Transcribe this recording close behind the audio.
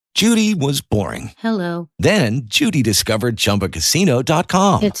Judy was boring. Hello. Then Judy discovered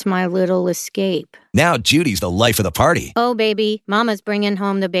ChumbaCasino.com. It's my little escape. Now Judy's the life of the party. Oh, baby, mama's bringing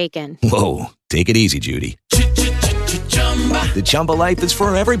home the bacon. Whoa, take it easy, Judy. The Chumba life is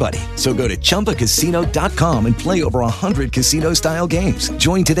for everybody. So go to ChumbaCasino.com and play over 100 casino-style games.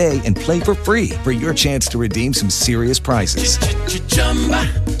 Join today and play for free for your chance to redeem some serious prizes.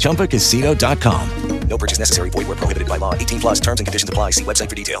 ChumbaCasino.com. No purchase necessary. Void where prohibited by law. 18 plus terms and conditions apply. See website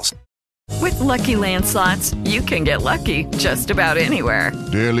for details. With Lucky Land Slots, you can get lucky just about anywhere.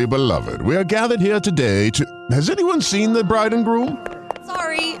 Dearly beloved, we are gathered here today to... Has anyone seen the bride and groom?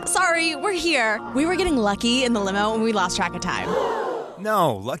 Sorry, we're here. We were getting lucky in the limo and we lost track of time.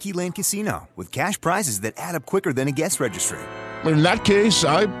 No, Lucky Land Casino, with cash prizes that add up quicker than a guest registry. In that case,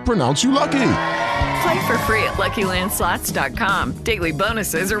 I pronounce you lucky. Play for free at LuckyLandSlots.com. Daily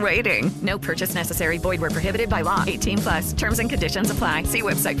bonuses are waiting. No purchase necessary. Void where prohibited by law. 18 plus. Terms and conditions apply. See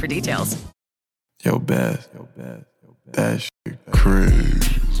website for details. Yo, Beth. That shit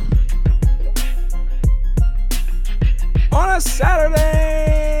crazy. On a Saturday,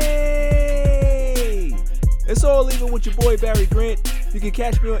 it's All Even with your boy Barry Grant. You can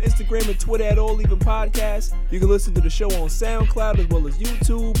catch me on Instagram and Twitter at All Even Podcast. You can listen to the show on SoundCloud as well as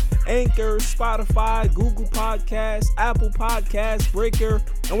YouTube, Anchor, Spotify, Google Podcasts, Apple Podcasts, Breaker,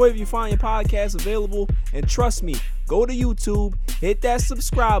 and wherever you find your podcasts available. And trust me, go to YouTube, hit that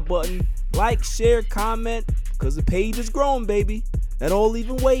subscribe button, like, share, comment, because the page is growing, baby. That All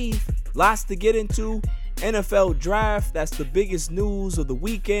Even wave. Lots to get into. NFL draft, that's the biggest news of the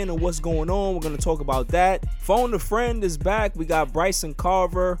weekend and what's going on. We're going to talk about that. Phone a Friend is back. We got Bryson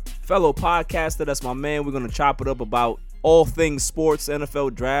Carver, fellow podcaster. That's my man. We're going to chop it up about all things sports,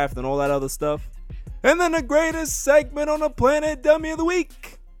 NFL draft, and all that other stuff. And then the greatest segment on the planet, Dummy of the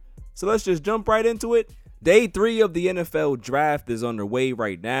Week. So let's just jump right into it. Day 3 of the NFL draft is underway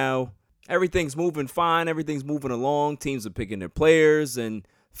right now. Everything's moving fine. Everything's moving along. Teams are picking their players and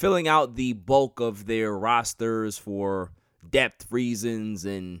filling out the bulk of their rosters for depth reasons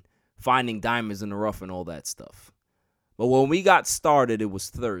and finding diamonds in the rough and all that stuff. But when we got started, it was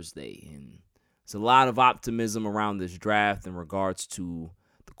Thursday, and there's a lot of optimism around this draft in regards to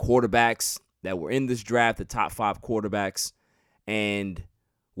the quarterbacks that were in this draft, the top 5 quarterbacks, and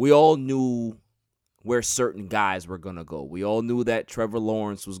we all knew where certain guys were going to go. We all knew that Trevor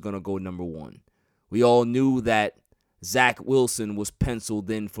Lawrence was going to go number 1. We all knew that Zach Wilson was penciled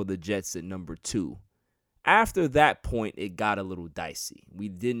in for the Jets at number 2. After that point, it got a little dicey. We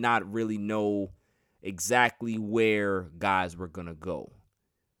did not really know exactly where guys were going to go.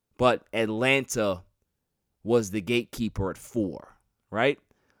 But Atlanta was the gatekeeper at 4, right?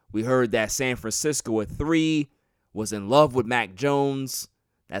 We heard that San Francisco at 3 was in love with Mac Jones.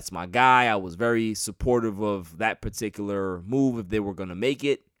 That's my guy. I was very supportive of that particular move if they were going to make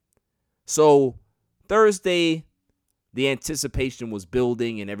it. So Thursday, the anticipation was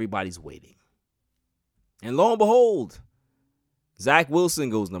building and everybody's waiting. And lo and behold, Zach Wilson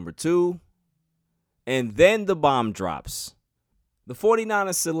goes number 2. And then the bomb drops. The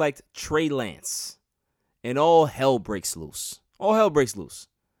 49ers select Trey Lance. And all hell breaks loose. All hell breaks loose.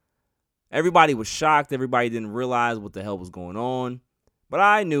 Everybody was shocked. Everybody didn't realize what the hell was going on. But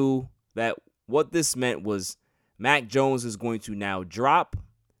I knew that what this meant was Mac Jones is going to now drop.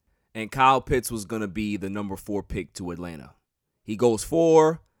 And Kyle Pitts was going to be the number 4 pick to Atlanta. He goes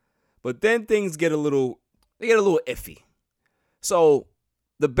 4, but then things get a little iffy. So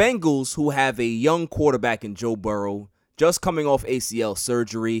the Bengals, who have a young quarterback in Joe Burrow, just coming off ACL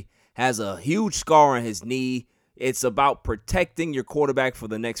surgery, has a huge scar on his knee. It's about protecting your quarterback for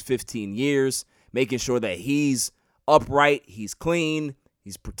the next 15 years, making sure that he's upright, he's clean,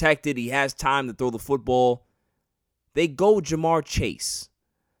 he's protected, he has time to throw the football. They go Ja'Marr Chase.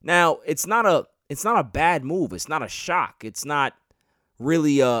 Now, it's not a bad move. It's not a shock. It's not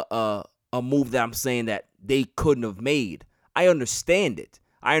really a move that I'm saying that they couldn't have made. I understand it.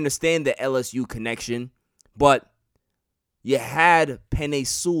 I understand the LSU connection, but you had Penei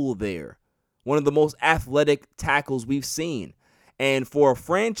Sewell there, one of the most athletic tackles we've seen. And for a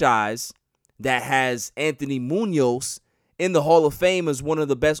franchise that has Anthony Munoz in the Hall of Fame as one of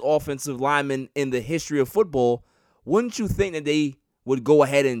the best offensive linemen in the history of football, wouldn't you think that they would go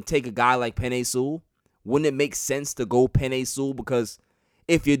ahead and take a guy like Penei Sewell? Wouldn't it make sense to go Penei Sewell? Because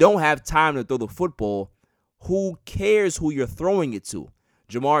if you don't have time to throw the football, who cares who you're throwing it to?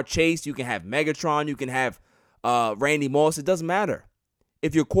 Ja'Marr Chase, you can have Megatron, you can have Randy Moss. It doesn't matter.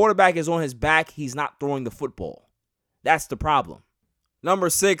 If your quarterback is on his back, he's not throwing the football. That's the problem. Number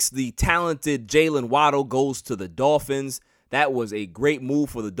 6, the talented Jalen Waddle goes to the Dolphins. That was a great move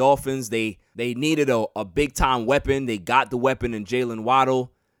for the Dolphins. They needed a big-time weapon. They got the weapon in Jalen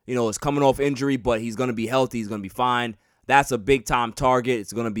Waddle. is coming off injury, but he's going to be healthy. He's going to be fine. That's a big-time target.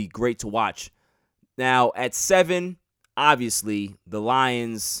 It's going to be great to watch. Now, at 7, obviously, the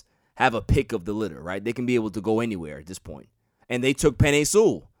Lions have a pick of the litter, right? They can be able to go anywhere at this point. And they took Penei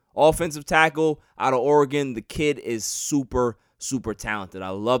Sewell, offensive tackle out of Oregon. The kid is super, super talented. I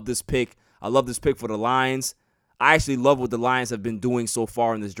love this pick. I love this pick for the Lions. I actually love what the Lions have been doing so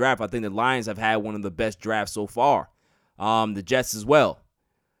far in this draft. I think the Lions have had one of the best drafts so far. The Jets as well.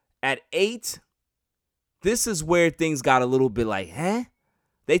 At 8, this is where things got a little bit like,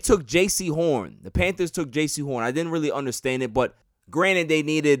 They took J.C. Horn. The Panthers took J.C. Horn. I didn't really understand it, but granted, they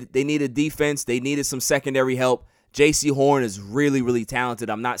needed defense. They needed some secondary help. J.C. Horn is really, really talented.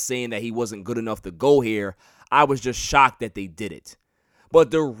 I'm not saying that he wasn't good enough to go here. I was just shocked that they did it.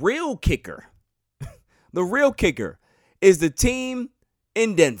 But the real kicker is the team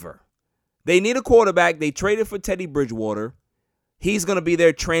in Denver. They need a quarterback. They traded for Teddy Bridgewater. He's going to be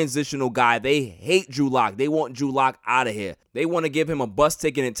their transitional guy. They hate Drew Lock. They want Drew Lock out of here. They want to give him a bus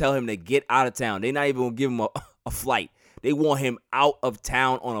ticket and tell him to get out of town. They're not even going to give him a flight. They want him out of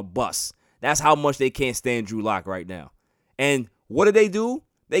town on a bus. That's how much they can't stand Drew Lock right now. And what do?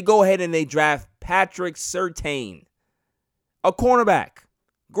 They go ahead and they draft Patrick Surtain, a cornerback.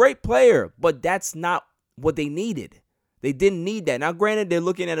 Great player, but that's not what they needed. They didn't need that. Now, granted, they're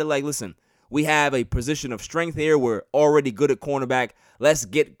looking at it like, listen, we have a position of strength here. We're already good at cornerback. Let's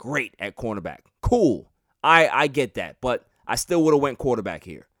get great at cornerback. Cool. I get that, but I still would have went quarterback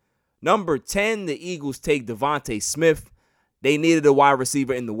here. Number 10, the Eagles take Devontae Smith. They needed a wide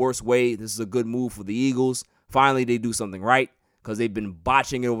receiver in the worst way. This is a good move for the Eagles. Finally, they do something right because they've been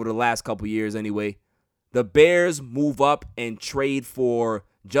botching it over the last couple years anyway. The Bears move up and trade for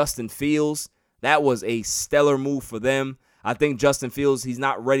Justin Fields. That was a stellar move for them. I think Justin Fields, he's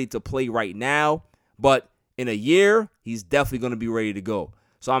not ready to play right now, but in a year, he's definitely going to be ready to go.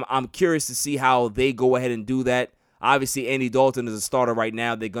 So I'm curious to see how they go ahead and do that. Obviously, Andy Dalton is a starter right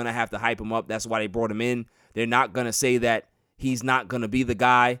now. They're going to have to hype him up. That's why they brought him in. They're not going to say that he's not going to be the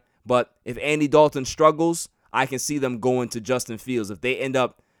guy. But if Andy Dalton struggles, I can see them going to Justin Fields. If they end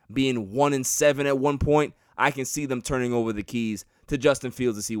up being 1-7 at one point, I can see them turning over the keys to Justin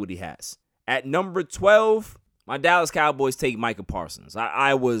Fields to see what he has. At number 12, my Dallas Cowboys take Micah Parsons.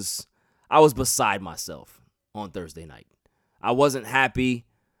 I was beside myself on Thursday night. I wasn't happy,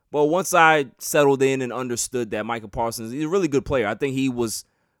 but once I settled in and understood that Micah Parsons, he's a really good player. I think he was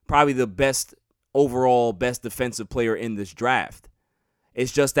probably the best defensive player in this draft.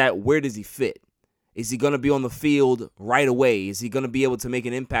 It's just that where does he fit? Is he going to be on the field right away? Is he going to be able to make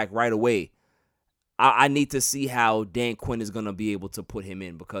an impact right away? I need to see how Dan Quinn is going to be able to put him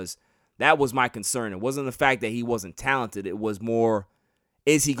in because that was my concern. It wasn't the fact that he wasn't talented. It was more,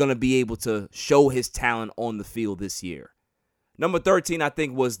 is he going to be able to show his talent on the field this year? Number 13, I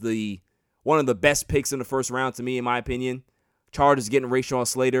think, was one of the best picks in the first round to me, in my opinion. Chargers getting Rashawn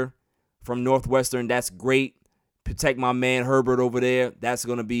Slater from Northwestern. That's great. Protect my man Herbert over there. That's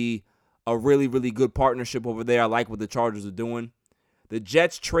going to be a really, really good partnership over there. I like what the Chargers are doing. The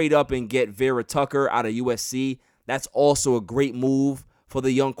Jets trade up and get Vera Tucker out of USC. That's also a great move for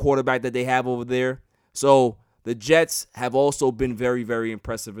the young quarterback that they have over there. So the Jets have also been very, very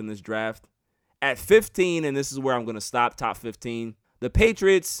impressive in this draft. At 15, and this is where I'm going to stop, top 15, the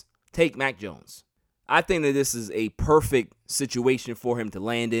Patriots take Mac Jones. I think that this is a perfect situation for him to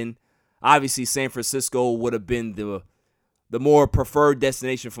land in. Obviously, San Francisco would have been the more preferred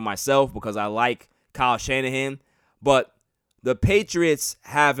destination for myself because I like Kyle Shanahan. But the Patriots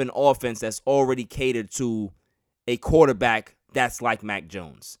have an offense that's already catered to a quarterback that's like Mac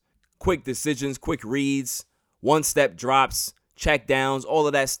Jones. Quick decisions, quick reads, one-step drops, check downs, all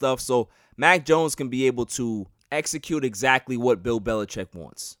of that stuff. So Mac Jones can be able to execute exactly what Bill Belichick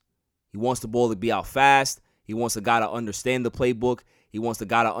wants. He wants the ball to be out fast. He wants a guy to understand the playbook. He wants the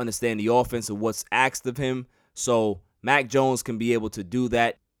guy to understand the offense and what's asked of him. So Mac Jones can be able to do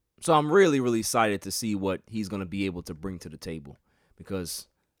that. So I'm really, really excited to see what he's going to be able to bring to the table because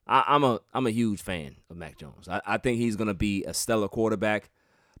I'm a huge fan of Mac Jones. I think he's going to be a stellar quarterback.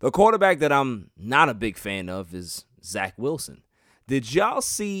 The quarterback that I'm not a big fan of is Zach Wilson. Did y'all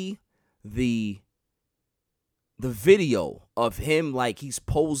see the video of him like he's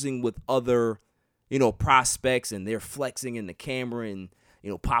posing with other, prospects and they're flexing in the camera and,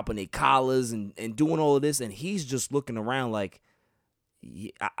 popping their collars and doing all of this. And he's just looking around like,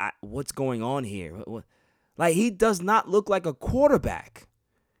 what's going on here? Like, he does not look like a quarterback.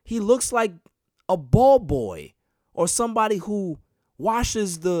 He looks like a ball boy or somebody who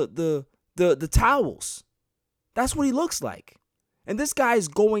washes the towels. That's what he looks like. And this guy is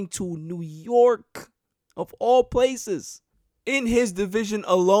going to New York, of all places. In his division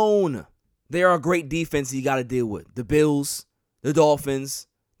alone, there are great defense you got to deal with. The Bills, the Dolphins,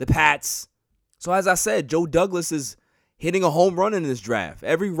 the Pats. So as I said, Joe Douglas is hitting a home run in this draft.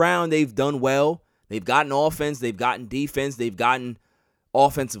 Every round they've done well. They've gotten offense. They've gotten defense. They've gotten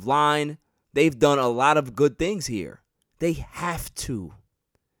offensive line. They've done a lot of good things here. They have to.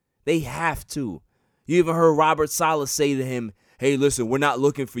 They have to. You even heard Robert Saleh say to him, hey, listen, we're not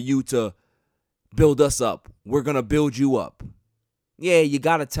looking for you to build us up. We're going to build you up. Yeah, you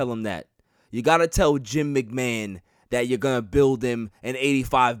got to tell him that. You got to tell Jim McMahon that you're going to build him an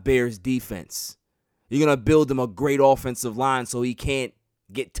 85 Bears defense. You're going to build him a great offensive line so he can't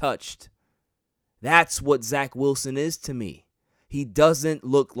get touched. That's what Zach Wilson is to me. He doesn't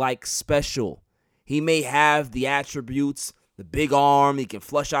look like special. He may have the attributes, the big arm, he can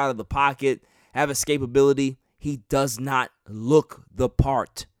flush out of the pocket, have escapability. He does not look the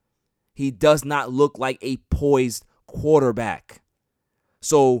part. He does not look like a poised quarterback.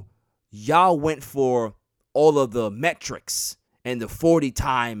 So y'all went for all of the metrics and the 40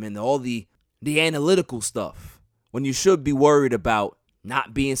 time and all the analytical stuff when you should be worried about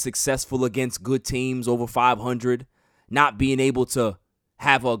not being successful against good teams over 500, not being able to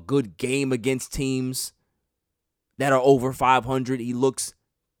have a good game against teams that are over 500. He looks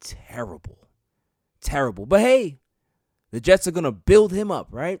terrible. Terrible. But hey, the Jets are going to build him up,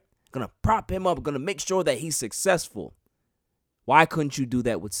 right? Going to prop him up, going to make sure that he's successful. Why couldn't you do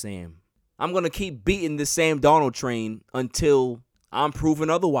that with Sam? I'm going to keep beating this Sam Darnold train until I'm proven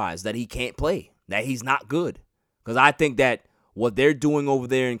otherwise, that he can't play, that he's not good. Because I think that what they're doing over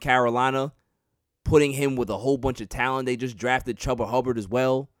there in Carolina, putting him with a whole bunch of talent, they just drafted Chuba Hubbard as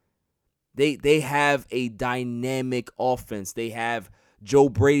well. They have a dynamic offense. They have Joe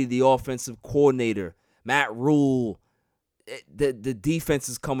Brady, the offensive coordinator, Matt Rule. The defense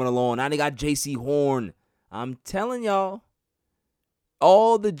is coming along. Now they got J.C. Horn. I'm telling y'all,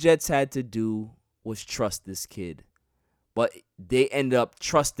 all the Jets had to do was trust this kid. But they end up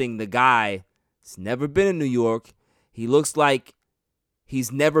trusting the guy that's never been in New York. He looks like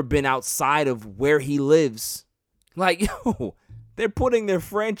he's never been outside of where he lives. Like, yo, they're putting their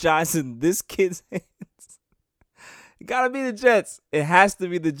franchise in this kid's hands. It got to be the Jets. It has to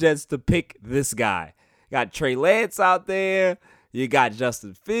be the Jets to pick this guy. You got Trey Lance out there. You got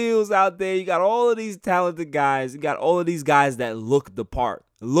Justin Fields out there. You got all of these talented guys. You got all of these guys that look the part,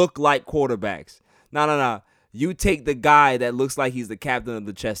 look like quarterbacks. No. You take the guy that looks like he's the captain of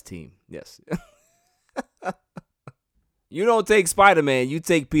the chess team. Yes. You don't take Spider-Man. You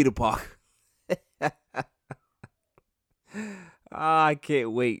take Peter Parker. I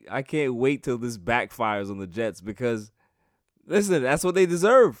can't wait. I can't wait till this backfires on the Jets because, listen, that's what they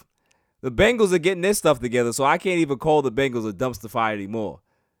deserve. The Bengals are getting their stuff together, so I can't even call the Bengals a dumpster fire anymore.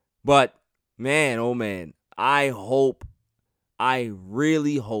 But, man, oh, man, I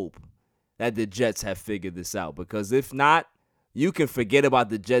really hope that the Jets have figured this out. Because if not, you can forget about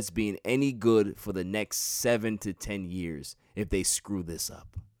the Jets being any good for the next 7 to 10 years if they screw this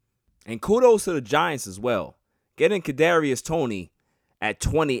up. And kudos to the Giants as well. Getting Kadarius Toney at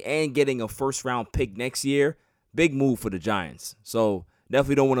 20 and getting a first-round pick next year, big move for the Giants. So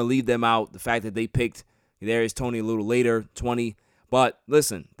definitely don't want to leave them out. The fact that they picked Kadarius Toney a little later, 20. But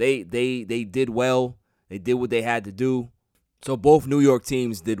listen, they did well. They did what they had to do. So both New York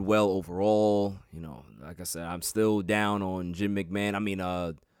teams did well overall. You know, like I said, I'm still down on Jim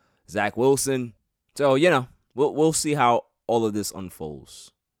McMahon. Zach Wilson. So, you know, we'll see how all of this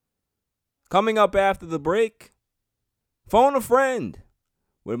unfolds. Coming up after the break, Phone a Friend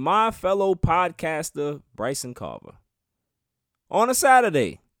with my fellow podcaster, Bryson Carver. On a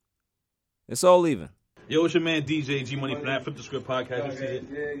Saturday. It's all even. Yo, it's your man DJ G Money from that Flip the Script podcast. You see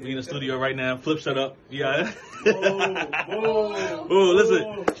it? We in the studio right now. Flip, shut up. Yeah. Oh,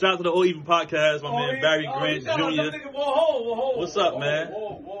 listen. Shout out to the All Even podcast. My man Barry Grant Jr. What's up, man?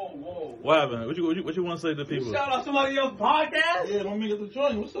 What happened? What you want to say to the people? Shout out somebody else's podcast? Yeah, my nigga the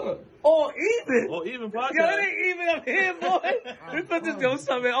joint. What's up? All Even? All Even podcast. Yo, it ain't even up here, boy. We put this what's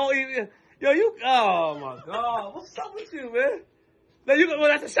up, man? All Even. Yo, oh my God. What's up with you, man? Now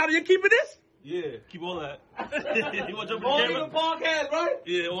that's a shout out. You keeping this? Yeah, keep all that. You want to jump All in the Even podcast, right?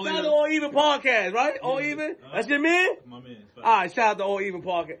 Yeah, All Shout out Even. to All Even podcast, right? Yeah. All Even? That's your man? My man. All right, shout out to All Even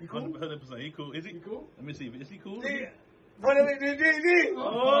podcast. He cool? 100%. He cool. Is he cool? Let me see. Is he cool? Yeah. What is it, D?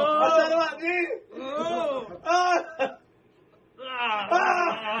 What's that about, D? Cool,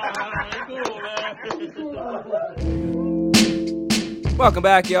 man. Welcome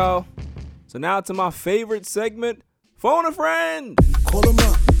back, y'all. So now to my favorite segment, Phone a Friend. Call him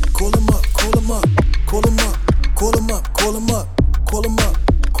up, call him up, call him up, call him up, call him up, call him up, call him up,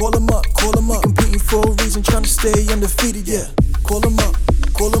 Call them up, call them up. We competing for a reason, trying to stay undefeated, yeah. Call them up,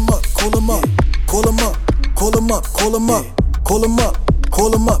 call them up, call them up. Call them up, call them up, call them up. Call them up, call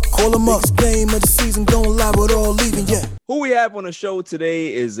them up, call them up. This game of the season, don't lie, we're all leaving, yeah. Who we have on the show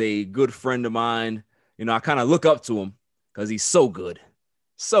today is a good friend of mine. You know, I kind of look up to him because he's so good.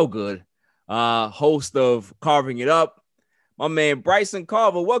 So good. Host of Carving It Up. My man, Bryson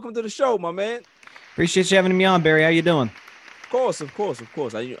Carver. Welcome to the show, my man. Appreciate you having me on, Barry. How you doing? Of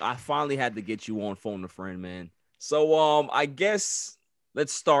course. I finally had to get you on Phone a Friend, man. So, I guess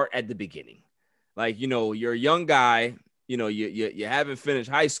let's start at the beginning. Like, you know, you're a young guy. You know, you haven't finished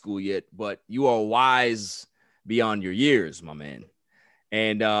high school yet, but you are wise beyond your years, my man.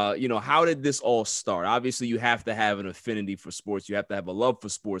 And, you know, how did this all start? Obviously, you have to have an affinity for sports. You have to have a love for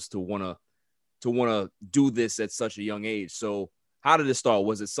sports to want to do this at such a young age. So how did it start?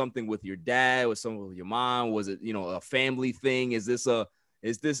 Was it something with your dad? Was something with your mom? Was it, you know, a family thing? Does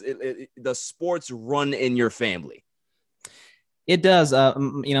sports run in your family? It does.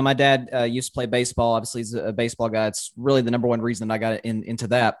 You know, my dad used to play baseball. Obviously, he's a baseball guy. It's really the number one reason I got into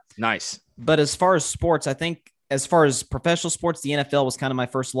that. Nice. But as far as sports, I think as far as professional sports, the NFL was kind of my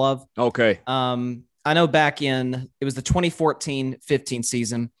first love. Okay. I know it was the 2014-15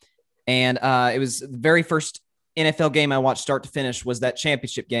 season, and it was the very first NFL game I watched start to finish was that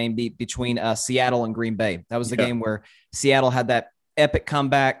championship game between Seattle and Green Bay. That was the game where Seattle had that epic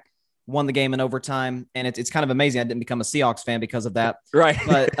comeback, won the game in overtime. And it's kind of amazing. I didn't become a Seahawks fan because of that. Right.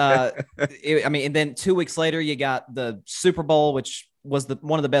 But and then 2 weeks later, you got the Super Bowl, which was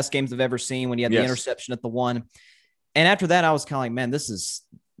one of the best games I've ever seen when you had the interception at the one. And after that, I was kind of like, man, this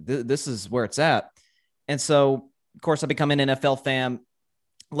is where it's at. And so, of course, I become an NFL fan.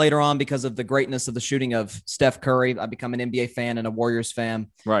 Later on, because of the greatness of the shooting of Steph Curry, I become an NBA fan and a Warriors fan.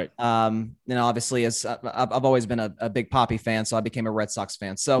 Right. And obviously, as I've always been a big Poppy fan, so I became a Red Sox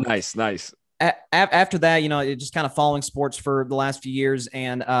fan. So nice. After that, you know, just kind of following sports for the last few years,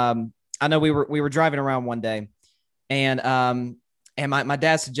 and I know we were driving around one day, and my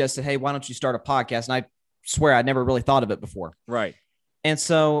dad suggested, hey, why don't you start a podcast? And I swear I'd never really thought of it before. Right. And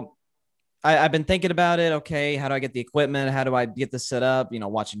so I've been thinking about it. Okay, how do I get the equipment? How do I get this set up? You know,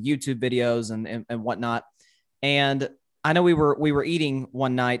 watching YouTube videos and whatnot. And I know we were eating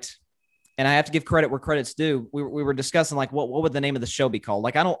one night, and I have to give credit where credit's due. We were discussing like what would the name of the show be called?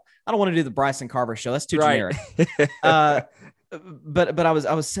 Like I don't want to do the Bryson Carver Show. That's too generic. But I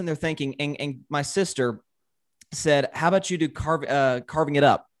was sitting there thinking, and my sister said, "How about you do Carving It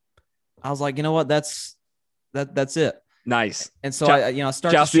Up?" I was like, you know what? That's it. Nice. And so I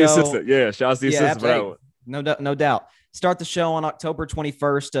start the show. Assistant. Yeah, shout out to the assistant for that one. No doubt. Start the show on October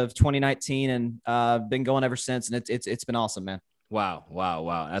 21st of 2019, and been going ever since. And it's been awesome, man.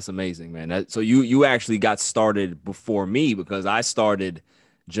 Wow. That's amazing, man. So you actually got started before me because I started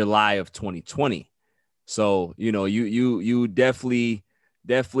July of 2020. So, you know, you definitely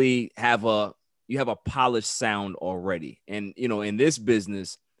have a polished sound already. And, you know, in this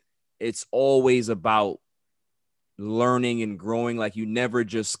business, it's always about learning and growing. Like you never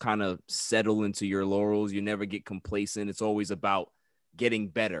just kind of settle into your laurels. You never get complacent. It's always about getting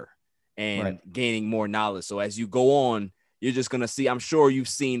better and gaining more knowledge. So as you go on, you're just going to see, I'm sure you've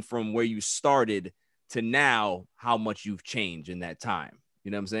seen from where you started to now, how much you've changed in that time. You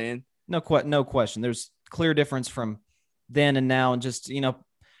know what I'm saying? No question. There's clear difference from then and now, and just, you know,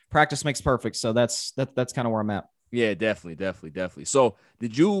 practice makes perfect. So that's kind of where I'm at. Yeah, definitely. So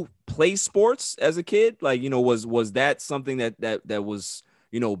did you play sports as a kid? Like, you know, was that something that was,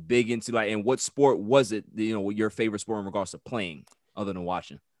 you know, big into, like, and what sport was it, you know, your favorite sport in regards to playing other than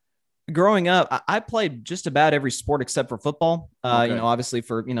watching? Growing up, I played just about every sport except for football. You know, obviously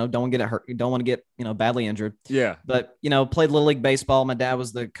for, you know, don't want to get hurt. You don't want to get, you know, badly injured. Yeah. But, you know, played Little League baseball. My dad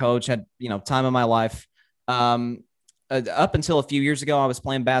was the coach, had, you know, time of my life. Up until a few years ago, I was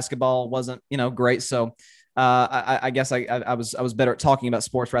playing basketball. Wasn't, you know, great. So I guess I was better at talking about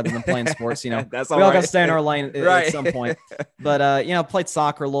sports rather than playing sports. You know, That's we all got to stay in our lane at some point. But you know, played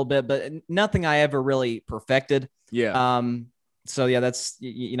soccer a little bit, but nothing I ever really perfected. Yeah. So yeah, that's,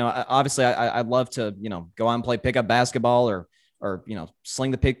 you know, obviously I'd love to, you know, go out and play pickup basketball or you know,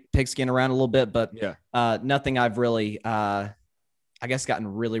 sling the pigskin around a little bit, but nothing I've really I guess gotten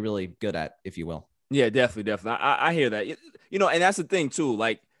really, really good at, if you will. Yeah, definitely. I hear that. You know, and that's the thing too.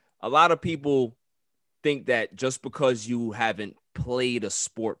 Like a lot of people think that just because you haven't played a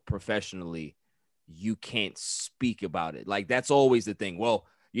sport professionally, you can't speak about it. Like that's always the thing. Well,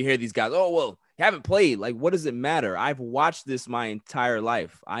 you hear these guys, oh, well, you haven't played. Like, what does it matter? I've watched this my entire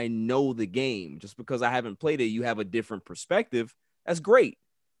life. I know the game. Just because I haven't played it, you have a different perspective. That's great.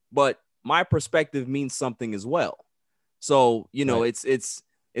 But my perspective means something as well. So, you know, it's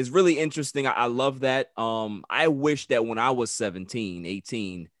it's really interesting. I love that. I wish that when I was 17,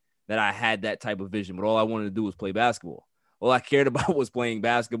 18, that I had that type of vision, but all I wanted to do was play basketball. All I cared about was playing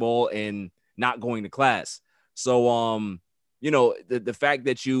basketball and not going to class. So, the fact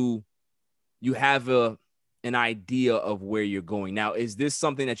that you have an idea of where you're going. Now, is this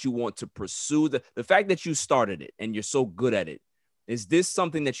something that you want to pursue? The fact that you started it and you're so good at it, is this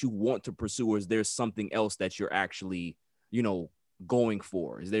something that you want to pursue, or is there something else that you're actually, going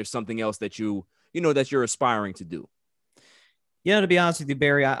for? Is there something else that that you're aspiring to do? To be honest with you,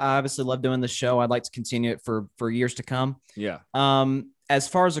 Barry, I obviously love doing the show. I'd like to continue it for years to come. Yeah. As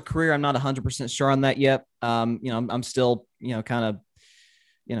far as a career, I'm not 100% sure on that yet. I'm still, kind of,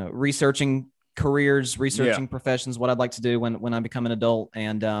 researching careers, researching professions, what I'd like to do when I become an adult.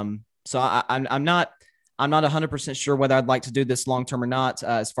 And so I'm not 100% sure whether I'd like to do this long-term or not,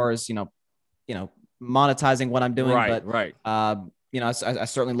 as far as, monetizing what I'm doing. Right. I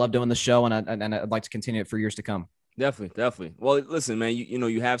certainly love doing the show, and I'd like to continue it for years to come. Definitely. Well, listen, man,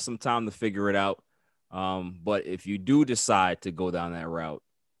 you have some time to figure it out. But if you do decide to go down that route,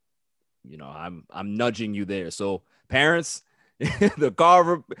 I'm nudging you there. So parents, the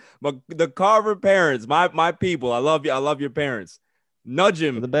Carver parents, my people, I love you. I love your parents. Nudge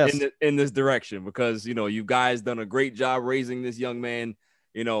him in this direction, because, you guys done a great job raising this young man.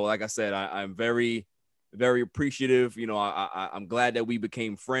 Like I said, I'm very, very appreciative. I'm glad that we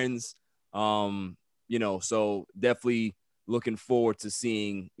became friends. So definitely looking forward to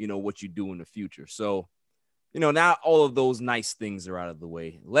seeing, what you do in the future. So, now all of those nice things are out of the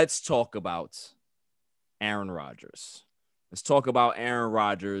way. Let's talk about Aaron Rodgers. Let's talk about Aaron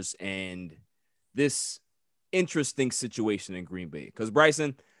Rodgers and this interesting situation in Green Bay. Because,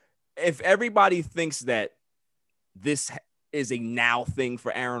 Bryson, if everybody thinks that this is a now thing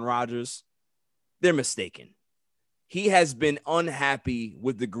for Aaron Rodgers, they're mistaken. He has been unhappy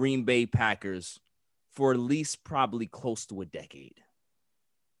with the Green Bay Packers for at least probably close to a decade.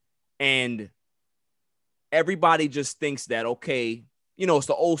 And everybody just thinks that, okay, it's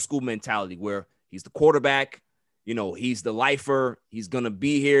the old school mentality where he's the quarterback, he's the lifer, he's going to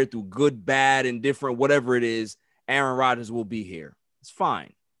be here through good, bad, and different, whatever it is, Aaron Rodgers will be here. It's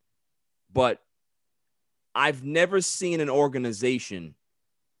fine. But I've never seen an organization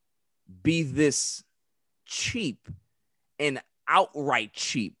be this cheap and outright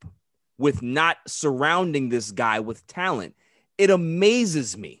cheap with not surrounding this guy with talent. It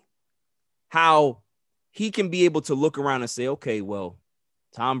amazes me how he can be able to look around and say, okay, well,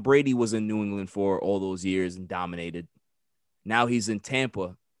 Tom Brady was in New England for all those years and dominated. Now he's in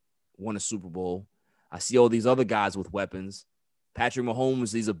Tampa, won a Super Bowl. I see all these other guys with weapons. Patrick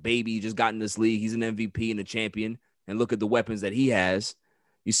Mahomes, he's a baby. He just got in this league. He's an MVP and a champion. And look at the weapons that he has.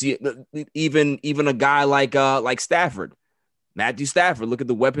 You see, even a guy like Stafford, Matthew Stafford, look at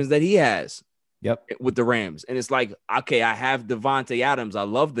the weapons that he has. Yep. With the Rams. And it's like, okay, I have Devontae Adams. I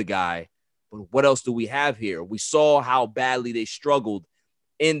love the guy. But what else do we have here? We saw how badly they struggled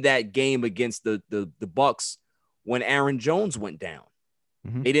in that game against the Bucs when Aaron Jones went down.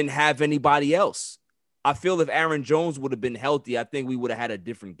 Mm-hmm. They didn't have anybody else. I feel if Aaron Jones would have been healthy, I think we would have had a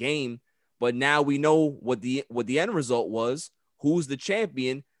different game. But now we know what the end result was, who's the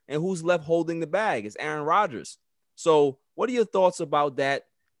champion, and who's left holding the bag. It's Aaron Rodgers. So what are your thoughts about that?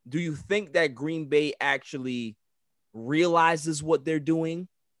 Do you think that Green Bay actually realizes what they're doing?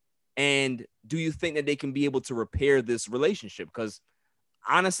 And do you think that they can be able to repair this relationship? Because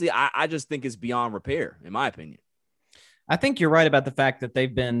honestly, I just think it's beyond repair, in my opinion. I think you're right about the fact that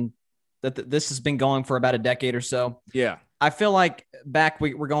this has been going for about a decade or so. Yeah. I feel like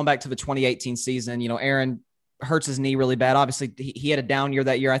we're going back to the 2018 season. Aaron hurts his knee really bad. Obviously, he had a down year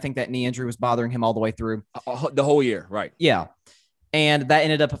that year. I think that knee injury was bothering him all the way through. The whole year, right. Yeah. And that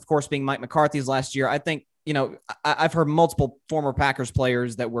ended up, of course, being Mike McCarthy's last year. I think, I've heard multiple former Packers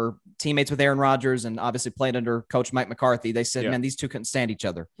players that were teammates with Aaron Rodgers and obviously played under Coach Mike McCarthy. They said, man, these two couldn't stand each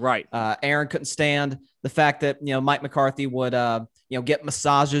other. Right. Aaron couldn't stand the fact that, Mike McCarthy would, get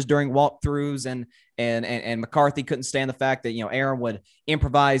massages during walkthroughs and McCarthy couldn't stand the fact that, Aaron would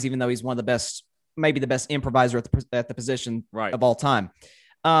improvise, even though he's one of the best, maybe the best improviser at the position of all time.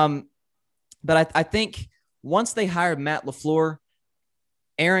 But I think once they hired Matt LaFleur,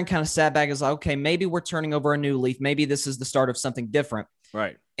 Aaron kind of sat back and was like, okay, maybe we're turning over a new leaf. Maybe this is the start of something different.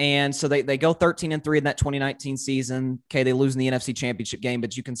 Right. And so they go 13-3 in that 2019 season. Okay, they lose in the NFC Championship game,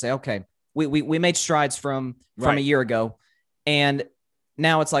 but you can say, okay, we made strides from a year ago. And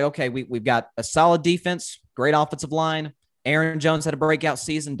now it's like, okay, we've got a solid defense, great offensive line. Aaron Jones had a breakout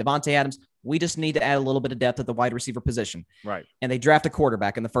season. Devontae Adams. We just need to add a little bit of depth at the wide receiver position. Right. And they draft a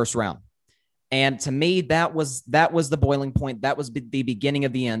quarterback in the first round. And to me, that was the boiling point. That was the beginning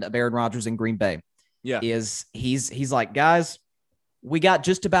of the end of Aaron Rodgers in Green Bay. Yeah. He's like, guys, we got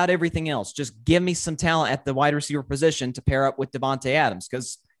just about everything else. Just give me some talent at the wide receiver position to pair up with Davante Adams.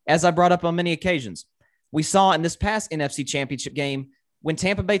 Because as I brought up on many occasions, we saw in this past NFC Championship game, when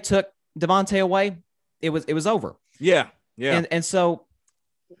Tampa Bay took Davante away, it was over. Yeah. Yeah. And so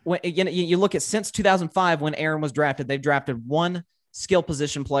when you look at since 2005, when Aaron was drafted, they've drafted one skill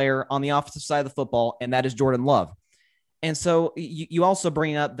position player on the offensive side of the football, and that is Jordan Love. And so you also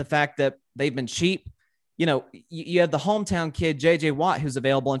bring up the fact that they've been cheap. You know, you have the hometown kid, J.J. Watt, who's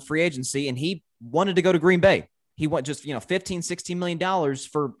available in free agency, and he wanted to go to Green Bay. He went just, $15, $16 million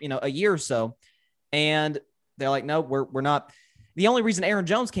for, a year or so. And they're like, no, we're not. The only reason Aaron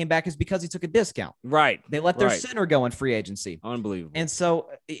Jones came back is because he took a discount. Right. They let their center go in free agency. Unbelievable. And so,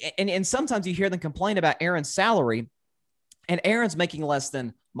 and sometimes you hear them complain about Aaron's salary, and Aaron's making less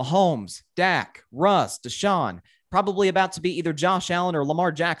than Mahomes, Dak, Russ, Deshaun, probably about to be either Josh Allen or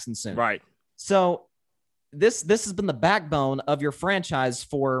Lamar Jackson soon. Right. So this has been the backbone of your franchise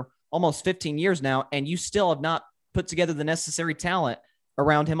for almost 15 years now, and you still have not put together the necessary talent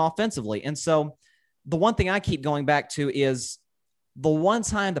around him offensively. And so the one thing I keep going back to is the one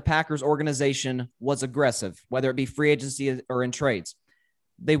time the Packers organization was aggressive, whether it be free agency or in trades.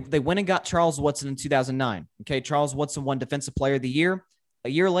 They went and got Charles Woodson in 2009. Okay, Charles Woodson won Defensive Player of the Year. A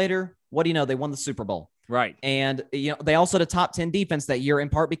year later, what do you know? They won the Super Bowl. Right. And they also had a top 10 defense that year, in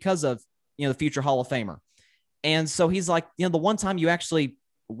part because of the future Hall of Famer. And so he's like, the one time you actually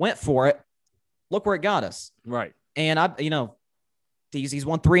went for it, look where it got us. Right. And he's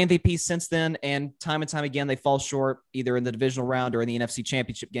won 3 MVPs since then, and time again they fall short either in the divisional round or in the NFC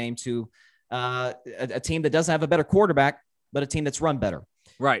Championship game to a team that doesn't have a better quarterback, but a team that's run better.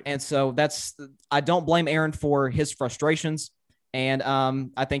 Right. And so I don't blame Aaron for his frustrations, and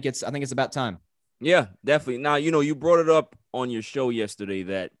I think it's about time. Yeah, definitely. Now, you brought it up on your show yesterday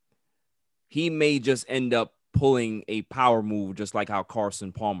that he may just end up pulling a power move just like how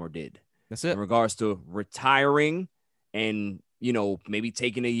Carson Palmer did. That's it. In regards to retiring and, maybe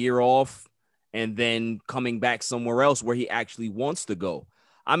taking a year off and then coming back somewhere else where he actually wants to go.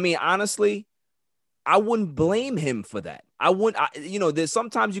 I mean, honestly, I wouldn't blame him for that. There's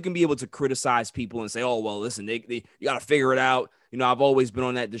sometimes you can be able to criticize people and say, oh, well, listen, you got to figure it out. I've always been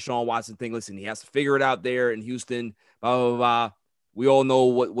on that Deshaun Watson thing. Listen, he has to figure it out there in Houston, blah, blah, blah. We all know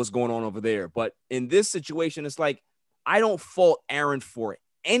what's going on over there. But in this situation, it's like, I don't fault Aaron for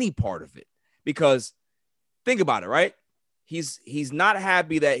any part of it, because think about it, right? He's not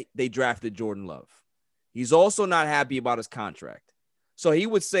happy that they drafted Jordan Love. He's also not happy about his contract. So he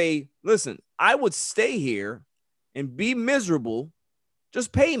would say, listen, I would stay here and be miserable.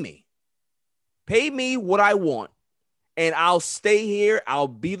 Just pay me. Pay me what I want. And I'll stay here. I'll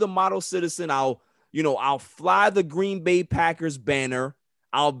be the model citizen. I'll fly the Green Bay Packers banner.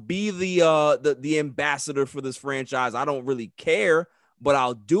 I'll be the ambassador for this franchise. I don't really care, but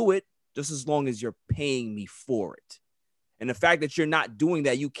I'll do it just as long as you're paying me for it. And the fact that you're not doing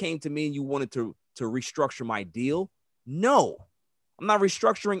that, you came to me and you wanted to restructure my deal. No, I'm not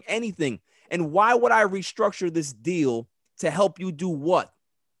restructuring anything. And why would I restructure this deal to help you do what?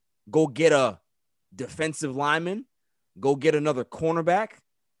 Go get a defensive lineman? Go get another cornerback?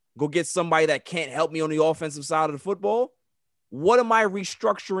 Go get somebody that can't help me on the offensive side of the football? What am I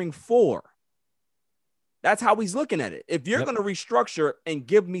restructuring for? That's how he's looking at it. If you're going to restructure and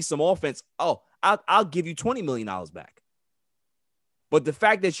give me some offense, I'll give you $20 million back. But the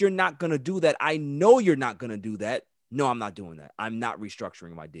fact that you're not going to do that, I know you're not going to do that. No, I'm not doing that. I'm not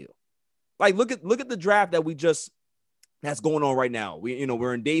restructuring my deal. Like, look at the draft that's going on right now.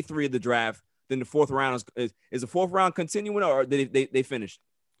 We're in day 3 of the draft. Then the 4th round is the 4th round continuing, or they finished?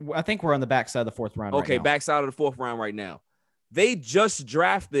 I think we're on the backside of the 4th round. Okay, right now. Backside of the 4th round right now. They just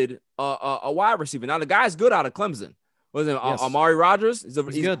drafted a wide receiver. Now the guy's good out of Clemson. Was it Amari Rodgers? He's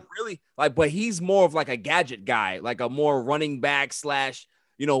good. Really but he's more of like a gadget guy, like a more running back /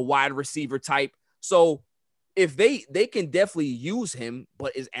 wide receiver type. So if they can definitely use him,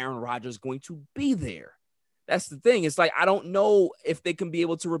 but is Aaron Rodgers going to be there? That's the thing. It's like, I don't know if they can be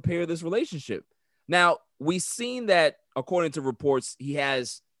able to repair this relationship. Now, we've seen that, according to reports, he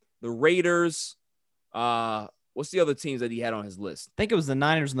has the Raiders. What's the other teams that he had on his list? I think it was the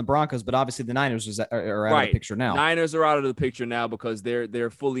Niners and the Broncos, but obviously the Niners are out of the picture now. Niners are out of the picture now because they're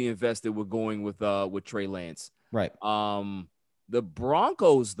fully invested with going with Trey Lance. Right. The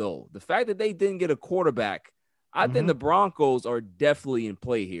Broncos, though, the fact that they didn't get a quarterback, I think the Broncos are definitely in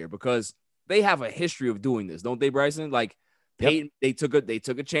play here because they have a history of doing this, don't they, Bryson? Like Peyton, they took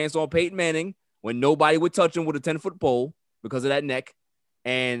a chance on Peyton Manning when nobody would touch him with a 10-foot pole because of that neck.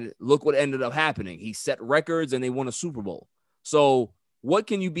 And look what ended up happening. He set records and they won a Super Bowl. So what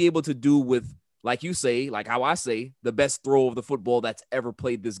can you be able to do with, like you say, like how I say, the best throw of the football that's ever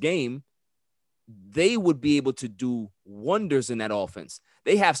played this game? They would be able to do wonders in that offense.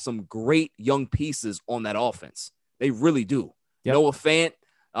 They have some great young pieces on that offense. They really do. Yep. Noah Fant,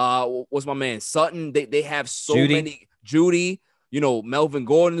 what's my man? Sutton. They have so many. Judy, Melvin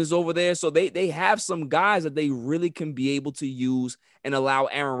Gordon is over there. So they have some guys that they really can be able to use and allow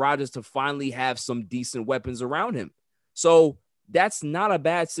Aaron Rodgers to finally have some decent weapons around him. So that's not a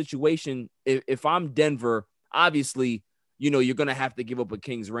bad situation. If I'm Denver, obviously, you're going to have to give up a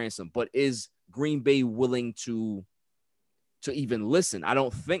king's ransom. But is Green Bay willing to even listen? I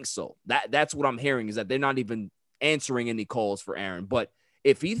don't think so. That's what I'm hearing, is that they're not even answering any calls for Aaron. But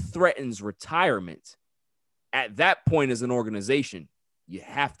if he threatens retirement, at that point as an organization, you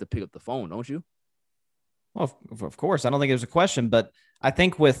have to pick up the phone, don't you? Well, of course. I don't think there's a question, but I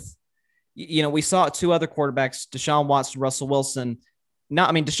think with, we saw two other quarterbacks, Deshaun Watson, Russell Wilson.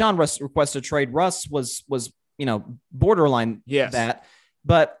 Deshaun requested a trade. Russ was borderline that.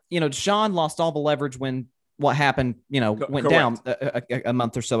 But, Deshaun lost all the leverage when what happened, went down a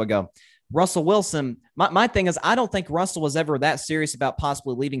month or so ago. Russell Wilson, my thing is, I don't think Russell was ever that serious about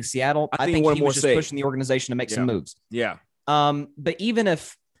possibly leaving Seattle. I think he was just pushing the organization to make some moves. Yeah. But even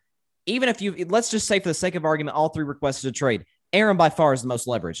if you, let's just say for the sake of argument, all three requested a trade, Aaron by far is the most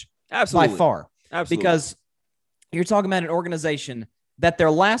leverage. Absolutely. By far. Absolutely. Because you're talking about an organization that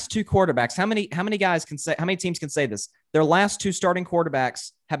their last two quarterbacks, how many teams can say this? Their last two starting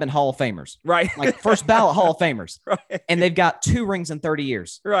quarterbacks have been Hall of Famers. Right. Like first ballot Hall of Famers. Right. And they've got 2 rings in 30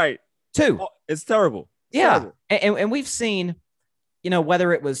 years. Right. 2. Oh, it's terrible. Yeah. Terrible. And we've seen,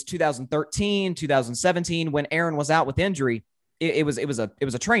 whether it was 2013, 2017, when Aaron was out with injury, it was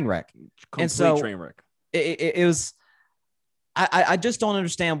a train wreck. Complete train wreck. It was, I just don't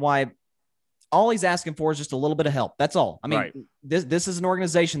understand why all he's asking for is just a little bit of help. That's all. I mean, right. This is an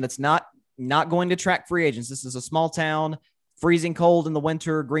organization that's not going to attract free agents. This is a small town, freezing cold in the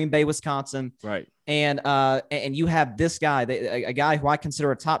winter, Green Bay, Wisconsin. Right. And you have this guy, a guy who I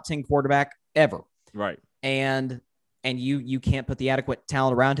consider a top 10 quarterback ever. Right. And you can't put the adequate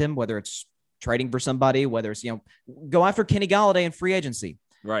talent around him, whether it's trading for somebody, whether it's, go after Kenny Golladay in free agency.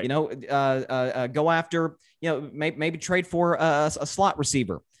 Right. Go after, maybe trade for a slot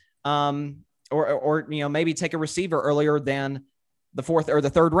receiver. Or maybe take a receiver earlier than the 4th or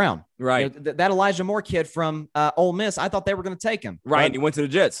the 3rd round. Right. That Elijah Moore kid from Ole Miss, I thought they were going to take him. Right. And he went to the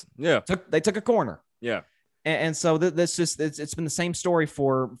Jets. Yeah. They took a corner. Yeah. And so it's been the same story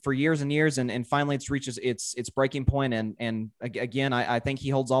for years and years. And finally it's reaches its breaking point. And again, I think he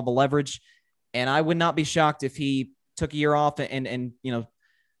holds all the leverage, and I would not be shocked if he took a year off and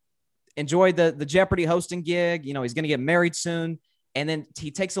enjoyed the Jeopardy hosting gig. He's going to get married soon. And then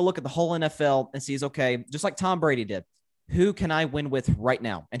he takes a look at the whole NFL and sees, okay, just like Tom Brady did, who can I win with right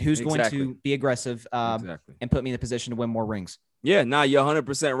now? And who's going to be aggressive and put me in the position to win more rings? Yeah, you're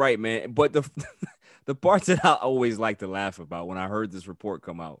 100% right, man. But the part that I always like to laugh about when I heard this report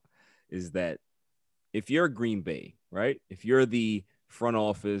come out is that if you're Green Bay, right? If you're the front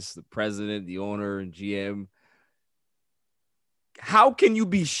office, the president, the owner, and GM, how can you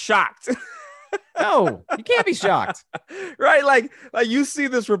be shocked? No, you can't be shocked. Right? Like you see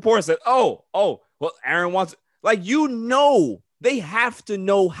this report and said, well, Aaron wants, they have to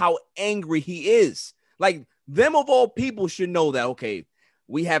know how angry he is. Like, them of all people should know that, okay,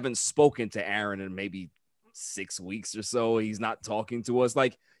 we haven't spoken to Aaron in maybe 6 weeks or so. He's not talking to us.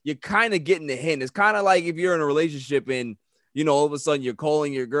 Like, you're kind of getting the hint. It's kind of like if you're in a relationship and, all of a sudden you're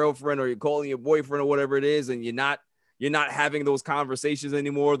calling your girlfriend or you're calling your boyfriend or whatever it is, and you're not having those conversations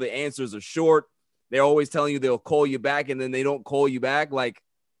anymore. The answers are short. They're always telling you they'll call you back, and then they don't call you back. Like,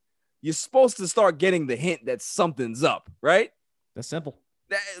 you're supposed to start getting the hint that something's up, right? That's simple.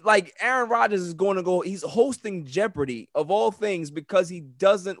 Like, Aaron Rodgers is going to go, he's hosting Jeopardy of all things because he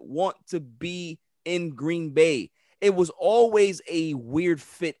doesn't want to be in Green Bay. It was always a weird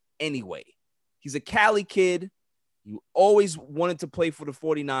fit anyway. He's a Cali kid. You always wanted to play for the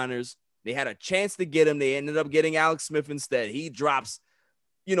 49ers. They had a chance to get him. They ended up getting Alex Smith instead. He drops,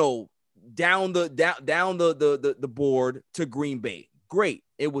 down the board to Green Bay. Great.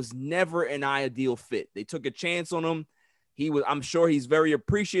 It was never an ideal fit. They took a chance on him. I'm sure he's very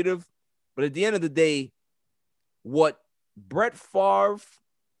appreciative, but at the end of the day, what Brett Favre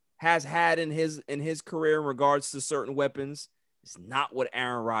has had in his career in regards to certain weapons is not what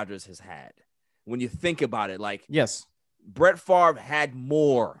Aaron Rodgers has had. When you think about it, like, yes, Brett Favre had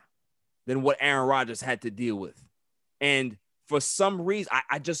more than what Aaron Rodgers had to deal with. And for some reason,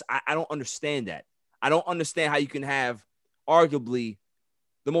 I don't understand that. I don't understand how you can have arguably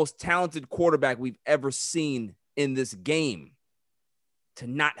the most talented quarterback we've ever seen in this game, to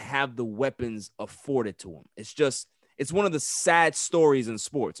not have the weapons afforded to him. It's one of the sad stories in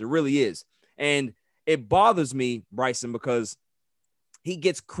sports. It really is. And it bothers me, Bryson, because he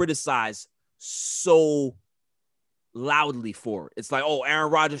gets criticized so loudly for it. It's like, oh,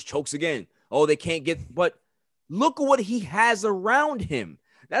 Aaron Rodgers chokes again. Oh, they can't get, but look at what he has around him.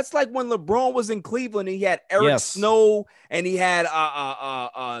 That's like when LeBron was in Cleveland and he had Eric Snow and he had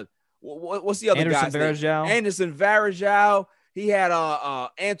what's the other guy? Anderson Varejao. He had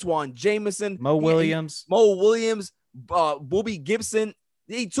Antoine Jameson, Mo Williams, Bobby Gibson.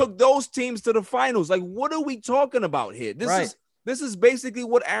 He took those teams to the finals. Like, what are we talking about here? This is basically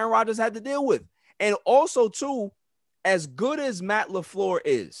what Aaron Rodgers had to deal with. And also, too, as good as Matt LaFleur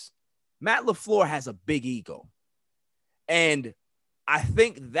is, Matt LaFleur has a big ego. And I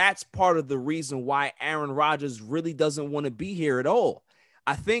think that's part of the reason why Aaron Rodgers really doesn't want to be here at all.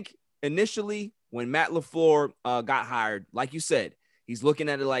 I think initially when Matt LaFleur got hired, like you said, he's looking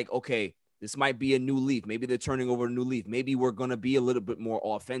at it like, okay, this might be a new leaf. Maybe they're turning over a new leaf. Maybe we're going to be a little bit more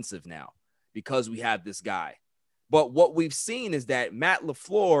offensive now because we have this guy. But what we've seen is that Matt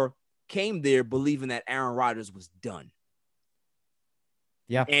LaFleur came there believing that Aaron Rodgers was done.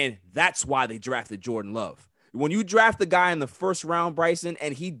 Yeah. And that's why they drafted Jordan Love. When you draft a guy in the first round, Bryson,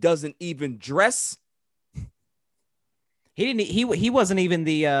 and he doesn't even dress. He wasn't even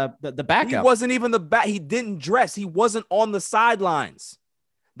the backup. He wasn't even the back. He didn't dress. He wasn't on the sidelines.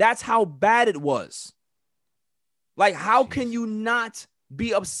 That's how bad it was. Like, how can you not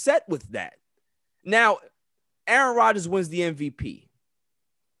be upset with that? Now, Aaron Rodgers wins the MVP.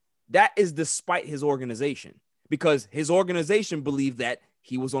 That is despite his organization, because his organization believed that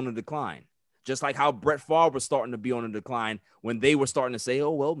he was on a decline. Just like how Brett Favre was starting to be on a decline when they were starting to say,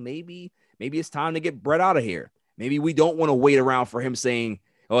 oh, well, maybe it's time to get Brett out of here. Maybe we don't want to wait around for him saying,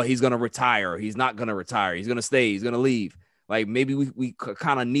 oh, he's going to retire. He's not going to retire. He's going to stay. He's going to leave. Like, maybe we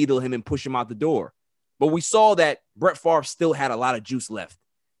kind of needle him and push him out the door. But we saw that Brett Favre still had a lot of juice left.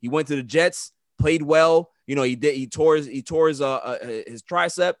 He went to the Jets, played well. You know, he tore his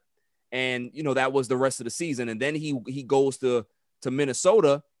tricep, and, you know, that was the rest of the season. And then he goes to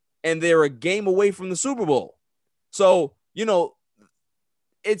Minnesota, and they're a game away from the Super Bowl. So, you know,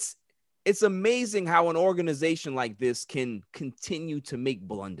 it's amazing how an organization like this can continue to make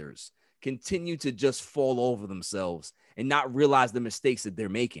blunders, continue to just fall over themselves and not realize the mistakes that they're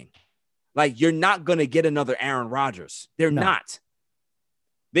making. Like, you're not going to get another Aaron Rodgers. They're not.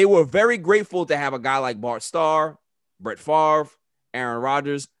 They were very grateful to have a guy like Bart Starr, Brett Favre, Aaron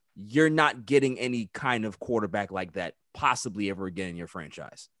Rodgers. You're not getting any kind of quarterback like that possibly ever again in your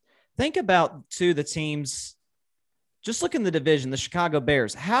franchise. Think about, too, the teams. Just look in the division, the Chicago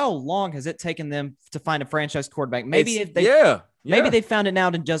Bears. How long has it taken them to find a franchise quarterback? Maybe they found it now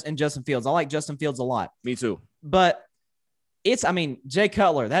in Justin Fields. I like Justin Fields a lot. Me too. But Jay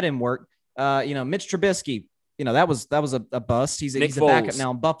Cutler, that didn't work. Mitch Trubisky, that was a bust. He's a backup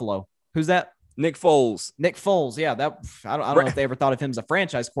now in Buffalo. Who's that? Nick Foles. Yeah, I don't know if they ever thought of him as a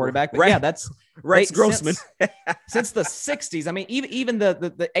franchise quarterback, but that's Rex Grossman. Since the 60s. I mean, even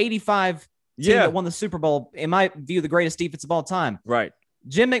the 85 team that won the Super Bowl, in my view, the greatest defense of all time. Right.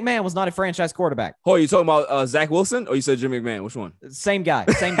 Jim McMahon was not a franchise quarterback. Oh, you talking about Zach Wilson, or you said Jim McMahon? Which one? Same guy.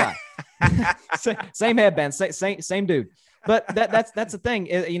 Same headband. Same dude. But that's the thing.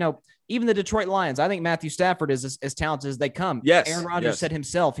 Even the Detroit Lions, I think Matthew Stafford is as talented as they come. Yes. Aaron Rodgers said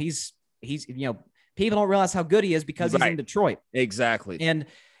himself, he's people don't realize how good he is because he's in Detroit. Exactly. And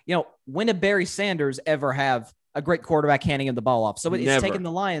when did Barry Sanders ever have a great quarterback handing him the ball off? So it's taken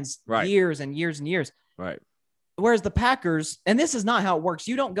the Lions years and years and years. Right. Whereas the Packers, and this is not how it works.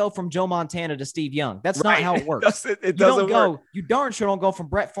 You don't go from Joe Montana to Steve Young. That's not how it works. It doesn't work. You darn sure don't go from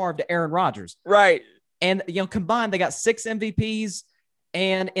Brett Favre to Aaron Rodgers. Right. And combined, they got 6 MVPs.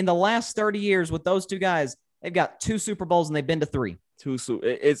 And in the last 30 years with those two guys, they've got 2 Super Bowls and they've been to 3.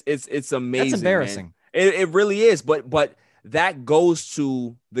 It's amazing. That's embarrassing. It really is. But that goes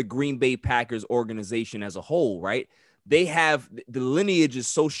to the Green Bay Packers organization as a whole, right? They have the lineage is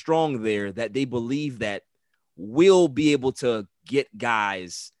so strong there that they believe that we'll be able to get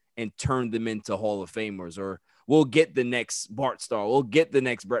guys and turn them into Hall of Famers, or we'll get the next Bart Starr, we'll get the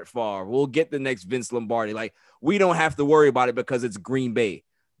next Brett Favre, we'll get the next Vince Lombardi. Like, we don't have to worry about it because it's Green Bay.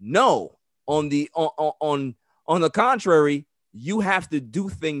 No, on the contrary, you have to do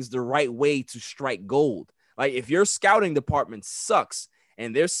things the right way to strike gold. Like, if your scouting department sucks,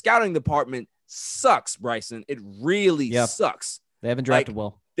 and their scouting department sucks, Bryson, it really sucks. They haven't drafted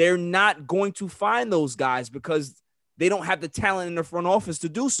well. They're not going to find those guys because they don't have the talent in the front office to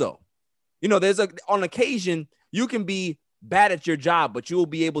do so. On occasion, you can be bad at your job, but you'll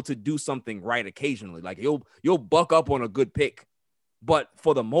be able to do something right occasionally. Like you'll buck up on a good pick. But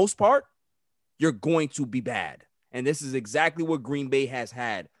for the most part, you're going to be bad. And this is exactly what Green Bay has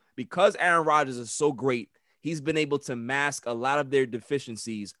had. Because Aaron Rodgers is so great, he's been able to mask a lot of their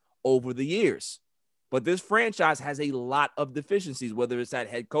deficiencies over the years. But this franchise has a lot of deficiencies, whether it's at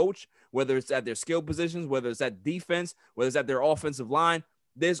head coach, whether it's at their skill positions, whether it's at defense, whether it's at their offensive line.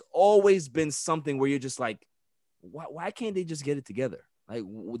 There's always been something where you're just like, why can't they just get it together? Like,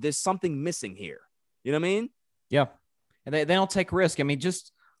 there's something missing here. You know what I mean? Yeah. And they don't take risk. I mean,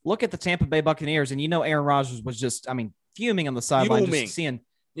 just look at the Tampa Bay Buccaneers, and Aaron Rodgers was just, fuming on the sideline, just seeing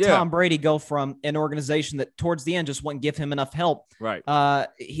Tom Brady go from an organization that towards the end just wouldn't give him enough help. Right.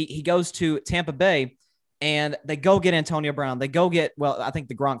 He goes to Tampa Bay, and they go get Antonio Brown. They go get, I think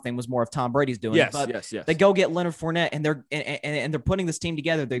the Gronk thing was more of Tom Brady's doing. Yes, but yes. They go get Leonard Fournette, and they're putting this team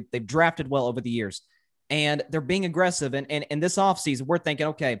together. They've drafted well over the years, and they're being aggressive. And this offseason, we're thinking,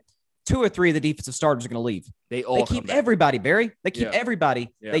 okay, 2 or 3 of the defensive starters are going to leave. They keep everybody, Barry. They keep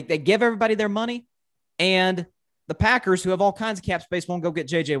everybody. Yeah. They give everybody their money, and the Packers, who have all kinds of cap space, won't go get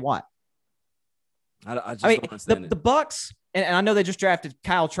J.J. Watt. I just don't understand the Bucs, and I know they just drafted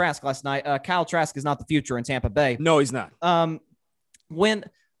Kyle Trask last night. Kyle Trask is not the future in Tampa Bay. No, he's not.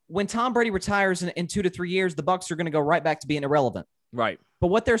 When Tom Brady retires in 2 to 3 years, the Bucs are going to go right back to being irrelevant. Right. But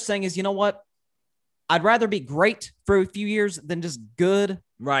what they're saying is, you know what? I'd rather be great for a few years than just good.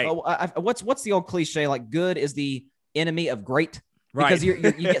 Right. What's the old cliche? Like, good is the enemy of great. Right. Because you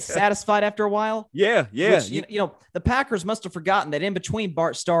get satisfied after a while. Yeah. Which, the Packers must have forgotten that in between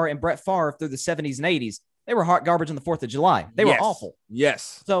Bart Starr and Brett Favre through the 70s and 80s, they were hot garbage on the 4th of July. They were awful.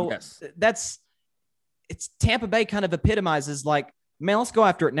 Yes. So it's Tampa Bay kind of epitomizes like, man, let's go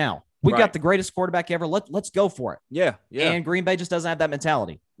after it now. We've got the greatest quarterback ever. Let's go for it. Yeah. And Green Bay just doesn't have that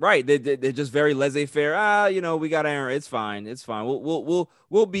mentality. Right. They're just very laissez-faire. We got Aaron. It's fine.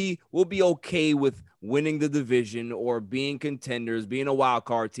 We'll be okay with winning the division or being contenders, being a wild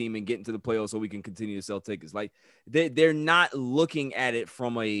card team and getting to the playoffs so we can continue to sell tickets. Like they're not looking at it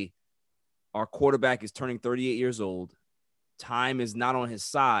from our quarterback is turning 38 years old. Time is not on his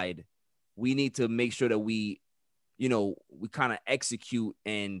side. We need to make sure that we kind of execute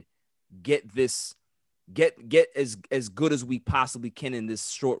and get as good as we possibly can in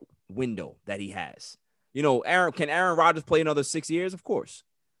this short window that he has. Can Aaron Rodgers play another 6 years? Of course.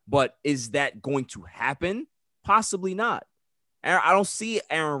 But is that going to happen? Possibly not. I don't see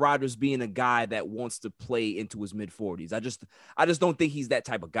Aaron Rodgers being a guy that wants to play into his mid-40s. I just don't think he's that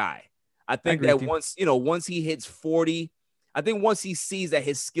type of guy. I think that once he hits 40, I think once he sees that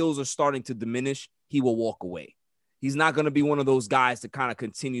his skills are starting to diminish, he will walk away. He's not going to be one of those guys to kind of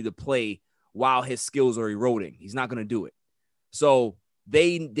continue to play while his skills are eroding. He's not going to do it. So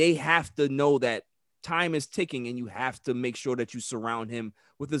they have to know that time is ticking, and you have to make sure that you surround him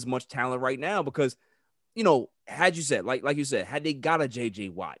with as much talent right now because, had you said, like you said, had they got a J.J.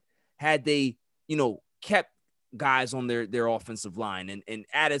 Watt, had they, kept guys on their offensive line and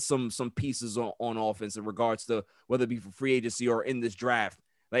added some pieces on offense in regards to whether it be for free agency or in this draft,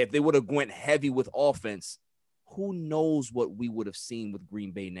 like if they would have went heavy with offense, who knows what we would have seen with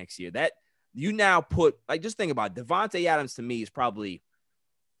Green Bay next year. That you now put, just think about it. Devontae Adams to me is probably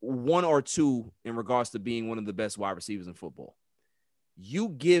 1 or 2 in regards to being one of the best wide receivers in football. You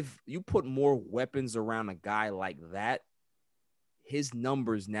put more weapons around a guy like that, his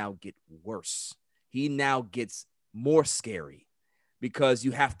numbers now get worse. He now gets more scary because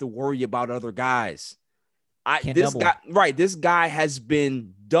you have to worry about other guys. This guy has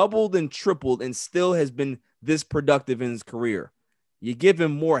been doubled and tripled and still has been this productive in his career. You give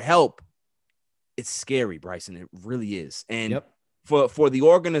him more help, it's scary, Bryson. It really is. And for the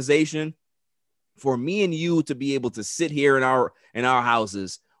organization, for me and you to be able to sit here in our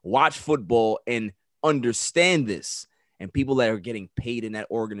houses, watch football and understand this, and people that are getting paid in that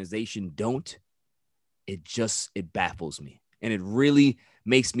organization don't, it baffles me. And it really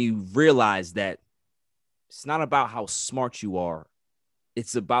makes me realize that it's not about how smart you are.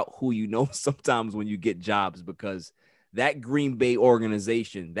 It's about who you know sometimes when you get jobs, because that Green Bay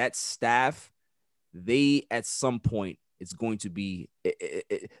organization, that staff, they at some point, it's going to be,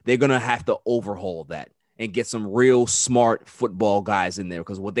 they're going to have to overhaul that and get some real smart football guys in there,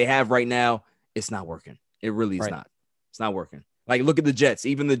 because what they have right now, it's not working. It really is not. It's not working. Like, look at the Jets.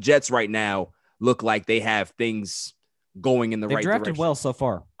 Even the Jets right now look like they have things going in the right direction. They've drafted well so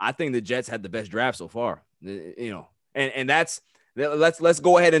far. I think the Jets had the best draft so far, and that's, let's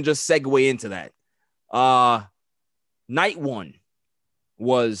go ahead and just segue into that. Night one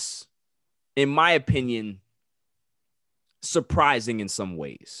was, in my opinion, surprising in some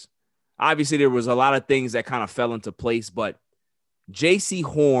ways. obviously there was a lot of things that kind of fell into place, but J.C.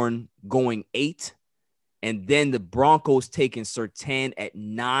 Horn going 8 and then the Broncos taking Surtain at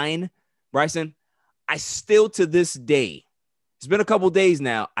 9. Bryson, I still to this day, it's been a couple days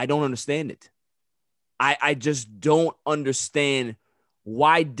now, I don't understand it. I just don't understand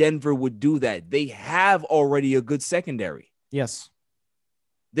why Denver would do that. They have already a good secondary. Yes.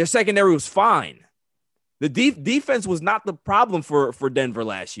 Their secondary was fine. The defense was not the problem for Denver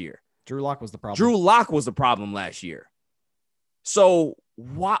last year. Drew Lock was the problem. Drew Lock was the problem last year. So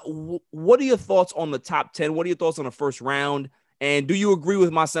what are your thoughts on the top 10? What are your thoughts on the first round? And do you agree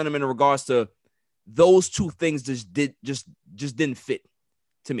with my sentiment in regards to those two things just didn't fit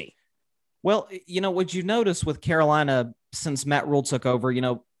to me? Well, what you notice with Carolina since Matt Rule took over,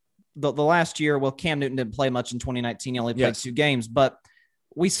 the last year, well, Cam Newton didn't play much in 2019. He only played 2 games, but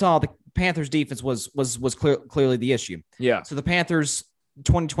we saw the Panthers defense was clearly the issue. Yeah. So the Panthers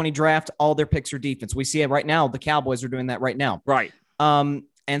 2020 draft, all their picks are defense. We see it right now. The Cowboys are doing that right now. Right.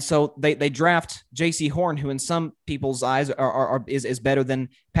 And so they draft J.C. Horn, who in some people's eyes is better than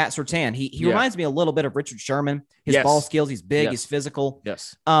Pat Surtain. He reminds me a little bit of Richard Sherman. His ball skills, he's big, he's physical.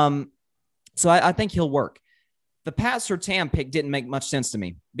 Yes. So I think he'll work. The Pat Surtain pick didn't make much sense to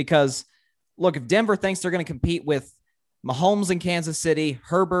me because, look, if Denver thinks they're going to compete with Mahomes in Kansas City,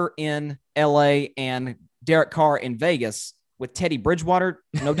 Herbert in L.A., and Derek Carr in Vegas with Teddy Bridgewater,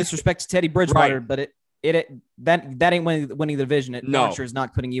 no disrespect to Teddy Bridgewater, but that ain't winning the division. It sure is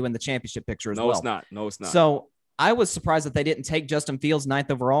not putting you in the championship picture as well. No, it's not. So I was surprised that they didn't take Justin Fields 9th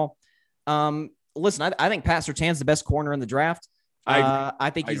overall. Listen, I think Pat Surtain's the best corner in the draft.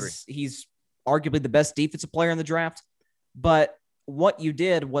 I think he's arguably the best defensive player in the draft, but what you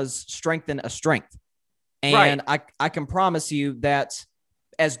did was strengthen a strength. And I can promise you that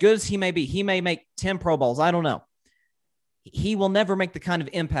as good as he may be, he may make 10 Pro Bowls. I don't know. He will never make the kind of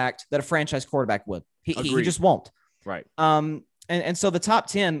impact that a franchise quarterback would. He just won't. Right. And so the top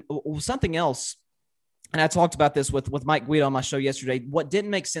 10, something else, and I talked about this with Mike Guido on my show yesterday, what didn't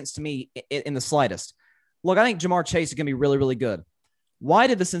make sense to me in the slightest. Look, I think Jamar Chase is going to be really, really good. Why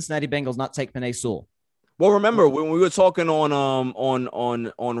did the Cincinnati Bengals not take Penei Sewell? Well, remember when we were talking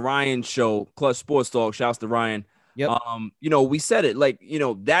on Ryan's show, Clutch Sports Talk, shouts to Ryan. Yep. We said it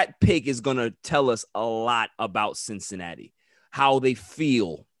that pick is going to tell us a lot about Cincinnati, how they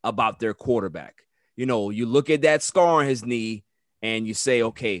feel about their quarterback. You look at that scar on his knee and you say,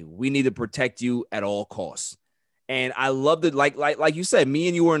 okay, we need to protect you at all costs. And I loved it. Like you said, me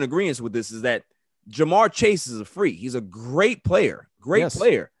and you were in agreement with this, is that Jamar Chase is a freak. He's a great player.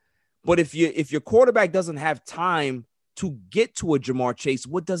 Player. But if your quarterback doesn't have time to get to a Jamar Chase,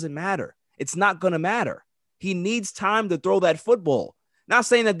 what does it matter? It's not going to matter. He needs time to throw that football. Not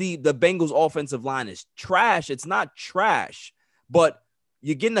saying that the Bengals offensive line is trash. It's not trash. But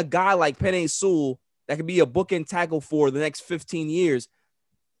you're getting a guy like Penei Sewell that could be a bookend tackle for the next 15 years.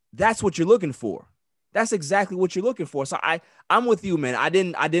 That's what you're looking for. That's exactly what you're looking for. So I'm with you, man. I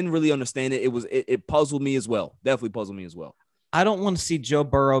didn't really understand it. It puzzled me as well. Definitely puzzled me as well. I don't want to see Joe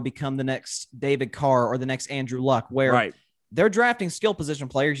Burrow become the next David Carr or the next Andrew Luck, where they're drafting skill position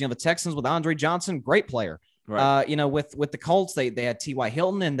players. The Texans with Andre Johnson, great player. Right. With the Colts, they had T.Y.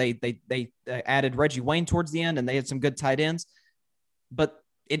 Hilton and they added Reggie Wayne towards the end, and they had some good tight ends. But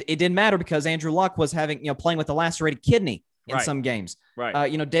it didn't matter because Andrew Luck was playing with a lacerated kidney in some games. Right.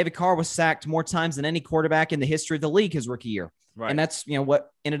 David Carr was sacked more times than any quarterback in the history of the league his rookie year. Right. And that's, what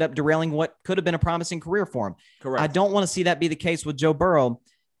ended up derailing what could have been a promising career for him. Correct. I don't want to see that be the case with Joe Burrow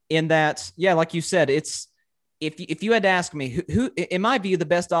in that, like you said, it's if you had to ask me who in my view, the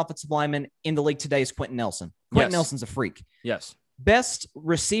best offensive lineman in the league today is Quentin Nelson. Quentin Nelson's a freak. Yes. Best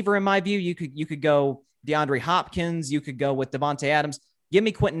receiver in my view, you could go DeAndre Hopkins, you could go with Devontae Adams. Give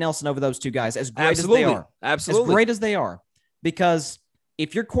me Quentin Nelson over those two guys, as great as they are. Absolutely. As great as they are. Because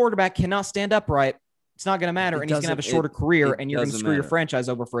if your quarterback cannot stand upright, it's not going to matter, and he's going to have a shorter career, and you're going to screw your franchise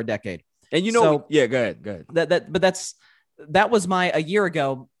over for a decade. And go ahead. That was a year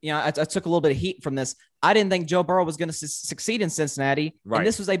ago. I took a little bit of heat from this. I didn't think Joe Burrow was going to succeed in Cincinnati, and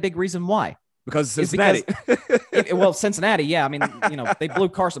this was a big reason why. Because Cincinnati. Cincinnati, yeah. I mean, they blew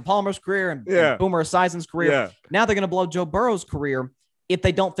Carson Palmer's career and Boomer Esiason's career. Yeah. Now they're going to blow Joe Burrow's career if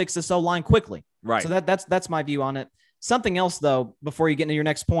they don't fix this O-line quickly. Right. So that's my view on it. Something else though, before you get into your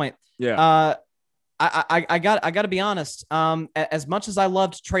next point. Yeah. I got to be honest. As much as I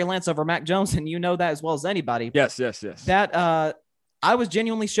loved Trey Lance over Mac Jones, and that as well as anybody. Yes. That I was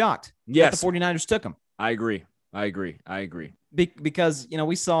genuinely shocked. Yes. That the 49ers took him. I agree. Because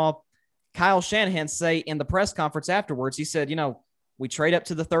we saw Kyle Shanahan say in the press conference afterwards, he said, we trade up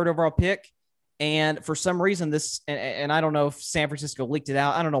to the 3rd overall pick, And for some reason, and I don't know if San Francisco leaked it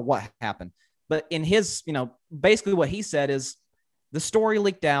out. I don't know what happened. But in his, basically what he said is the story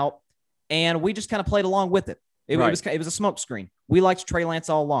leaked out and we just kind of played along with it. It was a smokescreen. We liked Trey Lance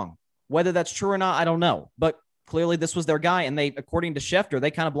all along. Whether that's true or not, I don't know. But clearly this was their guy. And they, according to Schefter, they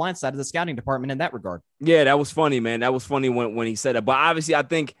kind of blindsided the scouting department in that regard. Yeah, that was funny, man. That was funny when he said it. But obviously, I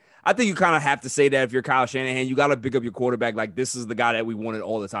think you kind of have to say that if you're Kyle Shanahan, you got to pick up your quarterback. Like, this is the guy that we wanted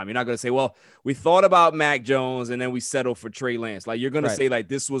all the time. You're not going to say, well, we thought about Mac Jones and then we settled for Trey Lance. Like, you're going to say, like,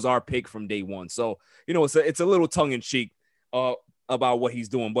 this was our pick from day one. So, it's a little tongue in cheek about what he's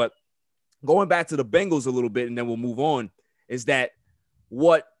doing. But going back to the Bengals a little bit, and then we'll move on, is that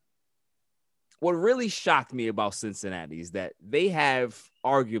what really shocked me about Cincinnati is that they have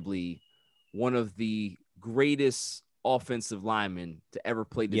arguably one of the greatest offensive linemen to ever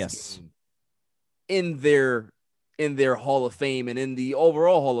play this game in their Hall of Fame and in the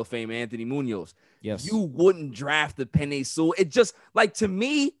overall Hall of Fame, Anthony Munoz. Yes. You wouldn't draft the Penei Sewell. It just, like, to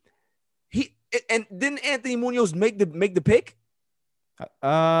me, and didn't Anthony Munoz make the pick?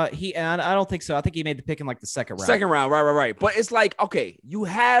 I don't think so. I think he made the pick in like the second round. Second round, right. But it's like, okay, you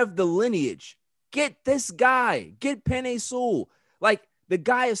have the lineage. Get this guy. Get Penei Sewell. Like, the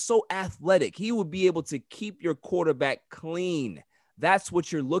guy is so athletic. He would be able to keep your quarterback clean. That's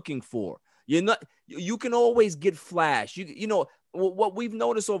what you're looking for. You can always get flash. What we've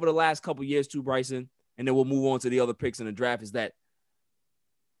noticed over the last couple of years too, Bryson, and then we'll move on to the other picks in the draft, is that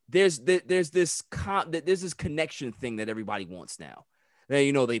there's this connection thing that everybody wants now.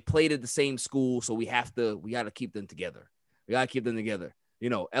 They played at the same school, so we got to keep them together. We got to keep them together.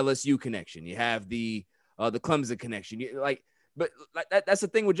 LSU connection. You have the Clemson connection. But that's the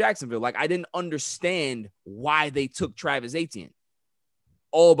thing with Jacksonville. Like, I didn't understand why they took Travis Etienne,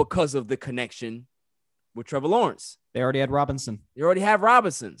 all because of the connection with Trevor Lawrence. They already had Robinson. You already have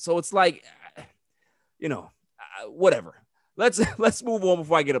Robinson. So it's like, whatever. Let's move on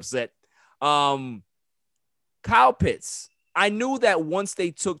before I get upset. Kyle Pitts. I knew that once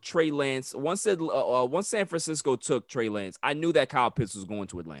they took Trey Lance, once San Francisco took Trey Lance, I knew that Kyle Pitts was going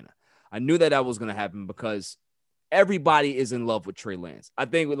to Atlanta. I knew that was going to happen because everybody is in love with Trey Lance. I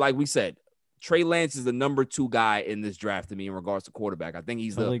think, like we said, Trey Lance is the number 2 guy in this draft to me in regards to quarterback. I think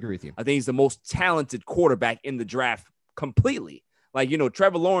he's totally agree with you. I think he's the most talented quarterback in the draft completely. Like,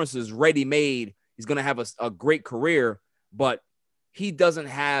 Trevor Lawrence is ready-made. He's going to have a great career, but he doesn't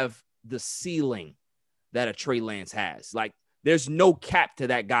have the ceiling that a Trey Lance has. Like, there's no cap to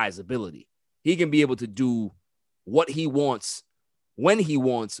that guy's ability. He can be able to do what he wants, when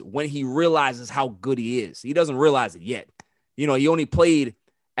he realizes how good he is. He doesn't realize it yet. He only played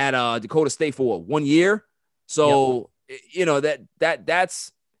at Dakota State for 1 year. So,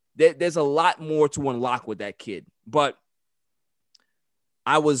 there's a lot more to unlock with that kid. But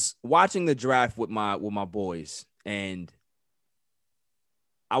I was watching the draft with my boys, and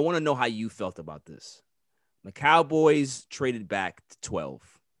I want to know how you felt about this. The Cowboys traded back to 12. I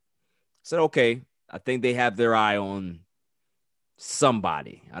said, okay, I think they have their eye on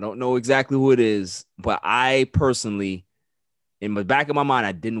somebody. I don't know exactly who it is, but I personally, in the back of my mind,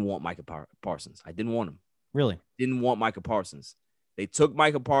 I didn't want Micah Parsons. I didn't want him. Really? Didn't want Micah Parsons. They took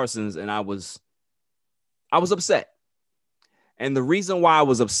Micah Parsons, and I was upset. And the reason why I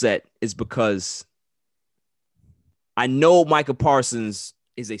was upset is because I know Micah Parsons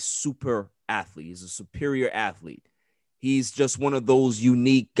is a super athlete. He's a superior athlete. He's just one of those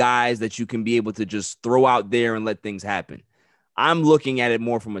unique guys that you can be able to just throw out there and let things happen. I'm looking at it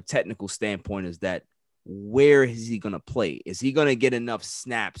more from a technical standpoint, is that where is he going to play? Is he going to get enough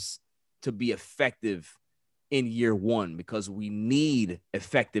snaps to be effective in year one? Because we need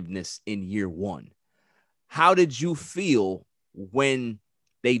effectiveness in year one. How did you feel when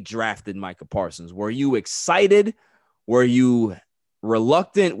they drafted Micah Parsons? Were you excited? Were you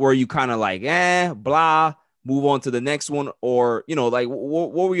reluctant? Were you kind of like, blah, move on to the next one? Or,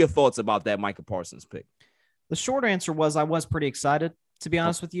 what were your thoughts about that Micah Parsons pick? The short answer was I was pretty excited, to be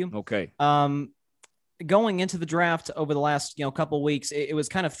honest with you. Okay. Going into the draft over the last, couple of weeks, it was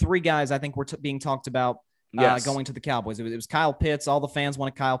kind of 3 guys I think were being talked about going to the Cowboys. It was Kyle Pitts. All the fans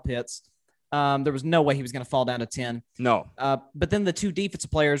wanted Kyle Pitts. There was no way he was going to fall down to 10. No. But then the 2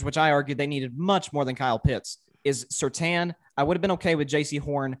 defensive players, which I argued they needed much more than Kyle Pitts, is Surtain. I would have been okay with J.C.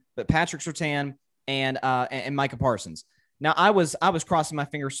 Horn, but Patrick Surtain and Micah Parsons. Now, I was crossing my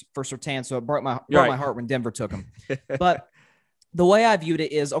fingers for Surtain, so it broke my heart when Denver took him. But the way I viewed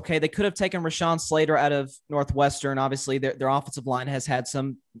it is, okay, they could have taken Rashawn Slater out of Northwestern. Obviously, their offensive line has had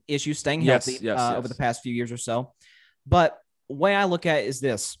some issues staying healthy over the past few years or so. But the way I look at it is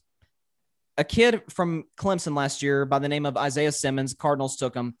this. a kid from Clemson last year by the name of Isaiah Simmons. Cardinals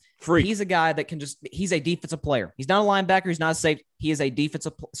took him. Free. He's a guy that he's a defensive player. He's not a linebacker. He's not a safety. He is a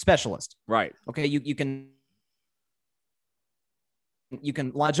defensive specialist. Right. Okay. You can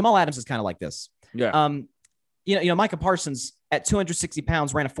Jamal Adams is kind of like this. Yeah. Micah Parsons at 260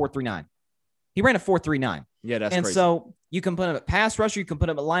 pounds ran a 4.39. He ran a 4.39. Yeah, that's and crazy. So you can put him at pass rusher. You can put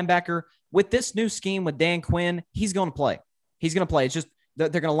him at linebacker. With this new scheme with Dan Quinn, he's going to play. He's going to play. It's just they're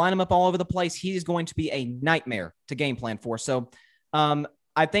going to line him up all over the place. He's going to be a nightmare to game plan for. So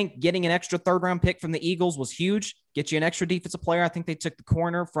I think getting an extra third-round pick from the Eagles was huge. Get you an extra defensive player. I think they took the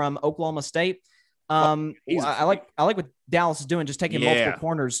corner from Oklahoma State. I like what Dallas is doing, just taking multiple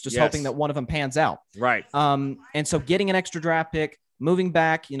corners, just hoping that one of them pans out. Right. And so getting an extra draft pick, moving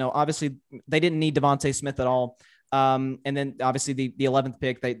back, obviously they didn't need Devontae Smith at all. And then obviously the 11th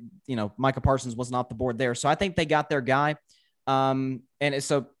pick, Micah Parsons wasn't off the board there. So I think they got their guy. And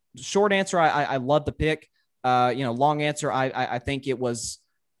so short answer, I love the pick. Long answer, I think it was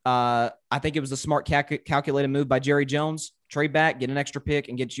a smart calculated move by Jerry Jones. Trade back, get an extra pick,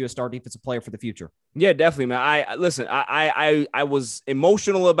 and get you a star defensive player for the future. Yeah, definitely, man. I was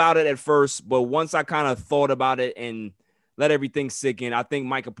emotional about it at first, but once I kind of thought about it and let everything sink in, I think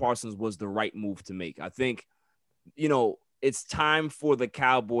Micah Parsons was the right move to make. I think, it's time for the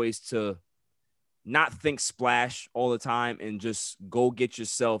Cowboys to not think splash all the time and just go get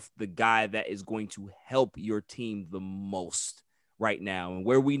yourself the guy that is going to help your team the most right now. And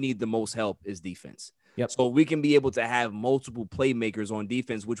where we need the most help is defense. Yep. So we can be able to have multiple playmakers on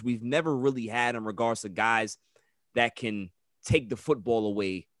defense, which we've never really had in regards to guys that can take the football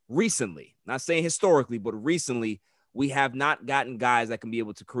away recently. Not saying historically, but recently we have not gotten guys that can be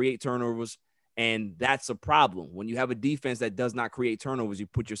able to create turnovers. And that's a problem. When you have a defense that does not create turnovers, you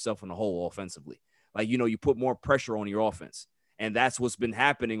put yourself in a hole offensively. Like, you put more pressure on your offense. And that's what's been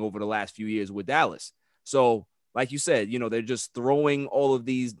happening over the last few years with Dallas. So, like you said, they're just throwing all of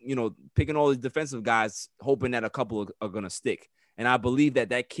these, picking all these defensive guys, hoping that a couple are going to stick. And I believe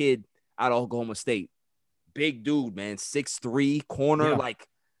that kid out of Oklahoma State, big dude, man, 6'3", corner, like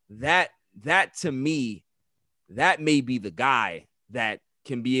that to me, that may be the guy that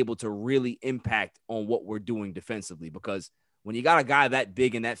can be able to really impact on what we're doing defensively. Because when you got a guy that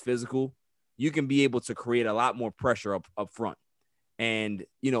big and that physical, you can be able to create a lot more pressure up front. And,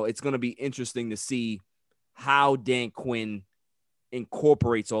 it's going to be interesting to see how Dan Quinn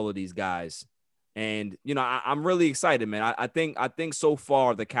incorporates all of these guys. And, I'm really excited, man. I think so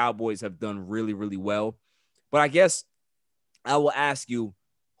far the Cowboys have done really, really well. But I guess I will ask you,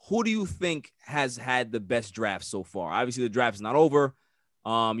 who do you think has had the best draft so far? Obviously, the draft is not over.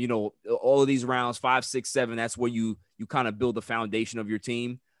 All of these rounds, 5, 6, 7, that's where you kind of build the foundation of your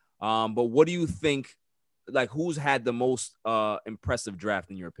team. But what do you think, like, who's had the most impressive draft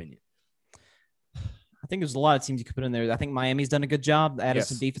in your opinion? I think there's a lot of teams you could put in there. I think Miami's done a good job. Added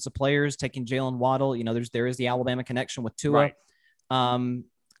some defensive players, taking Jalen Waddle. There is the Alabama connection with Tua. Right.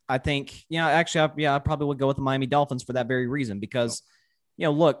 I think, I probably would go with the Miami Dolphins for that very reason because,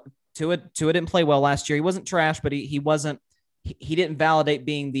 look, Tua didn't play well last year. He wasn't trash, but he didn't validate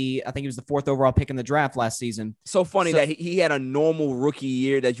being I think he was the 4th overall pick in the draft last season. So funny that he had a normal rookie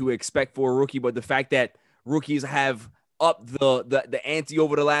year that you would expect for a rookie, but the fact that rookies have up the ante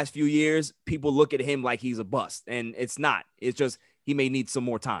over the last few years, people look at him like he's a bust, and it's not. It's just he may need some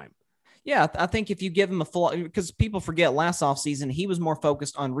more time. Yeah, I think if you give him a full – because people forget last offseason he was more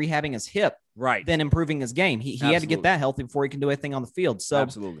focused on rehabbing his hip than improving his game. He had to get that healthy before he can do anything on the field. So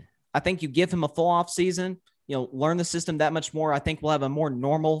absolutely. I think you give him a full offseason, learn the system that much more. I think we'll have a more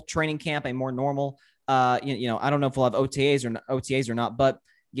normal training camp, a more normal I don't know if we'll have OTAs or not, but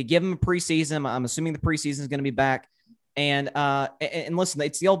you give him a preseason. I'm assuming the preseason is going to be back. And listen,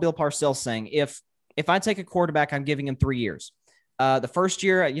 it's the old Bill Parcells saying, if I take a quarterback, I'm giving him 3 years. The first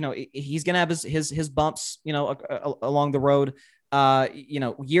year, he's going to have his bumps, along the road.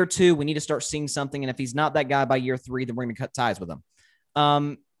 Year 2, we need to start seeing something. And if he's not that guy by year 3, then we're going to cut ties with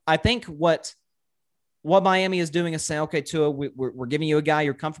him. I think what Miami is doing is saying, okay, Tua, we're giving you a guy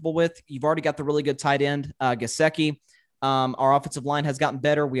you're comfortable with. You've already got the really good tight end, Gesicki. Our offensive line has gotten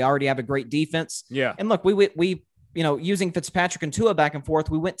better. We already have a great defense. Yeah. And look, we using Fitzpatrick and Tua back and forth,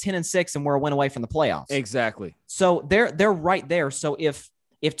 we went 10-6 and we're a win away from the playoffs. Exactly. So they're right there. So if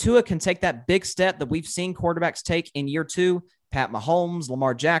Tua can take that big step that we've seen quarterbacks take in year 2, Pat Mahomes,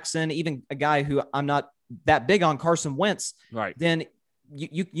 Lamar Jackson, even a guy who I'm not that big on, Carson Wentz, right, then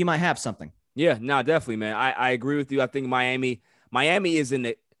you might have something. Yeah, no, definitely, man. I agree with you. I think Miami is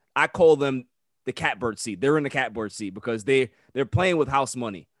in I call them the catbird seat. They're in the catbird seat because they're playing with house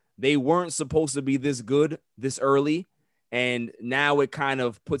money. They weren't supposed to be this good this early, And now it kind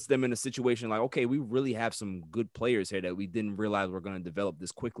of puts them in a situation like, okay, we really have some good players here that we didn't realize we're going to develop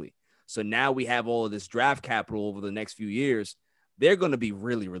this quickly. So now we have all of this draft capital over the next few years. They're going to be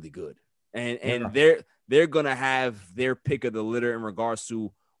really, really good. And they're going to have their pick of the litter in regards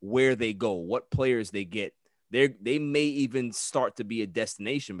to where they go, what players they get. They may even start to be a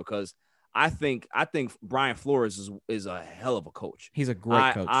destination, because I think Brian Flores is a hell of a coach. He's a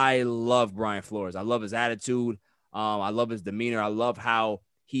great coach. I love Brian Flores. I love his attitude. I love his demeanor. I love how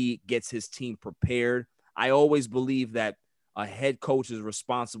he gets his team prepared. I always believe that a head coach is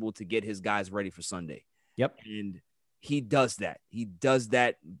responsible to get his guys ready for Sunday. Yep. And he does that. He does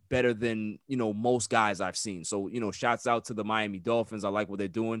that better than, most guys I've seen. So, shouts out to the Miami Dolphins. I like what they're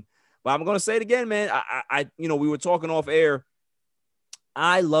doing. But I'm going to say it again, man. We were talking off air.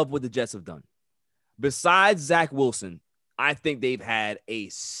 I love what the Jets have done. Besides Zach Wilson, I think they've had a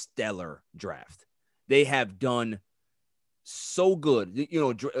stellar draft. They have done so good.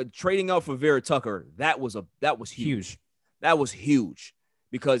 Trading up for Vera Tucker, that was huge. That was huge,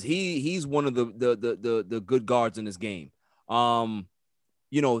 because he's one of the good guards in this game. Them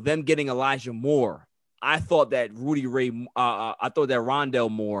getting Elijah Moore. I thought that Rondale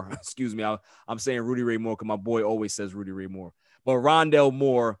Moore, excuse me, I'm saying Rudy Ray Moore because my boy always says Rudy Ray Moore. But Rondale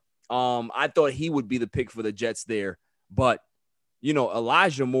Moore, I thought he would be the pick for the Jets there. But,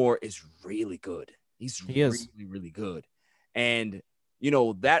 Elijah Moore is really good. He is really, really good. And,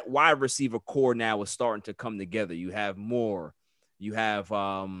 that wide receiver core now is starting to come together. You have Moore. You have,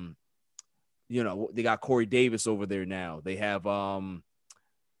 they got Corey Davis over there now. They have,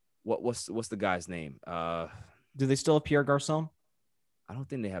 what's the guy's name? Do they still have Pierre Garçon? I don't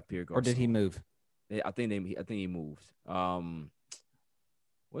think they have Pierre Garçon. Or did he move? I think he moved.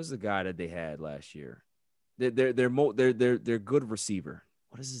 What's the guy that they had last year? They're good receiver.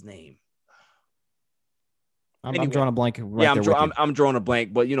 What is his name? I'm drawing a blank. I'm drawing a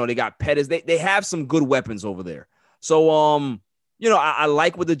blank. But they got Pettis. They have some good weapons over there. So I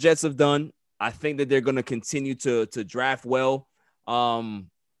like what the Jets have done. I think that they're going to continue to draft well.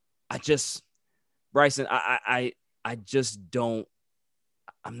 Bryson, I just don't.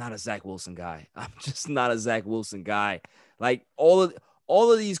 I'm not a Zach Wilson guy. I'm just not a Zach Wilson guy. Like all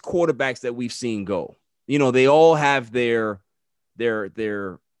of these quarterbacks that we've seen go, they all have their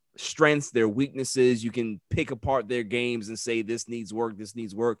strengths, their weaknesses. You can pick apart their games and say, this needs work. This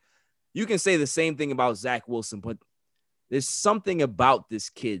needs work. You can say the same thing about Zach Wilson, but there's something about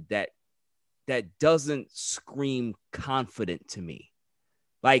this kid that doesn't scream confident to me.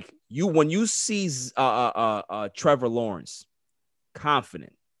 Like when you see Trevor Lawrence,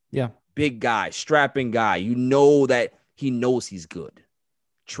 confident, big guy, strapping guy, that he knows he's good.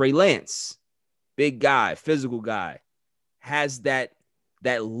 Trey Lance, big guy, physical guy, has that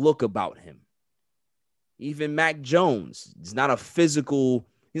look about him. Even Mac Jones, he's not a physically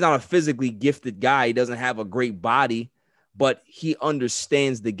gifted guy. He doesn't have a great body, but he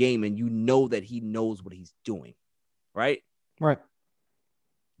understands the game, and that he knows what he's doing, right? Right.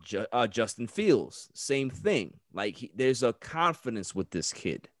 Justin Fields, same thing. Like there's a confidence with this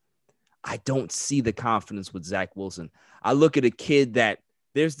kid. I don't see the confidence with Zach Wilson. I look at a kid that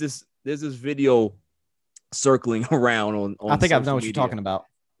there's this video circling around on I think I know what media. you're talking about.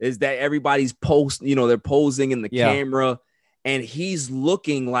 Is that everybody's they're posing in the camera, and he's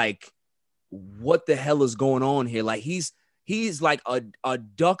looking like, what the hell is going on here? Like he's like a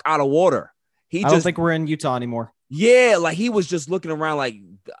duck out of water. I don't think we're in Utah anymore. Yeah, like he was just looking around like,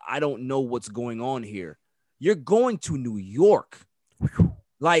 I don't know what's going on here. You're going to New York.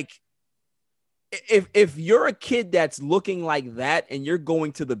 Like, if you're a kid that's looking like that and you're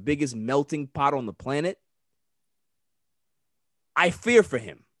going to the biggest melting pot on the planet, I fear for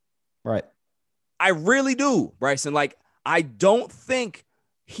him. Right. I really do, Bryson. Like, I don't think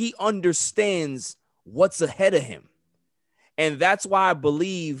he understands what's ahead of him. And that's why I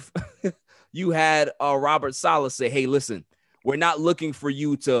believe you had Robert Saleh say, hey, listen, we're not looking for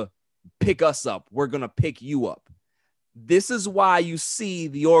you to pick us up. We're going to pick you up. This is why you see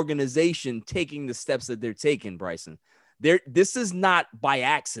the organization taking the steps that they're taking, Bryson. This is not by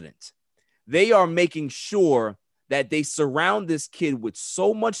accident. They are making sure that they surround this kid with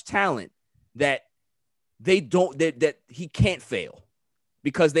so much talent that that he can't fail,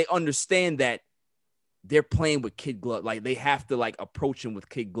 because they understand that they're playing with kid gloves. Like they have to approach him with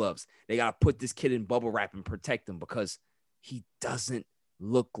kid gloves. They got to put this kid in bubble wrap and protect him, because he doesn't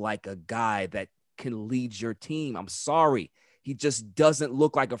look like a guy that can lead your team. I'm sorry. He just doesn't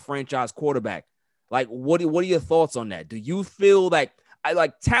look like a franchise quarterback. Like, what are your thoughts on that? Do you feel like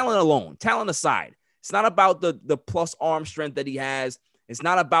talent aside, it's not about the plus arm strength that he has. It's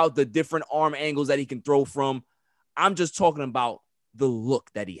not about the different arm angles that he can throw from. I'm just talking about the look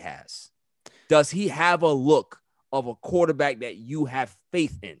that he has. Does he have a look of a quarterback that you have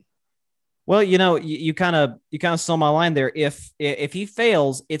faith in? Well, you kind of stole my line there. If he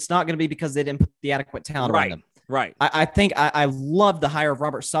fails, it's not going to be because they didn't put the adequate talent around him. Right. I think I love the hire of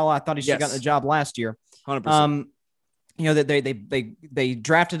Robert Saleh. I thought he should have gotten the job last year. 100%. That they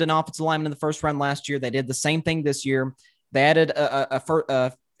drafted an offensive lineman in the first round last year. They did the same thing this year. They added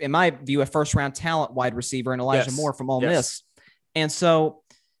in my view, a first round talent wide receiver in Elijah Moore from Ole Miss. And so,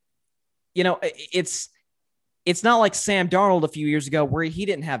 it's not like Sam Darnold a few years ago where he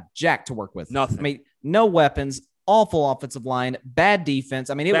didn't have jack to work with. Nothing. I mean, no weapons, awful offensive line, bad defense.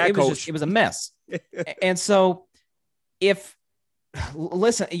 I mean, it was a mess. And so we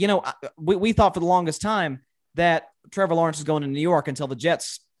thought for the longest time that Trevor Lawrence was going to New York until the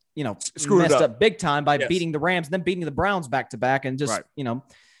Jets, messed up big time by beating the Rams and then beating the Browns back to back and just,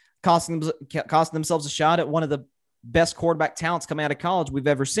 costing themselves a shot at one of the best quarterback talents coming out of college we've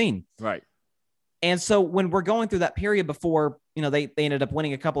ever seen. Right. And so when we're going through that period before, they ended up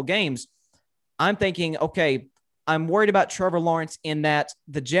winning a couple games, I'm thinking, okay, I'm worried about Trevor Lawrence in that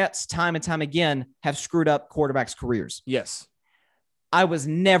the Jets time and time again have screwed up quarterbacks' careers. Yes. I was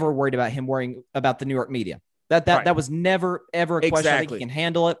never worried about him worrying about the New York media. That was never, ever a question. Exactly. I think he can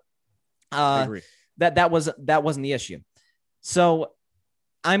handle it. I agree. That wasn't the issue. So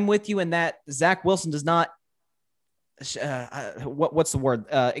I'm with you in that Zach Wilson does not, what's the word?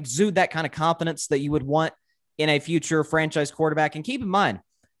 Exude that kind of confidence that you would want in a future franchise quarterback. And keep in mind,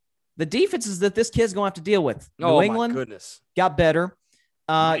 the defenses that this kid's going to have to deal with. New England got better.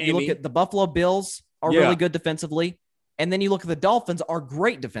 You look at the Buffalo Bills are really good defensively. And then you look at the Dolphins are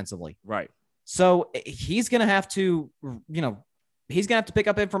great defensively. Right. So he's going to have to, he's going to have to pick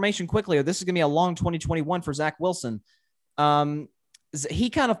up information quickly, or this is going to be a long 2021 for Zach Wilson. He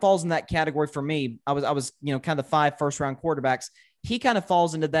kind of falls in that category for me. I was, kind of the 5 first-round quarterbacks. He kind of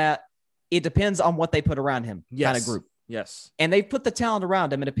falls into that. It depends on what they put around him kind of group. Yes. And they've put the talent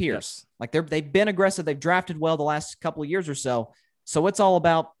around him, it appears. Yes. Like they've been aggressive. They've drafted well the last couple of years or so. So it's all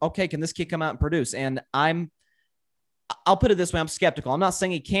about, okay, can this kid come out and produce? And I'll put it this way. I'm skeptical. I'm not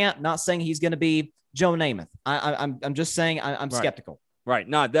saying he can't, not saying he's going to be Joe Namath. I'm just saying I'm skeptical. Right.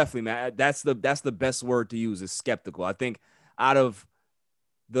 No, definitely, man. That's the best word to use is skeptical. I think out of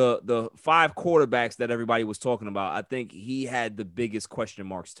the 5 quarterbacks that everybody was talking about, I think he had the biggest question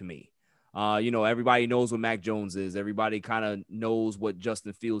marks to me. Everybody knows what Mac Jones is. Everybody kind of knows what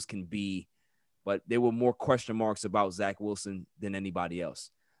Justin Fields can be, but there were more question marks about Zach Wilson than anybody else.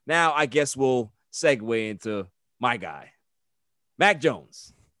 Now, I guess we'll segue into my guy, Mac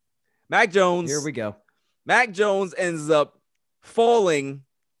Jones. Mac Jones. Here we go. Mac Jones ends up falling,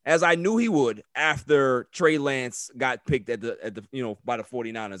 as I knew he would, after Trey Lance got picked at the by the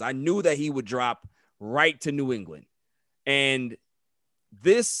 49ers. I knew that he would drop right to New England. And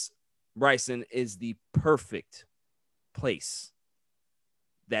this, Bryson, is the perfect place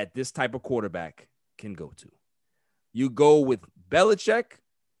that this type of quarterback can go to. You go with Belichick,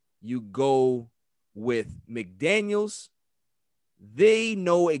 you go with McDaniels. They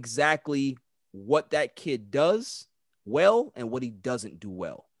know exactly what that kid does well and what he doesn't do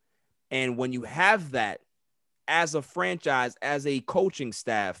well. And when you have that as a franchise, as a coaching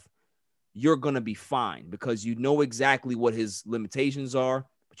staff, you're going to be fine because you know exactly what his limitations are,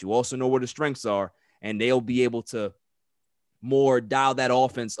 but you also know where the strengths are, and they'll be able to more dial that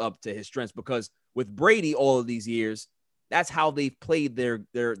offense up to his strengths because with Brady all of these years, that's how they've played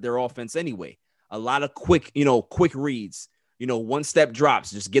their offense anyway. A lot of quick reads, one-step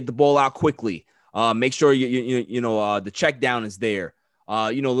drops, just get the ball out quickly. Make sure the check down is there.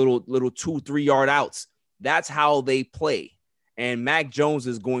 Little 2-3 yard outs. That's how they play. And Mac Jones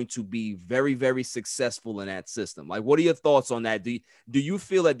is going to be very, very successful in that system. Like, what are your thoughts on that? Do you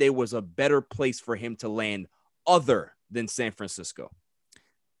feel that there was a better place for him to land other than San Francisco?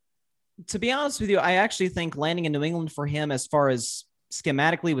 To be honest with you, I actually think landing in New England for him as far as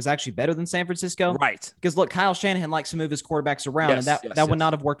schematically was actually better than San Francisco. Right. Because look, Kyle Shanahan likes to move his quarterbacks around, and that would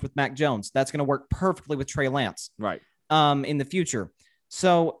not have worked with Mac Jones. That's going to work perfectly with Trey Lance. Right. In the future.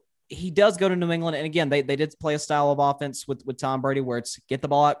 So he does go to New England. And again, they did play a style of offense with Tom Brady where it's get the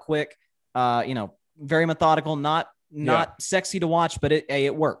ball out quick, very methodical, not sexy to watch, but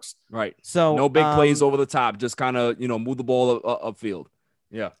it works. Right. So no big plays over the top, just kind of, move the ball upfield.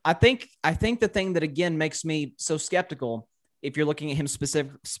 Yeah. I think the thing that again makes me so skeptical, if you're looking at him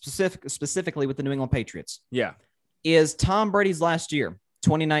specifically with the New England Patriots, is Tom Brady's last year,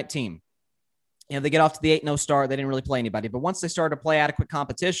 2019. They get off to the 8-0 start. They didn't really play anybody, but once they started to play adequate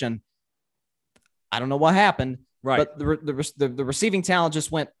competition, I don't know what happened. Right. But the receiving talent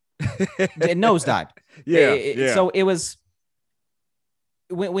just went It nosedived. Yeah. So it was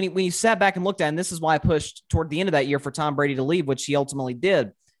when you sat back and looked at it, and this is why I pushed toward the end of that year for Tom Brady to leave, which he ultimately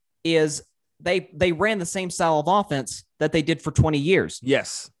did, is they ran the same style of offense that they did for 20 years.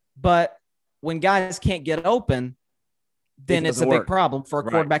 Yes. But when guys can't get open, then it's a big problem for a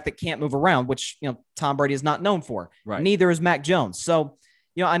quarterback that can't move around, which, Tom Brady is not known for. Right. Neither is Mac Jones. So,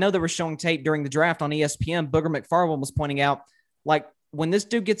 I know they were showing tape during the draft on ESPN. Booger McFarland was pointing out, like, when this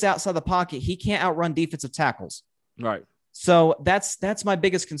dude gets outside the pocket, he can't outrun defensive tackles. Right. So that's my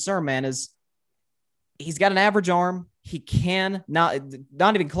biggest concern, man, is he's got an average arm. He can not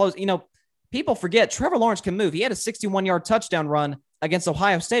even close. People forget Trevor Lawrence can move. He had a 61-yard touchdown run against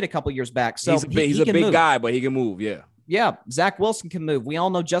Ohio State a couple years back. So he's a big guy, but he can move. Yeah. Yeah. Zach Wilson can move. We all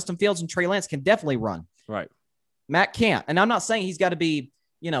know Justin Fields and Trey Lance can definitely run. Right. Matt can't. And I'm not saying he's got to be,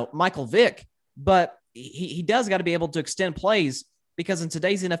 Michael Vick, but he does got to be able to extend plays, because in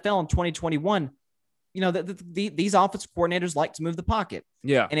today's NFL in 2021, these offensive coordinators like to move the pocket.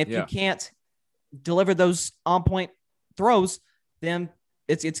 Yeah. And if you can't deliver those on-point throws, then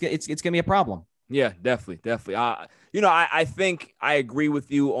it's going to be a problem. Yeah, definitely. I think I agree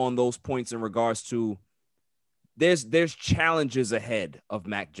with you on those points in regards to there's challenges ahead of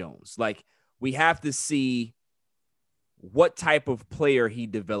Mac Jones. Like, we have to see what type of player he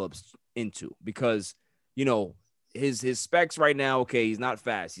develops into, because, his specs right now, okay, he's not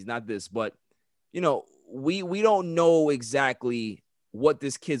fast, he's not this, but, we don't know exactly what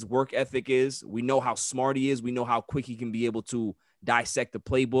this kid's work ethic is. We know how smart he is. We know how quick he can be able to dissect the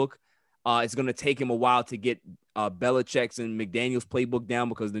playbook. It's going to take him a while to get Belichick's and McDaniel's playbook down,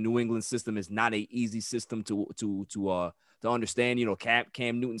 because the New England system is not an easy system to understand.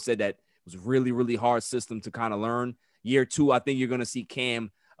 Cam Newton said that it was a really, really hard system to kind of learn. Year 2, I think you're going to see Cam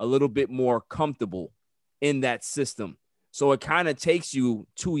a little bit more comfortable in that system. So it kind of takes you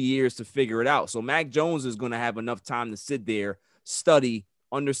 2 years to figure it out. So Mac Jones is going to have enough time to sit there, study,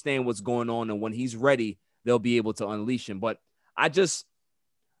 understand what's going on, and when he's ready, they'll be able to unleash him. But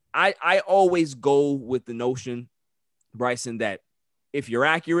I always go with the notion, Bryson, that if you're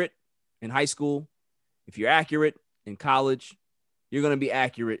accurate in high school, if you're accurate in college, you're going to be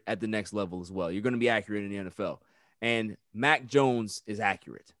accurate at the next level as well. You're going to be accurate in the NFL. And Mac Jones is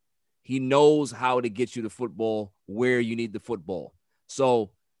accurate. He knows how to get you the football where you need the football. So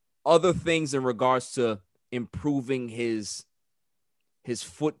other things in regards to improving his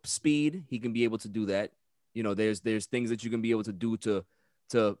foot speed, he can be able to do that. There's things that you can be able to do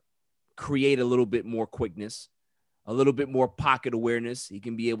to create a little bit more quickness, a little bit more pocket awareness. He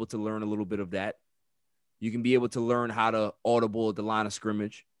can be able to learn a little bit of that. You can be able to learn how to audible at the line of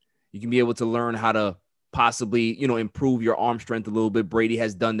scrimmage. You can be able to learn how to possibly, improve your arm strength a little bit. Brady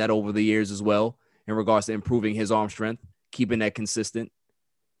has done that over the years as well in regards to improving his arm strength, keeping that consistent.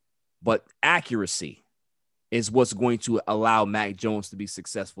 But accuracy is what's going to allow Mac Jones to be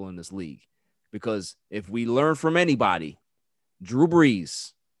successful in this league. Because if we learn from anybody, Drew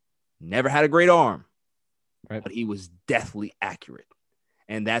Brees never had a great arm, right, but he was deathly accurate.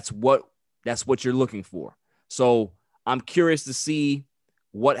 And that's what you're looking for. So I'm curious to see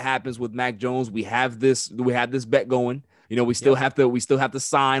what happens with Mac Jones. We have this bet going. We still have to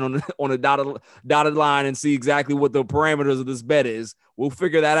sign on a dotted line and see exactly what the parameters of this bet is. We'll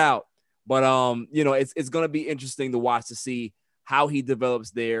figure that out. But it's going to be interesting to watch, to see how he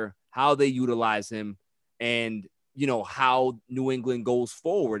develops there, how they utilize him, and how New England goes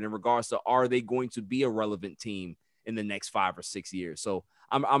forward in regards to, are they going to be a relevant team in the next 5 or 6 years? So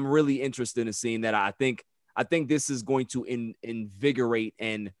I'm really interested in seeing that. I think this is going to invigorate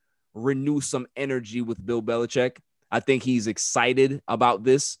and renew some energy with Bill Belichick. I think he's excited about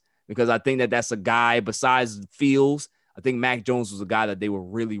this, because I think that's a guy, besides Fields, I think Mac Jones was a guy that they were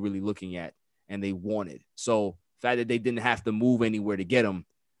really, really looking at and they wanted. So the fact that they didn't have to move anywhere to get him,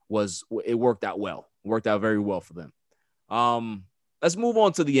 it worked out well. It worked out very well for them. Let's move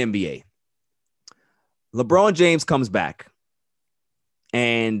on to the NBA. LeBron James comes back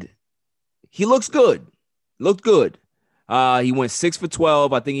and he looks good. Looked good. He went 6 for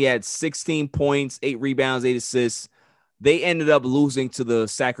 12. I think he had 16 points, 8 rebounds, 8 assists. They ended up losing to the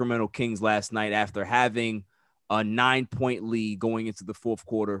Sacramento Kings last night after having a 9-point lead going into the fourth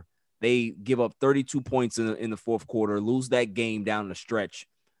quarter. They give up 32 points in the fourth quarter, lose that game down the stretch.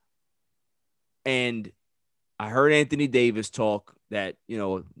 And I heard Anthony Davis talk that,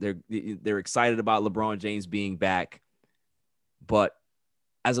 they're excited about LeBron James being back. But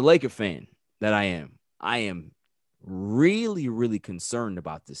as a Laker fan that I am really, really concerned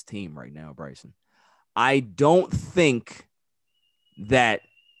about this team right now, Bryson. I don't think that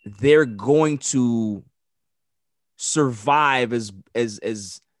they're going to survive as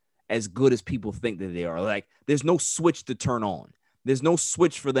as good as people think that they are. Like, there's no switch to turn on. There's no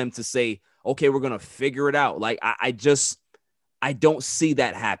switch for them to say, okay, we're going to figure it out. Like, I don't see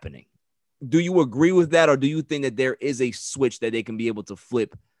that happening. Do you agree with that? Or do you think that there is a switch that they can be able to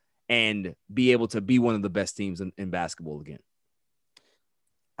flip and be able to be one of the best teams in basketball again?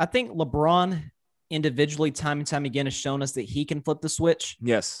 I think LeBron individually, time and time again, has shown us that he can flip the switch.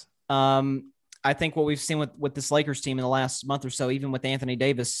 Yes. I think what we've seen with this Lakers team in the last month or so, even with Anthony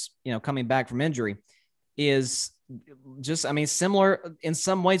Davis, coming back from injury, is just, similar in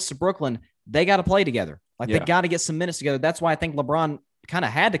some ways to Brooklyn. They got to play together. Like, they got to get some minutes together. That's why I think LeBron kind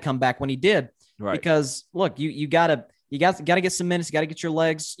of had to come back when he did. Right. Because look, you got to get some minutes. You got to get your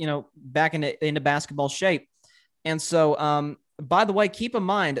legs, back into basketball shape. And so, by the way, keep in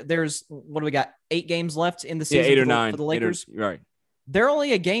mind, there's, what do we got? 8 games left in the season. 8 or 9 for the Lakers. Right. They're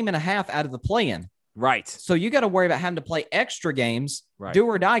only a game and a half out of the play-in. Right. So you got to worry about having to play extra games, do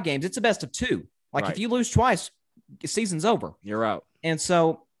or die games. It's a best of 2. Like, if you lose twice, season's over. You're out. And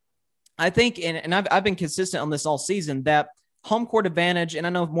so I think, and I've been consistent on this all season, that home court advantage, and I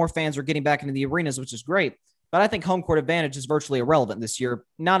know more fans are getting back into the arenas, which is great, but I think home court advantage is virtually irrelevant this year.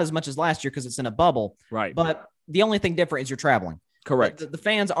 Not as much as last year because it's in a bubble. Right. But the only thing different is you're traveling. Correct. The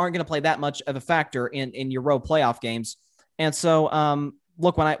fans aren't going to play that much of a factor in your road playoff games. And so,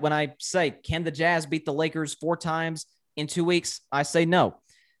 look, when I say, can the Jazz beat the Lakers 4 times in 2 weeks? I say no.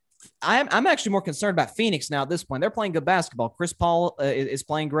 I'm actually more concerned about Phoenix now at this point. They're playing good basketball. Chris Paul is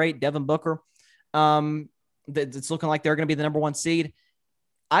playing great. Devin Booker. It's looking like they're going to be the number 1 seed.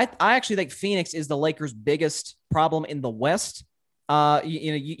 I actually think Phoenix is the Lakers' biggest problem in the West.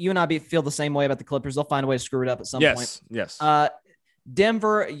 You and I feel the same way about the Clippers. They'll find a way to screw it up at some point. Yes.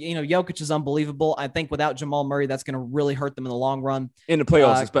 Denver, Jokic is unbelievable. I think without Jamal Murray, that's going to really hurt them in the long run. In the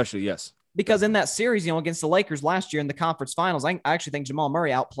playoffs, especially, yes. Because in that series, against the Lakers last year in the conference finals, I actually think Jamal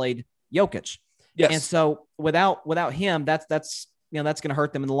Murray outplayed Jokic. Yes. And so without him, that's going to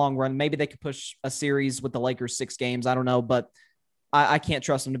hurt them in the long run. Maybe they could push a series with the Lakers 6 games. I don't know, but I can't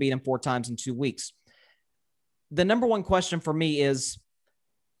trust them to beat them 4 times in 2 weeks. The number 1 question for me is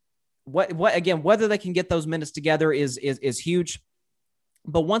whether they can get those minutes together is huge.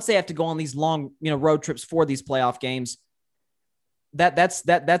 But once they have to go on these long, road trips for these playoff games, that's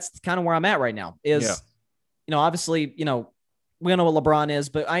kind of where I'm at right now. Obviously, we know what LeBron is,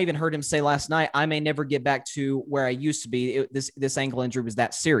 but I even heard him say last night, I may never get back to where I used to be. This ankle injury was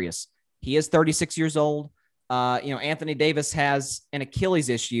that serious. He is 36 years old. Anthony Davis has an Achilles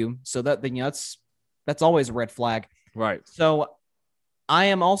issue, so that's always a red flag. Right. So I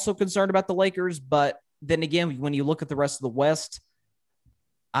am also concerned about the Lakers, but then again, when you look at the rest of the West,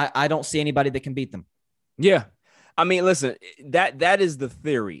 I don't see anybody that can beat them. Yeah. Listen, that is the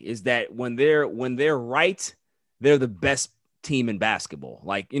theory, is that when they're right, they're the best team in basketball.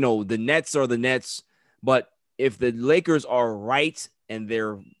 Like, the Nets are the Nets, but if the Lakers are right and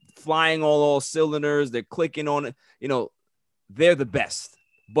they're flying all cylinders, they're clicking on it, they're the best.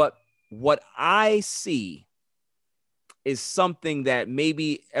 But what I see is something that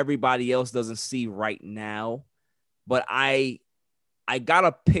maybe everybody else doesn't see right now, but I got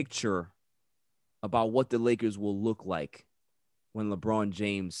a picture about what the Lakers will look like when LeBron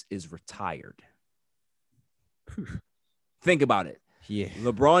James is retired. Think about it. Yeah.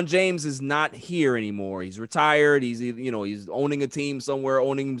 LeBron James is not here anymore. He's retired. He's owning a team somewhere,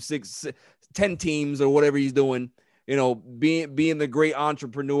 owning 10 teams or whatever he's doing, being the great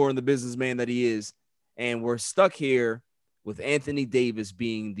entrepreneur and the businessman that he is. And we're stuck here with Anthony Davis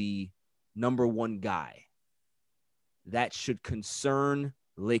being the number 1 guy. That should concern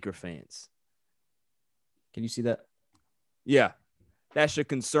Laker fans. Can you see that? Yeah, that should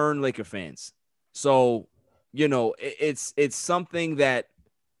concern Laker fans. So, it's something that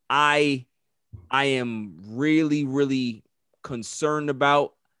I am really, really concerned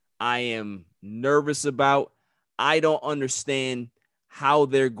about. I am nervous about. I don't understand how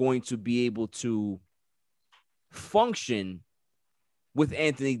they're going to be able to function with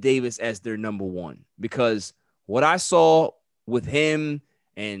Anthony Davis as their number 1, because what I saw with him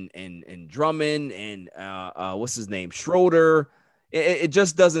and Drummond and what's his name, Schroeder, it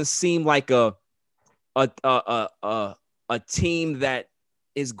just doesn't seem like a team that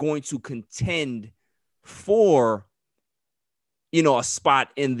is going to contend for a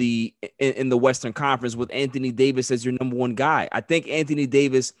spot in the Western Conference with Anthony Davis as your number 1 guy. I think Anthony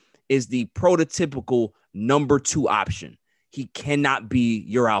Davis is the prototypical number 2 option. He cannot be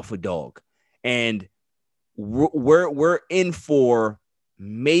your alpha dog, and we're in for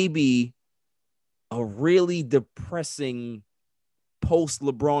maybe a really depressing post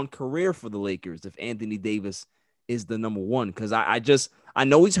LeBron career for the Lakers if Anthony Davis is the number 1, because I I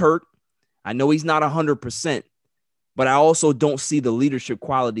know he's hurt. I know he's not 100%, but I also don't see the leadership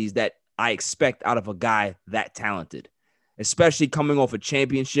qualities that I expect out of a guy that talented, especially coming off a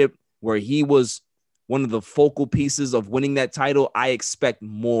championship where he was one of the focal pieces of winning that title. I expect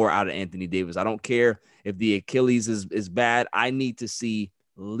more out of Anthony Davis. I don't care if the Achilles is bad. I need to see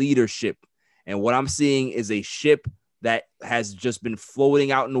leadership. And what I'm seeing is a ship that has just been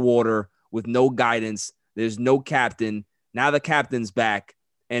floating out in the water with no guidance. There's no captain. Now the captain's back,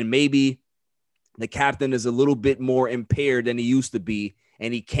 and maybe the captain is a little bit more impaired than he used to be,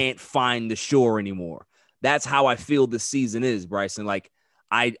 and he can't find the shore anymore. That's how I feel this season is, Bryson. Like,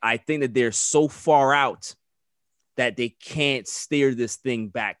 I think that they're so far out that they can't steer this thing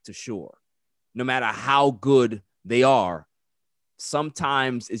back to shore. No matter how good they are,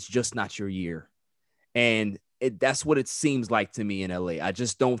 sometimes it's just not your year. And that's what it seems like to me in LA. I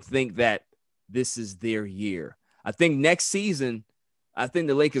just don't think that this is their year. I think next season, I think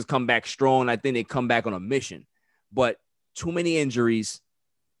the Lakers come back strong. I think they come back on a mission. But too many injuries,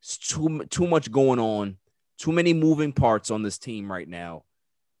 too much going on, too many moving parts on this team right now.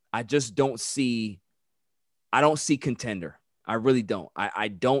 I just don't see contender. I really don't. I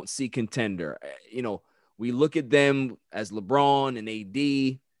don't see contender. You know, we look at them as LeBron and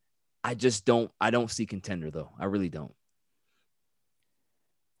AD. I don't see contender though. I really don't.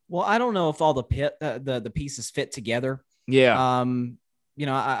 Well, I don't know if all the pieces fit together. Yeah. You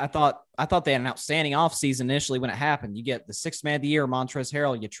know, I thought they had an outstanding offseason initially when it happened. You get the sixth man of the year, Montrezl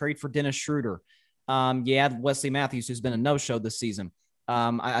Harrell. You trade for Dennis Schroeder. You add Wesley Matthews, who's been a no-show this season.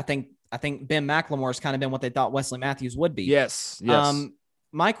 I think Ben McLemore has kind of been what they thought Wesley Matthews would be. Yes.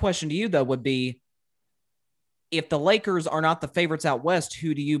 My question to you, though, would be, if the Lakers are not the favorites out west,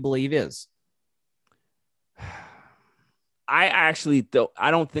 who do you believe is? I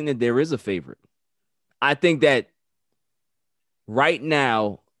don't think that there is a favorite. I think that right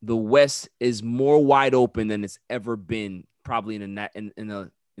now the West is more wide open than it's ever been, probably in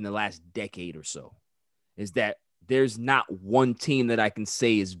the last decade or so. Is that there's not one team that I can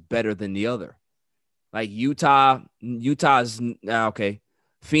say is better than the other. Like Utah's okay.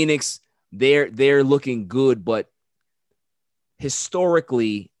 Phoenix, they're looking good, but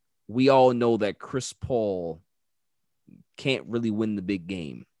historically, we all know that Chris Paul can't really win the big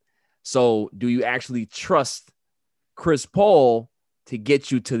game. So do you actually trust Chris Paul to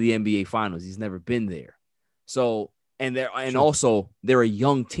get you to the NBA Finals? He's never been there. So, also they're a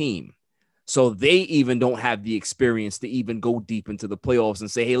young team. So they even don't have the experience to even go deep into the playoffs and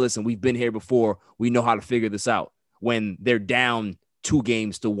say, hey, listen, we've been here before. We know how to figure this out when they're down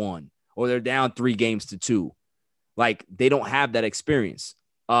 2-1 or they're down 3-2. Like, they don't have that experience.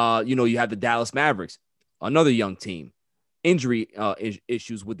 You have the Dallas Mavericks, another young team, injury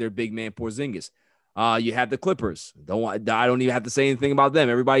issues with their big man Porzingis. You have the Clippers. I don't even have to say anything about them.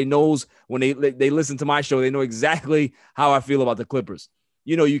 Everybody knows when they listen to my show, they know exactly how I feel about the Clippers.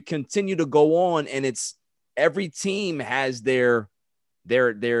 You know, you continue to go on, and it's every team has their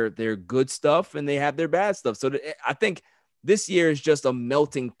good stuff and they have their bad stuff. So I think this year is just a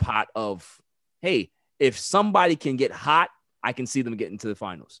melting pot of, hey, if somebody can get hot, I can see them getting to the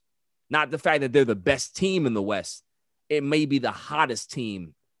finals. Not the fact that they're the best team in the West. It may be the hottest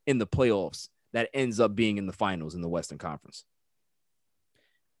team in the playoffs that ends up being in the finals in the Western Conference.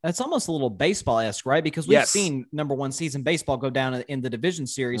 That's almost a little baseball-esque, right? Because we've seen number one season baseball go down in the division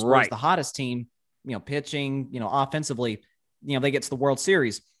series, whereas the hottest team, pitching, offensively, they get to the World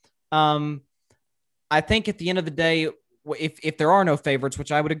Series. I think at the end of the day, if there are no favorites,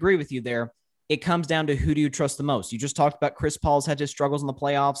 which I would agree with you there, it comes down to who do you trust the most. You just talked about Chris Paul's had his struggles in the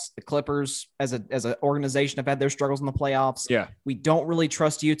playoffs. The Clippers as an organization have had their struggles in the playoffs. Yeah. We don't really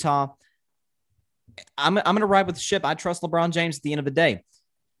trust Utah. I'm going to ride with the ship. I trust LeBron James at the end of the day.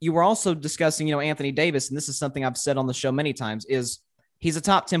 You were also discussing, Anthony Davis, and this is something I've said on the show many times, is he's a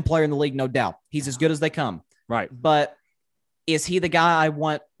top 10 player in the league, no doubt. He's as good as they come. Right. But is he the guy I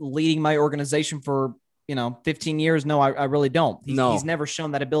want leading my organization for, 15 years? No, I really don't. He's never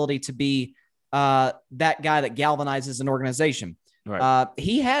shown that ability to be that guy that galvanizes an organization. Right.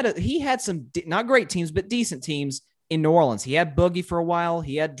 He had some not great teams, but decent teams in New Orleans. He had Boogie for a while.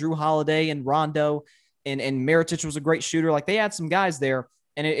 He had Drew Holiday and Rondo, and Mirotic was a great shooter. Like, they had some guys there,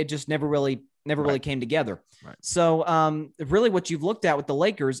 and it just never really came together. Right. So really what you've looked at with the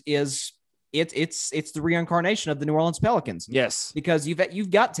Lakers is it's the reincarnation of the New Orleans Pelicans. Yes. Because you've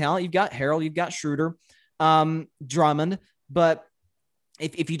got talent, you've got Harrell, you've got Schroeder, Drummond, but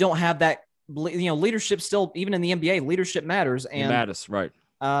if you don't have that, leadership still, even in the NBA, leadership matters. And it matters, right.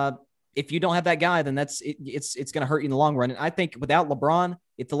 if you don't have that guy, then it's going to hurt you in the long run. And I think without LeBron,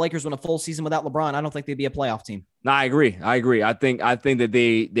 if the Lakers win a full season without LeBron, I don't think they'd be a playoff team. No, I agree. I think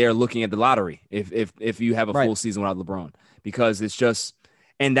that they're looking at the lottery if you have a full season without LeBron, because it's just,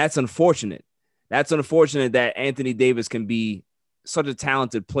 and that's unfortunate. That's unfortunate that Anthony Davis can be such a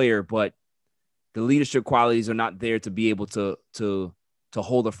talented player, but the leadership qualities are not there to be able to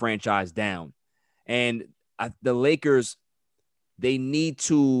hold a franchise down. And the Lakers, they need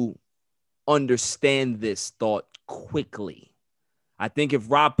to understand this thought quickly. I think if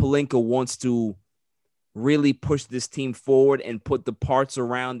Rob Pelinka wants to really push this team forward and put the parts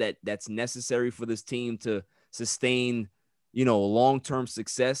around that's necessary for this team to sustain, long-term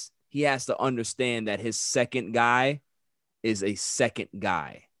success, he has to understand that his second guy is a second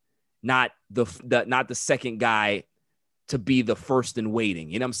guy, not the second guy to be the first in waiting.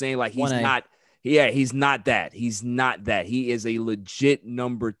 You know what I'm saying? Like, he's not that. He's not that. He is a legit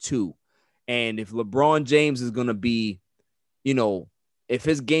number 2. And if LeBron James is going to be, if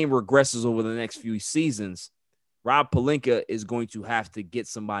his game regresses over the next few seasons, Rob Pelinka is going to have to get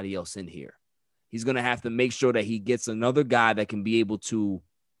somebody else in here. He's going to have to make sure that he gets another guy that can be able to,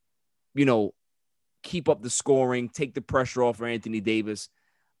 keep up the scoring, take the pressure off for Anthony Davis.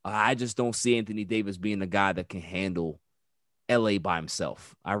 I just don't see Anthony Davis being the guy that can handle LA by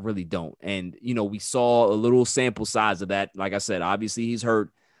himself. I really don't. And, we saw a little sample size of that. Like I said, obviously he's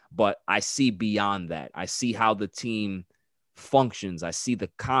hurt, but I see beyond that. I see how the team functions. I see the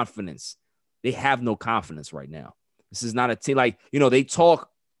confidence. They have no confidence right now. This is not a team like, they talk.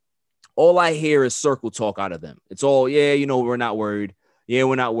 All I hear is circle talk out of them. It's all, we're not worried. Yeah,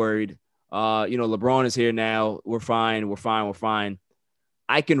 we're not worried. LeBron is here now. We're fine. We're fine. We're fine.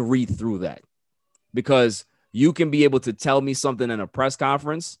 I can read through that, because you can be able to tell me something in a press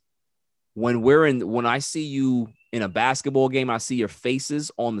conference. When I see you in a basketball game, I see your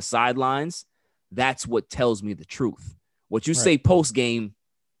faces on the sidelines. That's what tells me the truth. What you say post game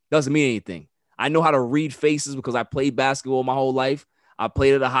doesn't mean anything. I know how to read faces because I played basketball my whole life. I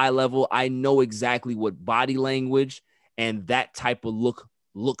played at a high level. I know exactly what body language and that type of look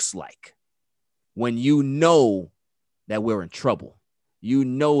looks like. When you know that we're in trouble,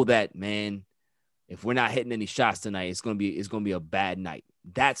 that, man, if we're not hitting any shots tonight, it's gonna be a bad night.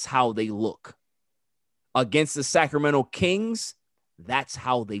 That's how they look. Against the Sacramento Kings, that's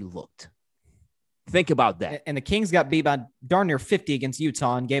how they looked. Think about that. And the Kings got beat by darn near 50 against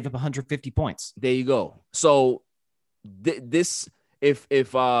Utah and gave up 150 points. There you go. So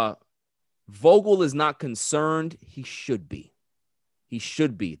if Vogel is not concerned, he should be. He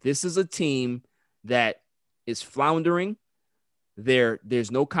should be. This is a team that is floundering.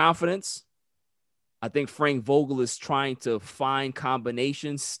 There's no confidence. I think Frank Vogel is trying to find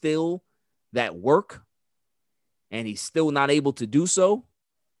combinations still that work, and he's still not able to do so.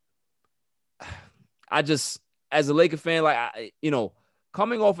 I just, as a Laker fan,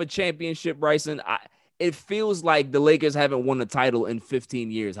 coming off a championship, Bryson, it feels like the Lakers haven't won a title in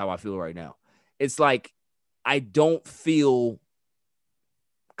 15 years, how I feel right now. It's like I don't feel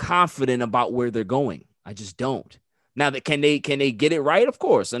confident about where they're going. I just don't. Now, can they get it right? Of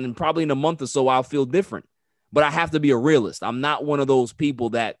course. And then probably in a month or so, I'll feel different. But I have to be a realist. I'm not one of those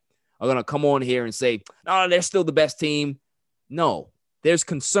people that are going to come on here and say, no, they're still the best team. No, there's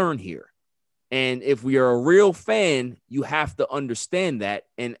concern here. And if we are a real fan, you have to understand that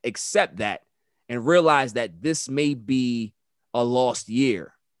and accept that and realize that this may be a lost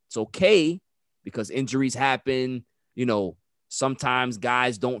year. It's okay because injuries happen. Sometimes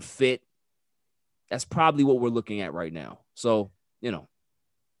guys don't fit. That's probably what we're looking at right now. So,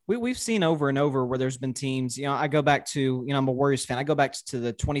 we've seen over and over where there's been teams, I go back to, I'm a Warriors fan. I go back to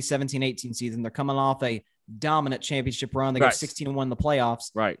the 2017-18 season. They're coming off a dominant championship run. They got 16-1 in the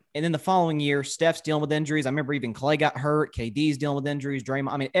playoffs. Right. And then the following year, Steph's dealing with injuries. I remember even Clay got hurt. KD's dealing with injuries.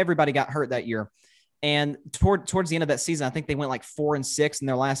 Draymond. Everybody got hurt that year. And towards the end of that season, I think they went like 4-6 in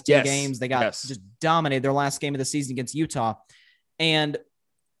their last 2 games. They got just dominated their last game of the season against Utah. And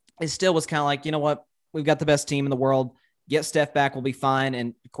it still was kind of like, you know what? We've got the best team in the world. Get Steph back, we'll be fine.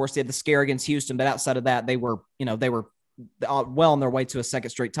 And of course, they had the scare against Houston, but outside of that, they were well on their way to a second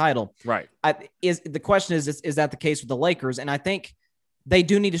straight title. Right. The question is that the case with the Lakers? And I think they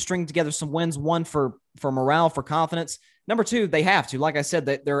do need to string together some wins. One for morale, for confidence. Number 2, they have to. Like I said,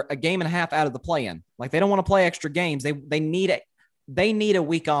 they're a game and a half out of the play-in. Like, they don't want to play extra games. They need a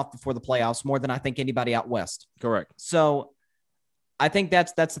week off before the playoffs more than I think anybody out west. Correct. So I think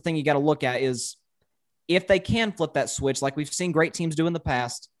that's the thing you got to look at is if they can flip that switch, like we've seen great teams do in the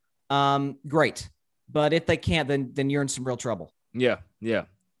past, great. But if they can't, then you're in some real trouble. Yeah.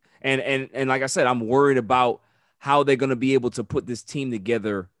 And like I said, I'm worried about how they're going to be able to put this team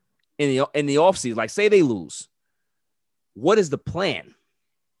together in the offseason, like say they lose, what is the plan?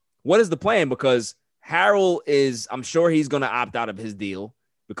 What is the plan? Because Harrell I'm sure he's going to opt out of his deal,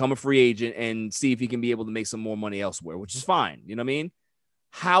 become a free agent, and see if he can be able to make some more money elsewhere, which is fine. You know what I mean?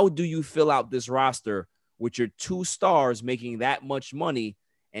 How do you fill out this roster with your 2 stars making that much money,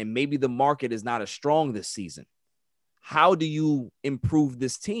 and maybe the market is not as strong this season? How do you improve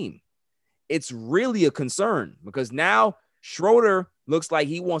this team? It's really a concern because now Schroeder looks like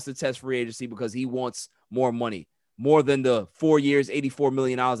he wants to test free agency because he wants more money, more than the 4 years, $84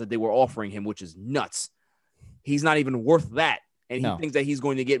 million that they were offering him, which is nuts. He's not even worth that. And he thinks that he's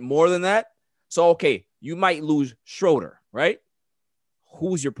going to get more than that. So, okay, you might lose Schroeder, right?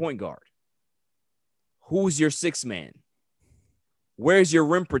 Who's your point guard? Who's your 6th man? Where's your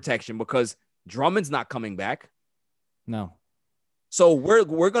rim protection? Because Drummond's not coming back. No. So we're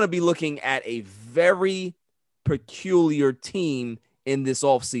going to be looking at a very peculiar team in this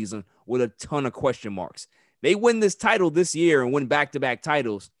offseason with a ton of question marks. They win this title this year and win back-to-back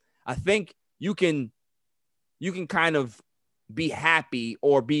titles. I think you can kind of be happy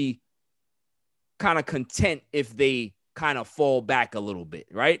or be kind of content if they kind of fall back a little bit,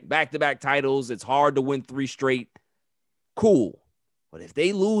 right? Back-to-back titles. It's hard to win 3 straight. Cool. But if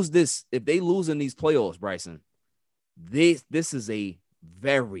they lose in these playoffs, Bryson, this is a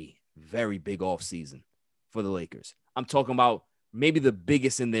very, very big offseason for the Lakers. I'm talking about maybe the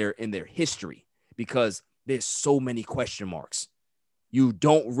biggest in their history because there's so many question marks. You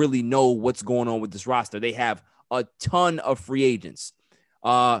don't really know what's going on with this roster. They have a ton of free agents.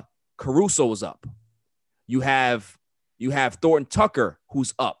 Caruso is up. You have Thornton Tucker,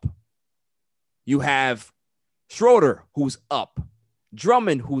 who's up. You have Schroeder, who's up.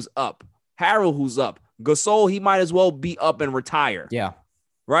 Drummond, who's up. Harrell, who's up. Gasol, he might as well be up and retire. Yeah.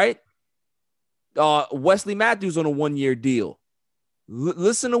 Right? Wesley Matthews on a 1-year deal.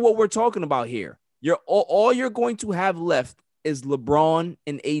 Listen to what we're talking about here. All you're going to have left is LeBron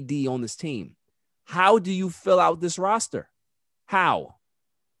and AD on this team. How do you fill out this roster? How?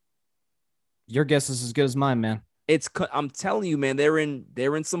 Your guess is as good as mine, man. I'm telling you, man, they're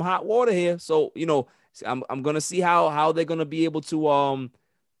in some hot water here. So, I'm going to see how they're going to be able to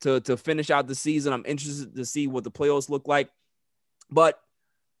finish out the season. I'm interested to see what the playoffs look like. But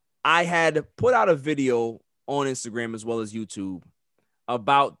I had put out a video on Instagram as well as YouTube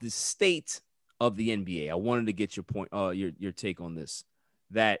about the state of the NBA. I wanted to get your point, your take on this.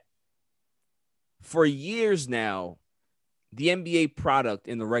 That for years now, the NBA product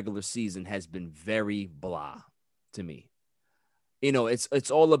in the regular season has been very blah to me.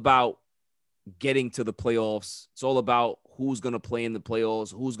 It's all about getting to the playoffs. It's all about who's going to play in the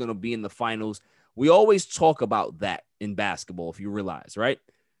playoffs, who's going to be in the finals. We always talk about that in basketball, if you realize, right?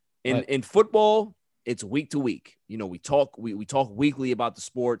 In football, it's week to week. We talk weekly about the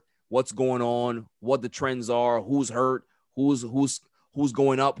sport, what's going on, what the trends are, who's hurt, who's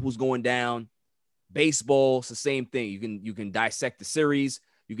going up, who's going down. Baseball, it's the same thing. You can dissect the series.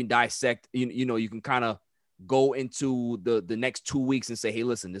 You can dissect, you can kind of go into the next 2 weeks and say, hey,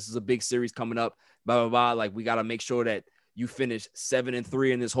 listen, this is a big series coming up, blah, blah, blah. Like, we got to make sure that you finish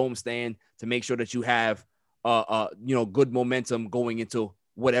 7-3 in this homestand to make sure that you have, good momentum going into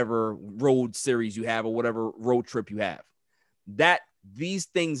whatever road series you have or whatever road trip you have. That these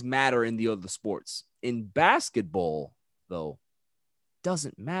things matter in the other sports. In basketball, though,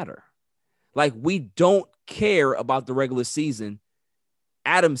 doesn't matter. Like, we don't care about the regular season.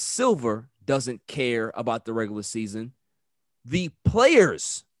 Adam Silver doesn't care about the regular season. The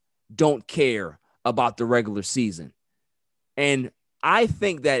players don't care about the regular season. And I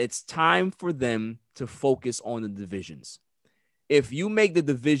think that it's time for them to focus on the divisions. If you make the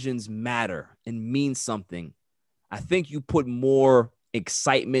divisions matter and mean something, I think you put more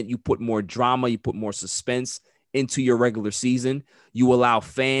excitement, you put more drama, you put more suspense into your regular season. You allow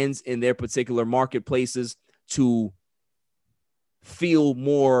fans in their particular marketplaces to feel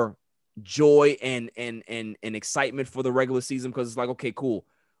more joy and excitement for the regular season, because it's like, okay, cool.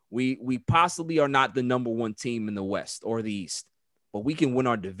 We possibly are not the number 1 team in the West or the East, but we can win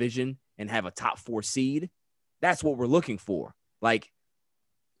our division and have a top 4 seed. That's what we're looking for. Like,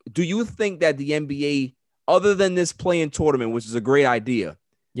 do you think that the NBA, other than this play-in tournament, which is a great idea,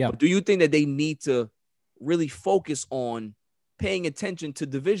 do you think that they need to really focus on paying attention to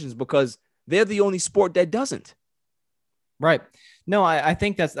divisions, because they're the only sport that doesn't? Right. No, I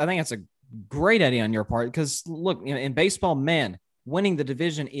think that's a great idea on your part, because look, in baseball, man, winning the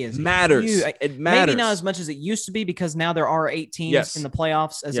division matters. Huge. It matters. Maybe not as much as it used to be, because now there are 8 teams in the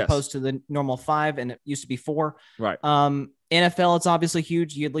playoffs as opposed to the normal 5, and it used to be 4. Right. NFL, it's obviously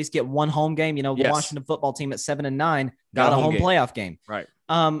huge. You at least get one home game. You know, the Washington football team at 7-9 got a home playoff game. Right.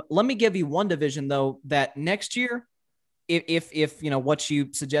 Let me give you one division though that next year, if you know what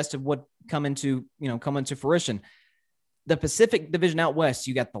you suggested would come into fruition, the Pacific Division out west,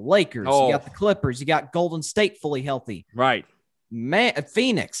 you got the Lakers, you got the Clippers, you got Golden State fully healthy. Right. Man,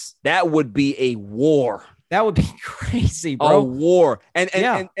 Phoenix. That would be a war. That would be crazy, bro. A war. And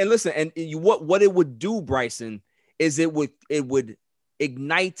listen, and what it would do, Bryson, is it would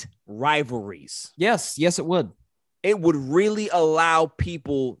ignite rivalries. Yes, it would. It would really allow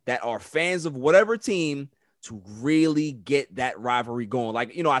people that are fans of whatever team to really get that rivalry going.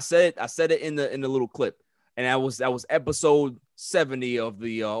 Like, you know, I said it in the little clip, and that was episode 70 of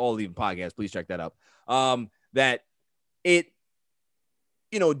the All Even podcast. Please check that out. That it,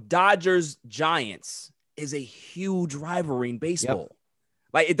 you know, Dodgers Giants is a huge rivalry in baseball. Yep.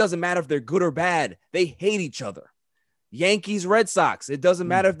 Like, it doesn't matter if they're good or bad. They hate each other. Yankees Red Sox. It doesn't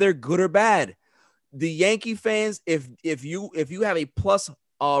matter if they're good or bad. The Yankee fans, if you have a plus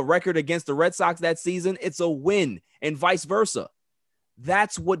record against the Red Sox that season, it's a win, and vice versa.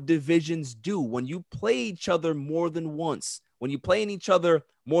 That's what divisions do. When you play each other more than once, when you play in each other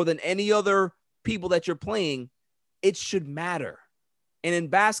more than any other people that you're playing, it should matter. And in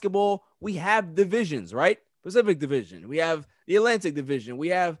basketball, we have divisions, right? Pacific Division. We have the Atlantic Division. We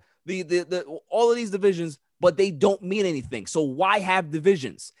have the all of these divisions, but they don't mean anything. So why have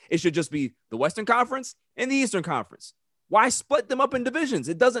divisions? It should just be the Western Conference and the Eastern Conference. Why split them up in divisions?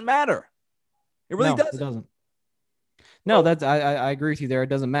 It doesn't matter. It really doesn't. It doesn't. No, that's I agree with you there. It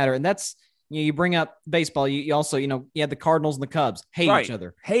doesn't matter. And that's, you bring up baseball. You also, you had the Cardinals and the Cubs hate each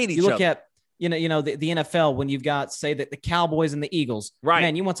other. You look at, the NFL, when you've got, say, that the Cowboys and the Eagles, right?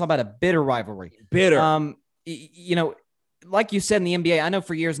 Man, you want to talk about a bitter rivalry. Bitter. Like you said in the NBA, I know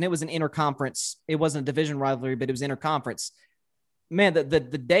for years, and it was an interconference. It wasn't a division rivalry, but it was interconference. Man, the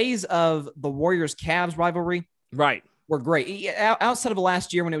days of the Warriors-Cavs rivalry, right, were great. Outside of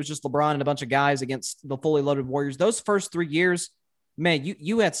last year when it was just LeBron and a bunch of guys against the fully loaded Warriors, those first 3 years, man,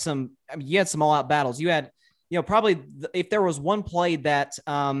 you had some all-out battles. You had, probably if there was one play that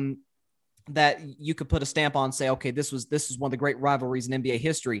that you could put a stamp on, say, okay, this is one of the great rivalries in NBA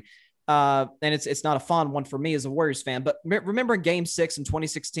history. And it's not a fond one for me as a Warriors fan, but remember Game 6 in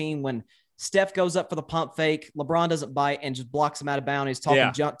 2016 when Steph goes up for the pump fake, LeBron doesn't bite and just blocks him out of bounds. He's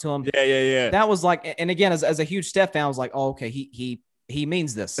talking junk to him. Yeah. That was like, and again, as a huge Steph fan, I was like, oh, okay, he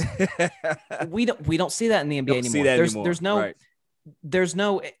means this. we don't see that in the NBA anymore. See that anymore. There's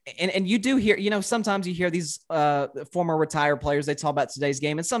no, and you do hear, sometimes you hear these former retired players, they talk about today's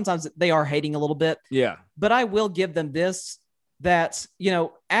game, and sometimes they are hating a little bit. Yeah. But I will give them this, that,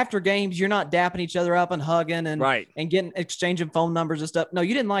 after games, you're not dapping each other up and hugging and getting exchanging phone numbers and stuff. No,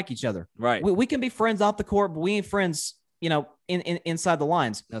 you didn't like each other. Right. We can be friends off the court, but we ain't friends, inside the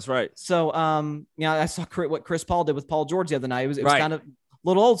lines. That's right. So, I saw what Chris Paul did with Paul George the other night. It was kind of a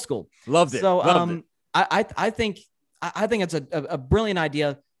little old school. Loved it. So, Loved it. I think it's a brilliant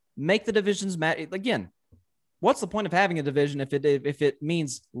idea. Make the divisions matter. Again, what's the point of having a division if it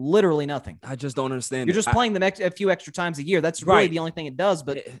means literally nothing? I just don't understand. You're just playing them a few extra times a year. That's really the only thing it does.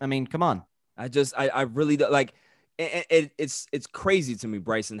 But I mean, come on. I really don't like. It's crazy to me,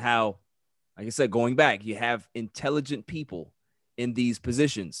 Bryson, how, like I said, going back, you have intelligent people in these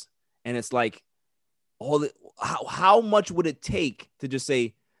positions, and it's like, how much would it take to just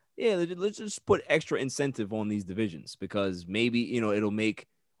say, yeah, let's just put extra incentive on these divisions, because maybe, it'll make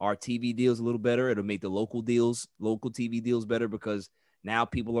our TV deals a little better. It'll make the local TV deals better, because now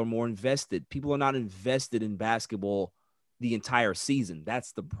people are more invested. People are not invested in basketball the entire season.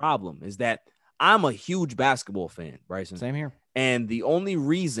 That's the problem, is that I'm a huge basketball fan, Bryson. Same here. And the only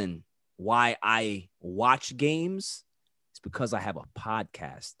reason why I watch games is because I have a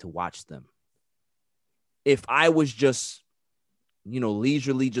podcast to watch them. If I was just,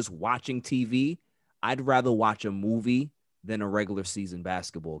 leisurely just watching TV, I'd rather watch a movie than a regular season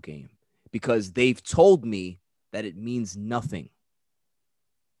basketball game, because they've told me that it means nothing.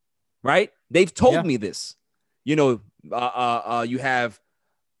 Right? They've told me this. You have,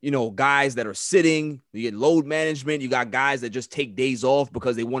 guys that are sitting, you get load management. You got guys that just take days off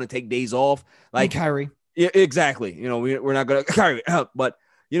because they want to take days off. Like Kyrie. Yeah, exactly. We're not going to Kyrie, but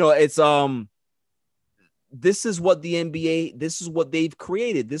it's, this is what the NBA, this is what they've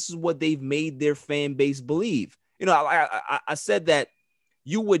created. This is what they've made their fan base believe. I said that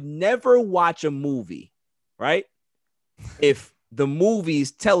you would never watch a movie, right? If the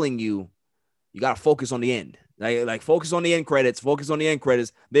movie's telling you got to focus on the end, like focus on the end credits,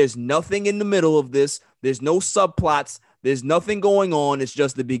 There's nothing in the middle of this. There's no subplots. There's nothing going on. It's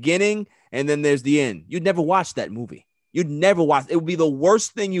just the beginning, and then there's the end. You'd never watch that movie. You'd never watch. It would be the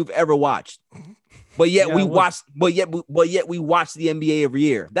worst thing you've ever watched. But yet we watch. But yet we watch the NBA every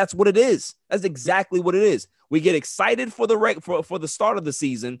year. That's what it is. That's exactly what it is. We get excited for the start of the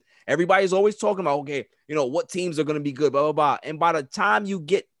season. Everybody's always talking about, okay, what teams are going to be good, blah blah blah. And by the time you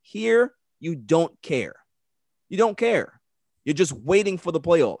get here, you don't care. You don't care. You're just waiting for the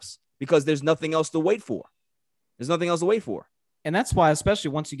playoffs because there's nothing else to wait for. There's nothing else to wait for. And that's why,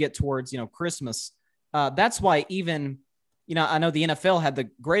 especially once you get towards, Christmas, that's why even, I know the NFL had the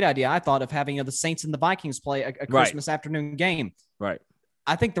great idea, I thought, of having the Saints and the Vikings play a Christmas afternoon game. Right.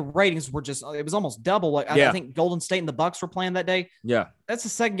 I think the ratings were it was almost double. I think Golden State and the Bucks were playing that day. Yeah. That's the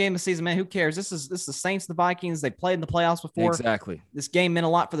second game of the season, man. Who cares? This is the Saints and the Vikings. They played in the playoffs before. Exactly. This game meant a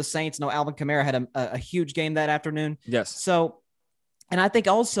lot for the Saints. No, Alvin Kamara had a huge game that afternoon. Yes. So, and I think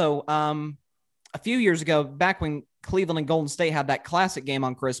also a few years ago, back when Cleveland and Golden State had that classic game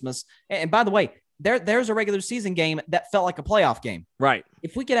on Christmas, and by the way, there's a regular season game that felt like a playoff game. Right.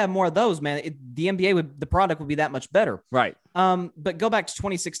 If we could have more of those, man, the NBA the product would be that much better. Right. But go back to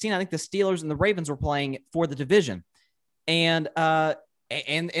 2016. I think the Steelers and the Ravens were playing for the division, and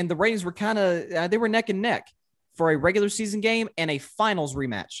the ratings were kind of they were neck and neck for a regular season game and a finals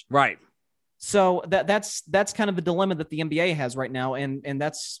rematch. Right. So that's kind of the dilemma that the NBA has right now, and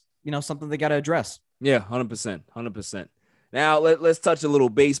that's something they got to address. Yeah, 100%. Now, let's touch a little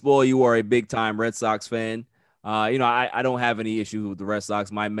baseball. You are a big-time Red Sox fan. I don't have any issue with the Red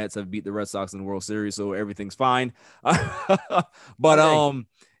Sox. My Mets have beat the Red Sox in the World Series, so everything's fine. But,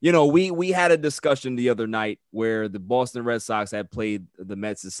 we had a discussion the other night where the Boston Red Sox had played the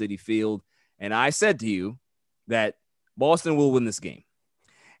Mets at Citi Field, and I said to you that Boston will win this game.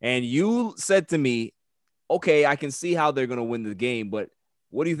 And you said to me, okay, I can see how they're going to win the game, but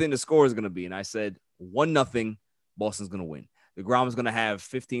what do you think the score is going to be? And I said 1-0. Boston's going to win. DeGrom is going to have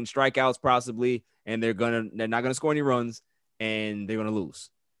 15 strikeouts possibly, and they're not going to score any runs, and they're going to lose.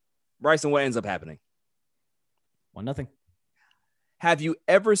 Bryson, what ends up happening? 1-0. Have you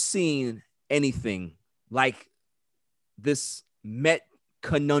ever seen anything like this Met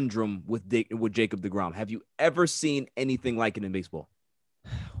conundrum with Jacob DeGrom? Have you ever seen anything like it in baseball?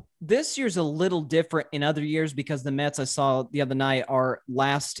 This year's a little different in other years because the Mets I saw the other night are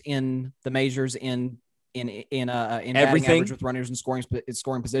last in the majors in batting average with runners in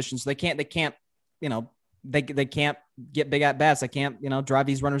scoring positions. So they can't they can't get big at bats. They can't drive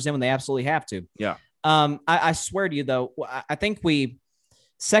these runners in when they absolutely have to. Yeah. I swear to you though, I think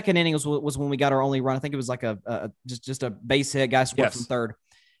second inning was when we got our only run. I think it was like just a base hit, guy scored from third.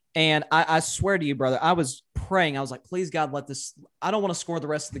 And I swear to you, brother, I was praying. I was like, please God, I don't want to score the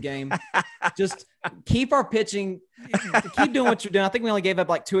rest of the game. Just keep our pitching, keep doing what you're doing. I think we only gave up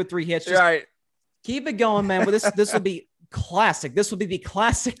like 2 or 3 hits. Right. Keep it going, man. But this will be classic. This will be the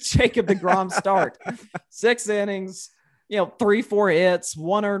classic Jacob DeGrom start. 6 innings, 3-4 hits,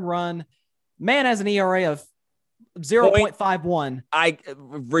 1 earned run. Man has an ERA of 0.51.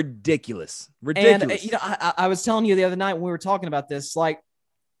 Ridiculous. And I was telling you the other night when we were talking about this, like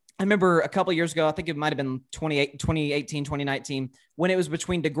I remember a couple of years ago, I think it might have been 2018, 2019, when it was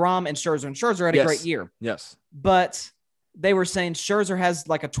between DeGrom and Scherzer. And Scherzer had a great year. Yes. But they were saying Scherzer has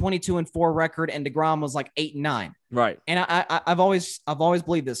like a 22-4 record and DeGrom was like 8-9. Right. And I've always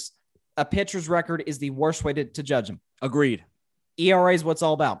believed this. A pitcher's record is the worst way to judge him. Agreed. ERA is what's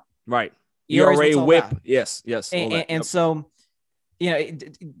all about. Right. ERA whip. About. Yes. And so,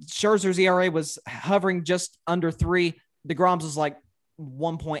 Scherzer's ERA was hovering just under 3. DeGrom's was like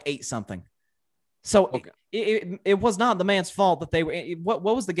 1.8 something. So it was not the man's fault that they were. What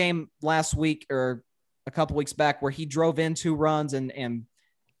was the game last week or a couple weeks back where he drove in 2 runs and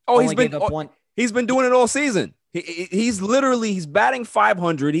gave up 1? He's been doing it all season. He's batting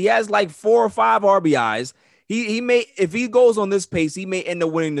 500. He has like 4 or 5 RBIs. He may, if he goes on this pace, he may end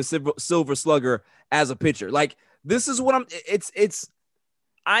up winning the Silver Slugger as a pitcher. Like, this is what I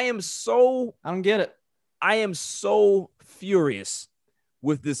don't get it. I am so furious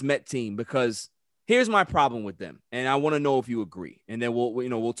with this Met team because here's my problem with them. And I want to know if you agree. And then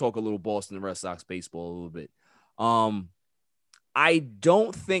we'll talk a little Boston Red Sox baseball a little bit. I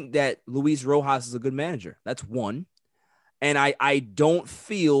don't think that Luis Rojas is a good manager. That's one. And I don't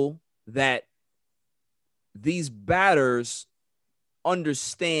feel that these batters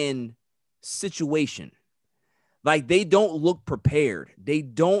understand situation. Like, they don't look prepared. They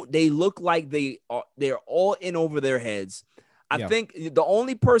look like they're all in over their heads. I think the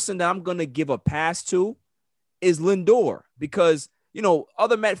only person that I'm going to give a pass to is Lindor because,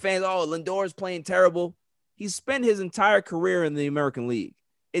 other Met fans, Lindor is playing terrible. He's spent his entire career in the American League.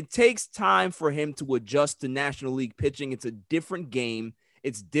 It takes time for him to adjust to National League pitching. It's a different game.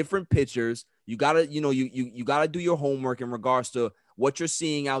 It's different pitchers. you gotta, you gotta do your homework in regards to what you're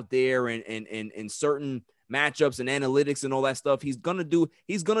seeing out there and certain matchups and analytics and all that stuff. He's gonna do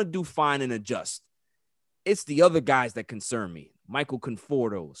fine and adjust. It's the other guys that concern me. Michael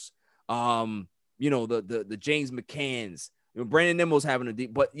Conforto's, the James McCanns. Brandon Nimmo's having a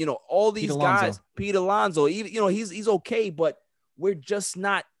deep, but all these guys, Pete Alonso, even he's okay, but we're just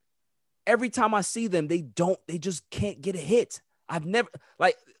not. Every time I see them, they just can't get a hit.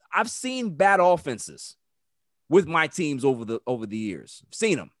 I've seen bad offenses with my teams over the years. I've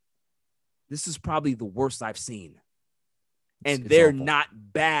seen them. This is probably the worst I've seen. And they're awful. Not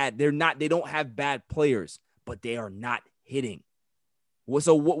bad. They don't have bad players, but they are not hitting.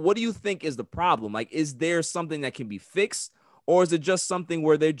 So what do you think is the problem? Like, is there something that can be fixed, or is it just something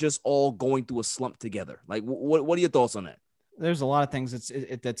where they're just all going through a slump together? Like, what are your thoughts on that? There's a lot of things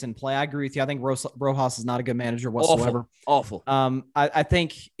that's in play. I agree with you. I think Rojas is not a good manager whatsoever. Awful. I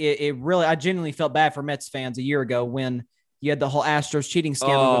think it really, I genuinely felt bad for Mets fans a year ago when you had the whole Astros cheating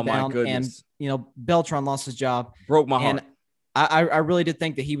scandal go down, and Beltran lost his job. Broke my heart. And I really did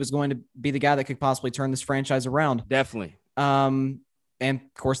think that he was going to be the guy that could possibly turn this franchise around. Definitely. And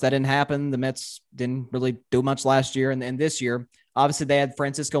of course that didn't happen. The Mets didn't really do much last year. And this year, obviously they had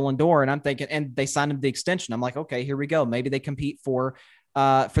Francisco Lindor, and I'm thinking, and they signed him the extension. I'm like, okay, here we go. Maybe they compete for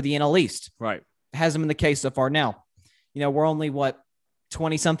the NL East. Right. Hasn't been the case so far. Now, we're only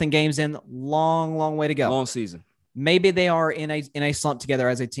 20 something games in, long way to go. Long season. Maybe they are in a slump together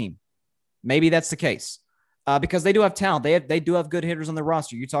as a team. Maybe that's the case. Because they do have talent. They do have good hitters on their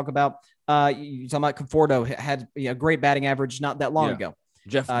roster. You talk about Conforto had a great batting average not that long ago.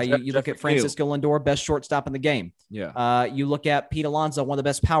 You look at Francisco Lindor, best shortstop in the game. Yeah. You look at Pete Alonso, one of the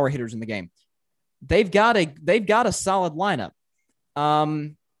best power hitters in the game. They've got a solid lineup.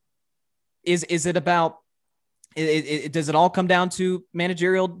 Is it about? Does it all come down to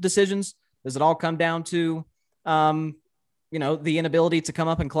managerial decisions? Does it all come down to the inability to come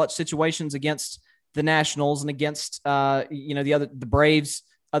up in clutch situations against the Nationals and against the Braves,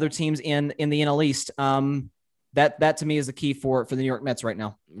 other teams in the NL East? That to me is the key for the New York Mets right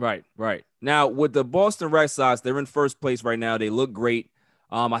now. Right. Now with the Boston Red Sox, they're in first place right now. They look great.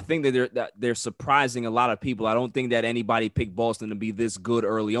 I think that they're surprising a lot of people. I don't think that anybody picked Boston to be this good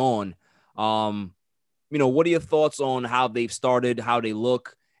early on. What are your thoughts on how they've started, how they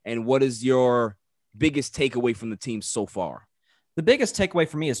look, and what is your biggest takeaway from the team so far? The biggest takeaway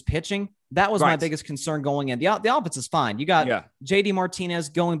for me is pitching. That was my biggest concern going in. The offense is fine. You got JD Martinez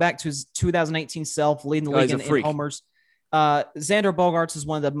going back to his 2018 self, leading the league in homers. Xander Bogaerts is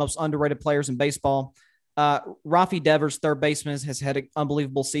one of the most underrated players in baseball. Rafi Devers, third baseman, has had an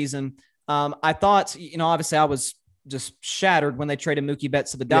unbelievable season. I thought, obviously I was just shattered when they traded Mookie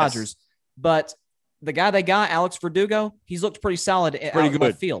Betts to the Dodgers. Yes. But the guy they got, Alex Verdugo, he's looked pretty solid out in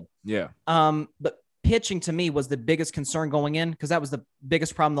the field. Yeah. But pitching to me was the biggest concern going in, because that was the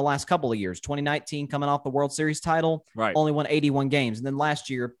biggest problem the last couple of years. 2019 coming off the World Series title, only won 81 games. And then last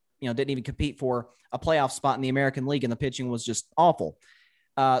year, didn't even compete for a playoff spot in the American League, and the pitching was just awful.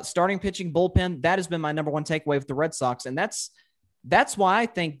 Starting pitching, bullpen, that has been my number one takeaway with the Red Sox. And that's why I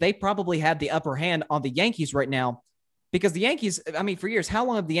think they probably have the upper hand on the Yankees right now, because the Yankees, for years, how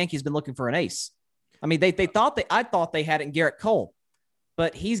long have the Yankees been looking for an ace? I thought they had it in Garrett Cole,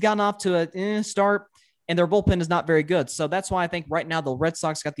 but he's gotten off to a start, and their bullpen is not very good. So that's why I think right now the Red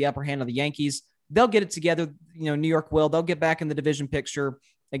Sox got the upper hand of the Yankees. They'll get it together. New York will. They'll get back in the division picture.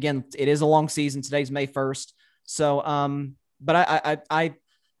 Again, it is a long season. Today's May 1st. So, but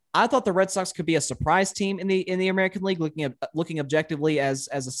I thought the Red Sox could be a surprise team in the American League, looking objectively as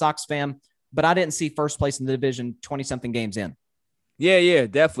a Sox fan, but I didn't see first place in the division 20-something games in. Yeah,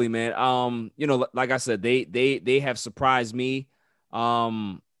 definitely, man. Like I said, they have surprised me.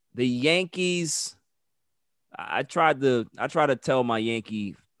 The Yankees, I tried to tell my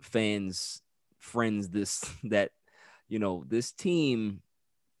Yankee friends that this team,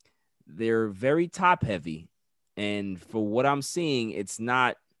 they're very top heavy, and for what I'm seeing, it's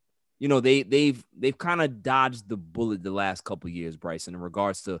not. They've kind of dodged the bullet the last couple of years, Bryson, in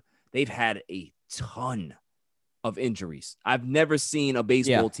regards to they've had a ton of injuries. I've never seen a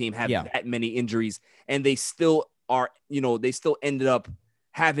baseball team have that many injuries, and they still are, they still ended up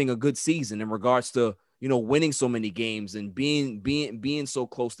having a good season in regards to, winning so many games and being so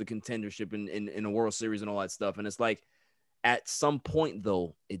close to contendership in a World Series and all that stuff. And it's like, at some point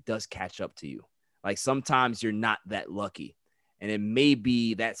though, it does catch up to you. Like sometimes you're not that lucky, and it may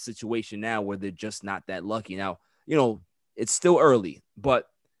be that situation now where they're just not that lucky. Now, it's still early, but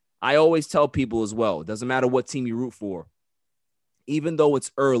I always tell people as well, it doesn't matter what team you root for. Even though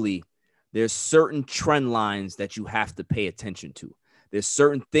it's early, there's certain trend lines that you have to pay attention to. There's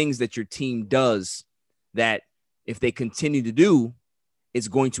certain things that your team does that if they continue to do, it's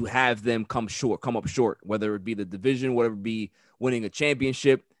going to have them come up short, whether it be the division, whatever it be winning a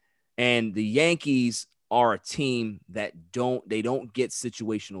championship. And the Yankees are a team that don't get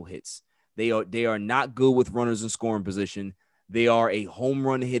situational hits. They are not good with runners in scoring position. They are a home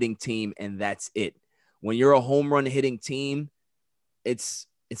run hitting team, and that's it. When you're a home run hitting team, it's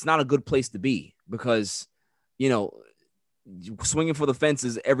not a good place to be because, swinging for the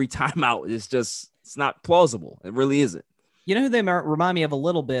fences every time out is it's not plausible. It really isn't. You know who they remind me of a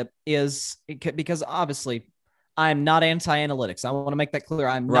little bit is because obviously I'm not anti-analytics. I want to make that clear.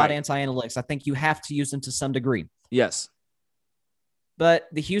 I'm not anti-analytics. I think you have to use them to some degree. Yes. But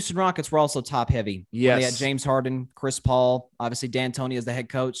the Houston Rockets were also top heavy. Yes. They had James Harden, Chris Paul, obviously D'Antoni as the head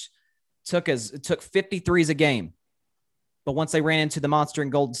coach. It took 53s a game. But once they ran into the monster in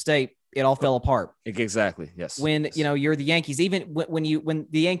Golden State, it all fell apart. Exactly. Yes. When, you're the Yankees, even when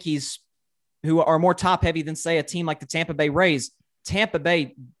the Yankees, who are more top heavy than, say, a team like the Tampa Bay Rays, Tampa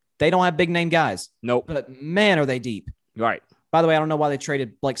Bay, they don't have big name guys. Nope. But man, are they deep. Right. By the way, I don't know why they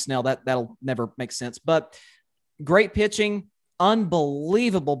traded Blake Snell. That'll never make sense. But great pitching,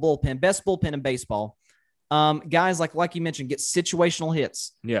 unbelievable bullpen, best bullpen in baseball. Guys like you mentioned, get situational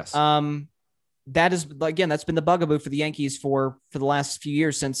hits. Yes. That is, again, that's been the bugaboo for the Yankees for the last few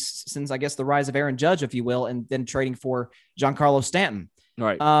years since I guess the rise of Aaron Judge, if you will, and then trading for Giancarlo Stanton.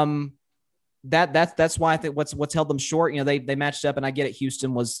 Right. That's why I think what's held them short. They matched up, and I get it.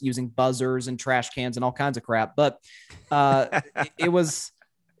 Houston was using buzzers and trash cans and all kinds of crap, but it was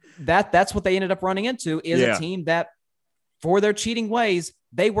that's what they ended up running into is a team that, for their cheating ways,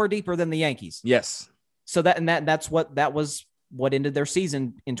 they were deeper than the Yankees. Yes. So that was what ended their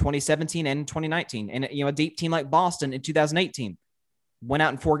season in 2017 and 2019. And a deep team like Boston in 2018 went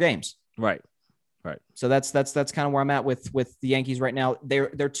out in 4 games. Right. So that's kind of where I'm at with the Yankees right now. They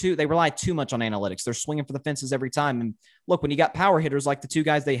rely too much on analytics. They're swinging for the fences every time. And look, when you got power hitters like the 2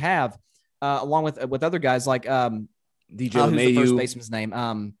 guys they have, along with other guys like DJ LeMahieu, who's the first baseman's name?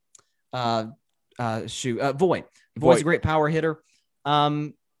 Voit. Voit's a great power hitter.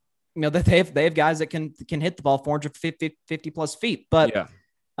 That they have guys that can hit the ball 450 plus feet. But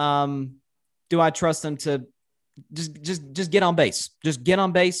do I trust them to just get on base? Just get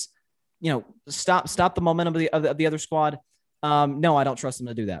on base. Stop the momentum of the other squad. No, I don't trust them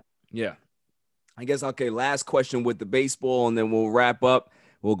to do that. Yeah. I guess, okay, last question with the baseball, and then we'll wrap up.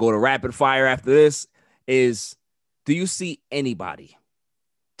 We'll go to rapid fire after this. Do you see anybody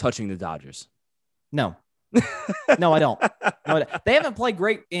touching the Dodgers? No. No, I don't. They haven't played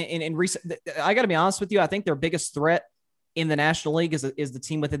great in recent. I got to be honest with you. I think their biggest threat in the National League is the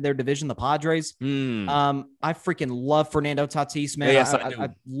team within their division, the Padres. I freaking love Fernando Tatis, man. Yes, I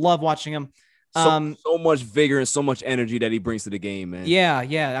love watching him. So much vigor and so much energy that he brings to the game, man. Yeah.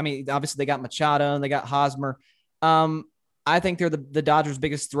 I mean, obviously they got Machado and they got Hosmer. I think they're the Dodgers'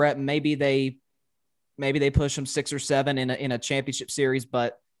 biggest threat. Maybe they push them 6 or 7 in a championship series,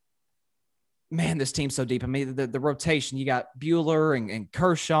 but man, this team's so deep. I mean, the rotation, you got Buehler and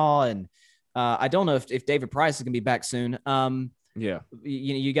Kershaw, and I don't know if David Price is going to be back soon.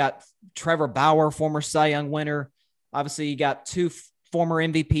 You got Trevor Bauer, former Cy Young winner. Obviously, you got 2 former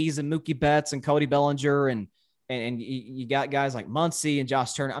MVPs and Mookie Betts and Cody Bellinger, and you got guys like Muncy and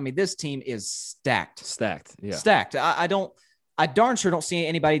Josh Turner. I mean, this team is stacked. Stacked. I darn sure don't see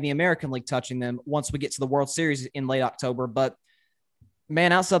anybody in the American League touching them once we get to the World Series in late October, but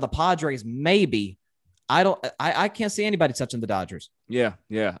man, outside the Padres, maybe I can't see anybody touching the Dodgers. Yeah.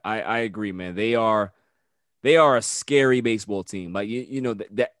 I agree, man. They are a scary baseball team. Like they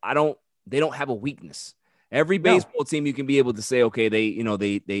don't have a weakness. Every baseball team you can be able to say, okay,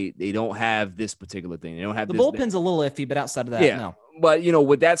 they don't have this particular thing. They don't have the bullpen's a little iffy, but outside of that, no. But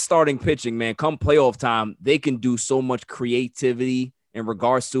with that starting pitching, man, come playoff time, they can do so much creativity in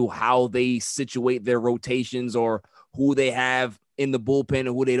regards to how they situate their rotations or who they have in the bullpen and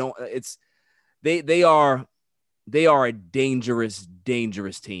who they don't. They are a dangerous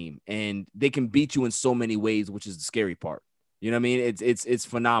team, and they can beat you in so many ways, which is the scary part. You know what I mean? It's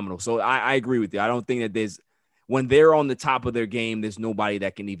phenomenal. So I agree with you. I don't think that when they're on the top of their game, there's nobody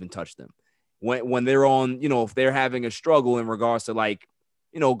that can even touch them. When they're on, if they're having a struggle in regards to if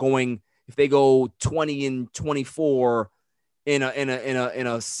they go 20-24 in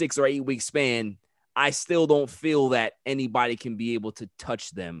a 6 or 8 week span, I still don't feel that anybody can be able to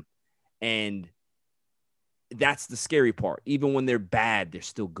touch them. And that's the scary part. Even when they're bad, they're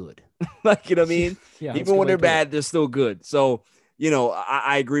still good. You know what I mean? Yeah, even when they're bad, they're still good. So,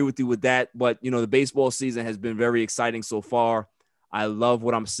 I agree with you with that. But, the baseball season has been very exciting so far. I love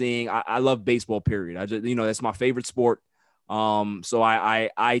what I'm seeing. I love baseball, period. That's my favorite sport. So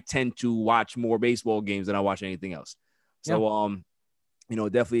I tend to watch more baseball games than I watch anything else. So,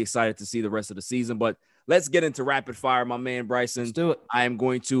 definitely excited to see the rest of the season. But let's get into rapid fire, my man Bryson. Let's do it. I am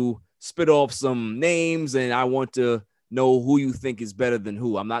going to spit off some names, and I want to know who you think is better than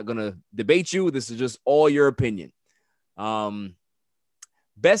who. I'm not going to debate you. This is just all your opinion.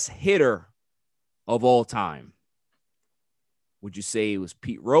 Best hitter of all time. Would you say it was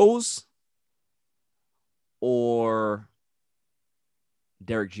Pete Rose or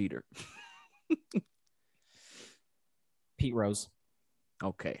Derek Jeter? Pete Rose.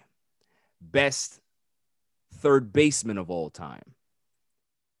 Okay. Best third baseman of all time.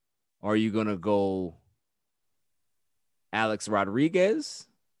 Are you going to go Alex Rodriguez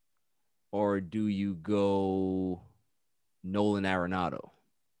or do you go Nolan Arenado?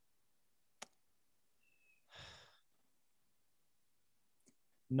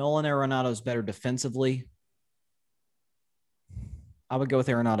 Nolan Arenado is better defensively. I would go with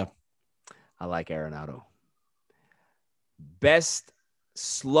Arenado. I like Arenado. Best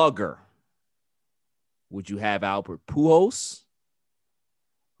slugger. Would you have Albert Pujols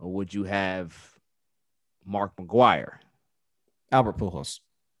or would you have Mark McGwire? Albert Pujols.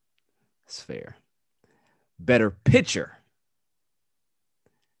 That's fair. Better pitcher.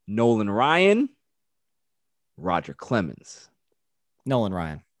 Nolan Ryan, Roger Clemens. Nolan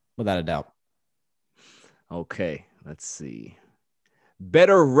Ryan, without a doubt. Okay, let's see.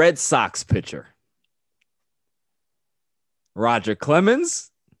 Better Red Sox pitcher. Roger Clemens,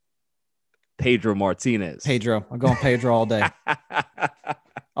 Pedro Martinez. Pedro. I'm going Pedro all day.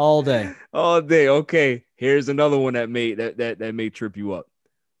 All day. All day. Okay. Here's another one that may trip you up.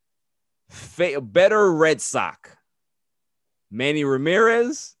 Better Red Sox. Manny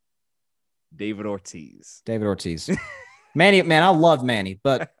Ramirez, David Ortiz. David Ortiz. Manny, man, I love Manny,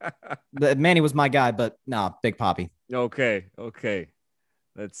 but Manny was my guy, but nah, Big Papi. Okay.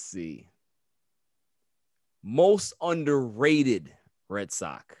 Let's see. Most underrated Red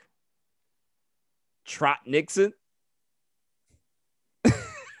Sox. Trot Nixon.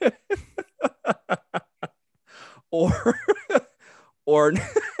 or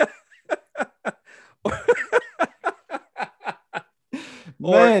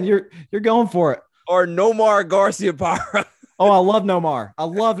man, you're going for it. Or Nomar Garciaparra. Oh, I love Nomar. I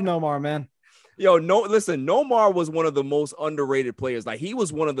love Nomar, man. Yo, listen, Nomar was one of the most underrated players. Like, he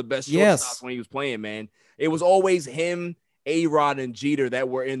was one of the best shortstops when he was playing, man. It was always him, A-Rod, and Jeter that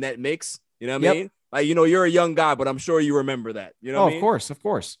were in that mix. You know what I mean? Like, you're a young guy, but I'm sure you remember that. You know what I mean? Of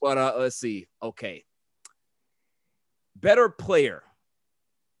course. But let's see. Okay. Better player,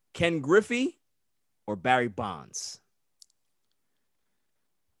 Ken Griffey or Barry Bonds?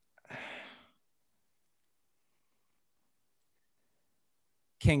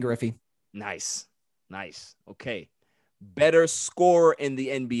 Ken Griffey. Nice. Okay. Better scorer in the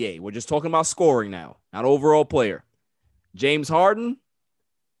NBA. We're just talking about scoring now, not overall player. James Harden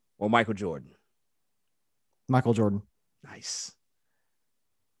or Michael Jordan? Michael Jordan. Nice.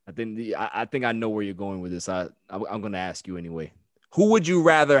 I think I know where you're going with this. I'm going to ask you anyway. Who would you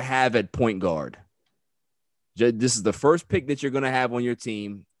rather have at point guard? This is the first pick that you're going to have on your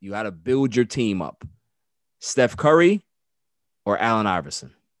team. You got to build your team up. Steph Curry or Allen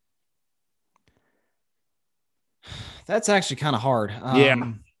Iverson? That's actually kind of hard.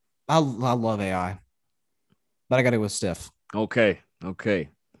 Yeah. I love AI, but I got to go with Steph. Okay.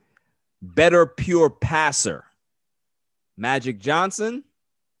 Better pure passer, Magic Johnson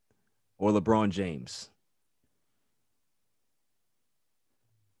or LeBron James?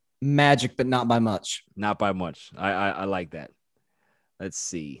 Magic, but not by much. Not by much. I like that. Let's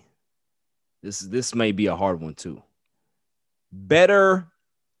see. This may be a hard one too. Better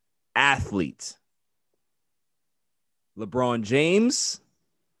athlete, LeBron James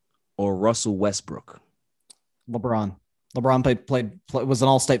or Russell Westbrook? LeBron. LeBron was an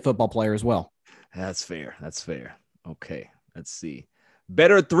all-state football player as well. That's fair. Okay, let's see.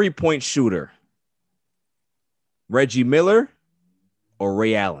 Better three-point shooter, Reggie Miller or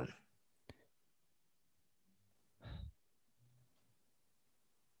Ray Allen?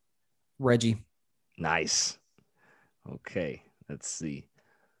 Reggie. Nice. Okay, let's see.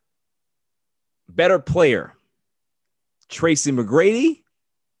 Better player, Tracy McGrady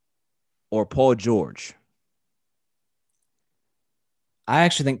or Paul George? I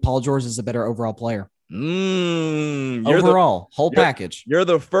actually think Paul George is a better overall player. Whole package. You're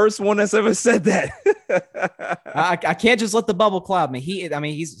the first one that's ever said that. I can't just let the bubble cloud me.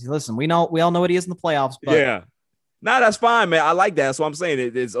 Listen, we all know what he is in the playoffs. But yeah. Nah, that's fine, man. I like that. That's what I'm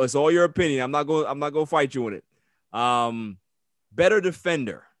saying. It's all your opinion. I'm not going to fight you on it. Better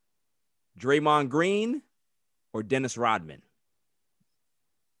defender, Draymond Green or Dennis Rodman?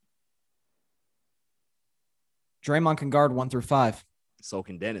 Draymond can guard 1 through 5. So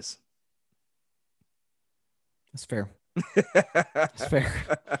can Dennis. That's fair. That's fair.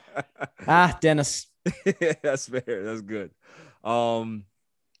 Dennis. That's fair. That's good.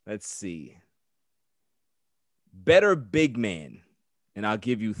 Let's see. Better big man, and I'll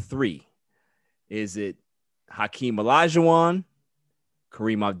give you 3. Is it Hakeem Olajuwon,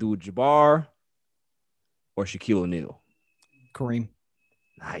 Kareem Abdul-Jabbar, or Shaquille O'Neal? Kareem.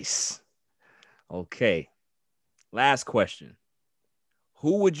 Nice. Okay. Last question.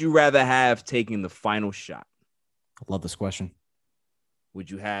 Who would you rather have taking the final shot? I love this question. Would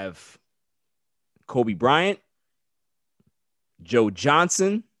you have Kobe Bryant, Joe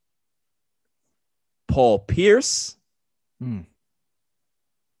Johnson, Paul Pierce,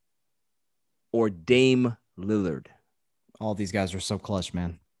 or Dame Lillard? All these guys are so clutch,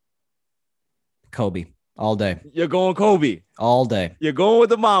 man. Kobe. All day. You're going Kobe. All day. You're going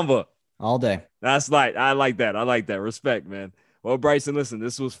with the Mamba. All day. That's right. I like that. I like that. Respect, man. Well, Bryson, listen,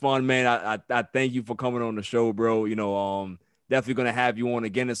 this was fun, man. I thank you for coming on the show, bro. Definitely going to have you on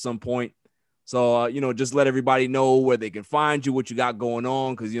again at some point. So, just let everybody know where they can find you, what you got going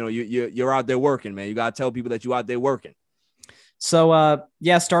on, because, you're out there working, man. You got to tell people that you're out there working. So,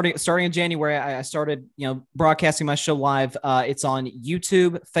 starting in January, I started, broadcasting my show live. It's on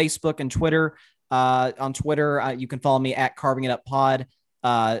YouTube, Facebook, and Twitter. On Twitter, you can follow me at Carving It Up Pod.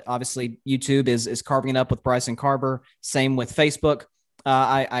 Obviously, YouTube is Carving It Up with Bryson Carver. Same with Facebook.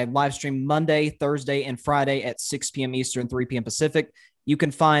 I live stream Monday, Thursday, and Friday at 6 p.m. Eastern, 3 p.m. Pacific. You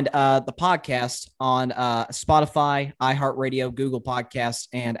can find the podcast on Spotify, iHeartRadio, Google Podcasts,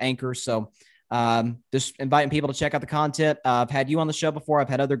 and Anchor. So just inviting people to check out the content. I've had you on the show before. I've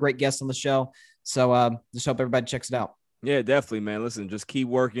had other great guests on the show. So just hope everybody checks it out. Yeah, definitely, man. Listen, just keep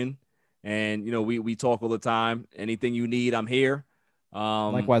working. And, we talk all the time. Anything you need, I'm here.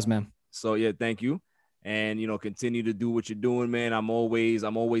 Likewise, man. So, yeah, thank you. And, continue to do what you're doing, man. I'm always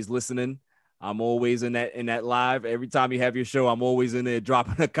listening. I'm always in that live. Every time you have your show, I'm always in there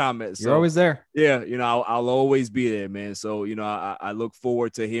dropping a comment. So, you're always there. Yeah. I'll always be there, man. So, I look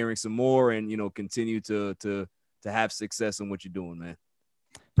forward to hearing some more and, continue to have success in what you're doing, man.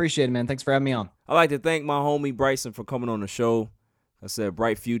 Appreciate it, man. Thanks for having me on. I'd like to thank my homie Bryson for coming on the show. I said,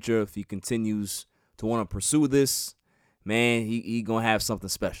 bright future. If he continues to want to pursue this, man, he going to have something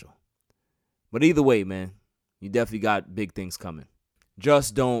special. But either way, man, you definitely got big things coming.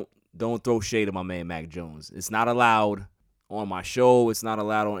 Just don't throw shade at my man, Mac Jones. It's not allowed on my show. It's not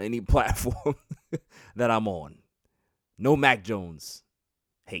allowed on any platform that I'm on. No Mac Jones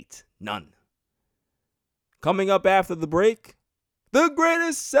hate. None. Coming up after the break, the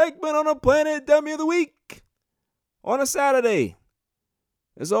greatest segment on the planet, Dummy of the Week. On a Saturday.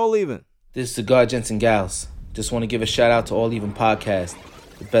 It's All Even. This is Cigar Gents and Gals. Just want to give a shout out to All Even Podcast,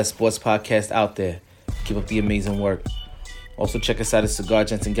 the best sports podcast out there. Keep up the amazing work. Also check us out at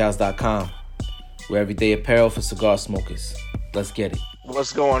cigargentsandgals.com. We're everyday apparel for cigar smokers. Let's get it.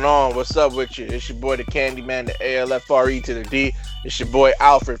 What's going on? What's up with you? It's your boy the Candyman, the ALFRE to the D. It's your boy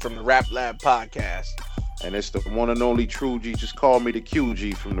Alfred from the Rap Lab Podcast. And it's the one and only True G. Just call me the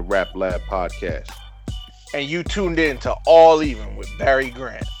QG from the Rap Lab Podcast. And you tuned in to All Even with Barry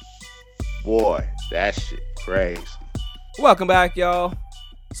Grant. Boy, that shit crazy. Welcome back, y'all.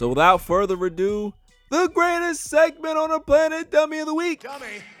 So without further ado, the greatest segment on the planet, Dummy of the Week. Dummy,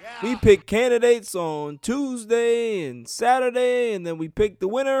 yeah. We pick candidates on Tuesday and Saturday, and then we pick the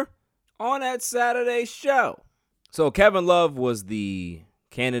winner on that Saturday show. So Kevin Love was the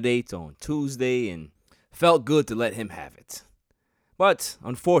candidate on Tuesday, and felt good to let him have it. But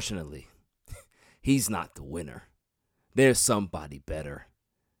unfortunately, he's not the winner. There's somebody better.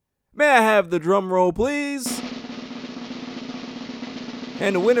 May I have the drum roll, please?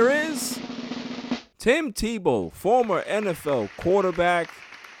 And the winner is Tim Tebow, former NFL quarterback,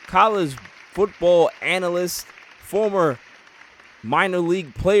 college football analyst, former minor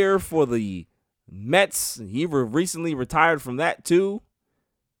league player for the Mets. He recently retired from that too.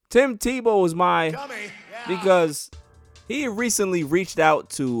 Tim Tebow is because he recently reached out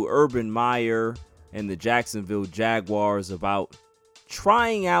to Urban Meyer and the Jacksonville Jaguars about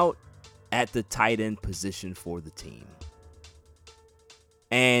trying out at the tight end position for the team.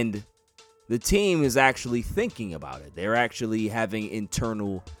 And the team is actually thinking about it. They're actually having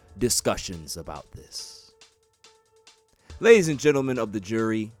internal discussions about this. Ladies and gentlemen of the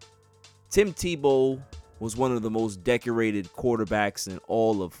jury, Tim Tebow was one of the most decorated quarterbacks in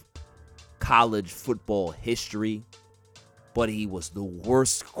all of college football history, but he was the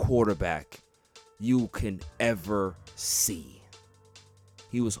worst quarterback you can ever see.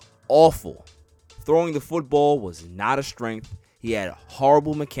 He was awful Throwing the football was not a strength. He had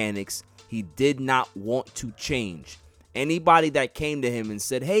horrible mechanics. He did not want to change. Anybody that came to him and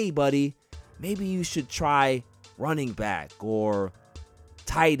said, hey, buddy, maybe you should try running back or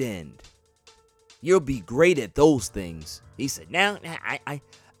tight end. You'll be great at those things. He said, no,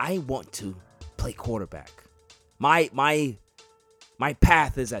 I want to play quarterback. My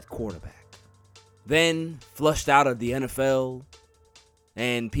path is at quarterback. Then flushed out of the NFL,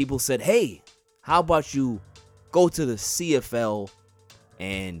 and people said, hey, how about you go to the CFL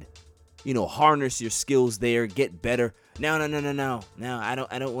and, harness your skills there, get better. No, I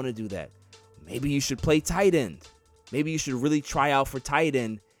don't want to do that. Maybe you should play tight end. Maybe you should really try out for tight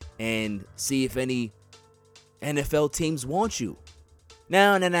end and see if any NFL teams want you.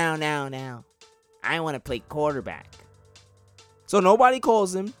 No. I want to play quarterback. So nobody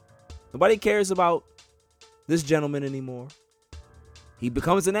calls him. Nobody cares about this gentleman anymore. He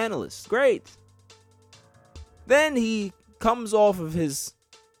becomes an analyst. Great. Then he comes off of his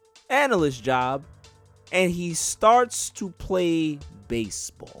analyst job and he starts to play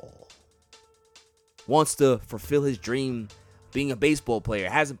baseball. Wants to fulfill his dream being a baseball player.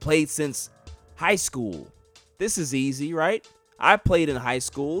 Hasn't played since high school. This is easy, right? I played in high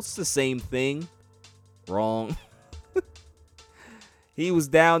school. It's the same thing. Wrong. He was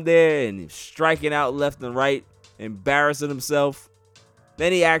down there and striking out left and right, embarrassing himself.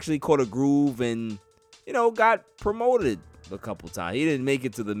 Then he actually caught a groove and, got promoted a couple times. He didn't make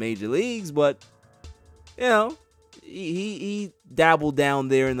it to the major leagues, but, he dabbled down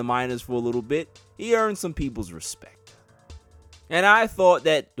there in the minors for a little bit. He earned some people's respect. And I thought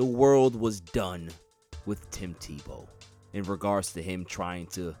that the world was done with Tim Tebow in regards to him trying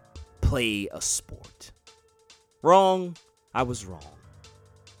to play a sport. Wrong. I was wrong.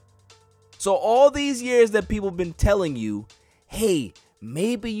 So all these years that people have been telling you, hey,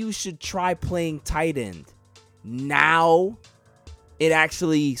 maybe you should try playing tight end. Now it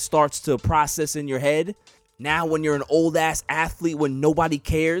actually starts to process in your head. Now when you're an old ass athlete, when nobody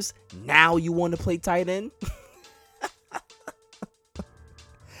cares, now you want to play tight end.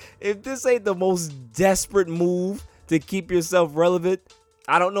 If this ain't the most desperate move to keep yourself relevant,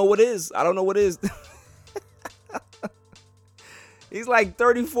 I don't know what is. He's like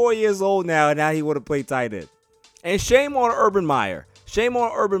 34 years old now, and now he want to play tight end. And shame on Urban Meyer. Shame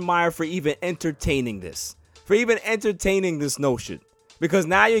on Urban Meyer for even entertaining this. For even entertaining this notion. Because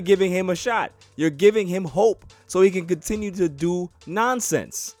now you're giving him a shot. You're giving him hope so he can continue to do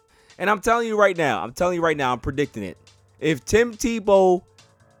nonsense. And I'm telling you right now, I'm predicting it. If Tim Tebow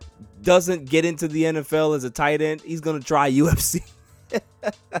doesn't get into the NFL as a tight end, he's going to try UFC.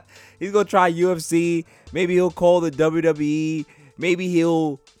 He's going to try UFC. Maybe he'll call the WWE. Maybe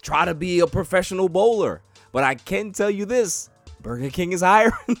he'll try to be a professional bowler. But I can tell you this, Burger King is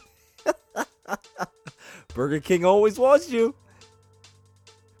hiring. Burger King always wants you.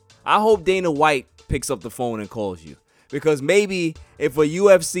 I hope Dana White picks up the phone and calls you. Because maybe if a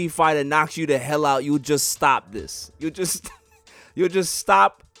UFC fighter knocks you the hell out, you'll just stop this. You'll just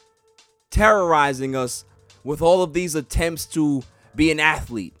stop terrorizing us with all of these attempts to be an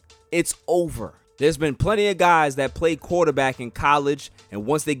athlete. It's over. There's been plenty of guys that play quarterback in college, and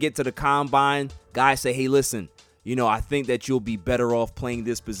once they get to the combine, guys say, hey, listen, I think that you'll be better off playing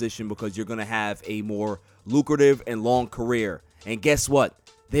this position because you're going to have a more lucrative and long career. And guess what?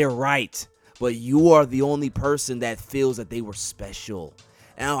 They're right. But you are the only person that feels that they were special.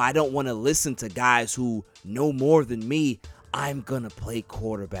 Now, I don't want to listen to guys who know more than me. I'm going to play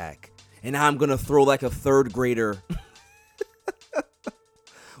quarterback. And I'm going to throw like a third grader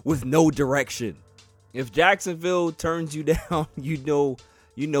with no direction. If Jacksonville turns you down, you know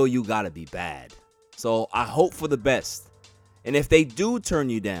you got to be bad. So I hope for the best. And if they do turn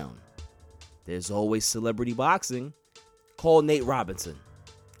you down, there's always celebrity boxing. Call Nate Robinson.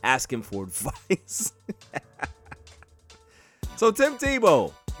 Ask him for advice. So Tim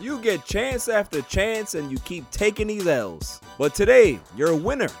Tebow, you get chance after chance and you keep taking these L's. But today, you're a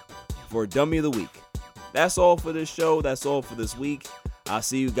winner for Dummy of the Week. That's all for this show. That's all for this week. I'll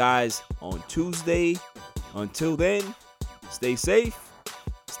see you guys on Tuesday. Until then, stay safe,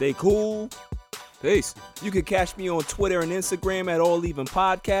 stay cool. Peace. You can catch me on Twitter and Instagram at All Even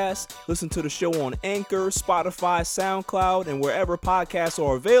Podcast. Listen to the show on Anchor, Spotify, SoundCloud, and wherever podcasts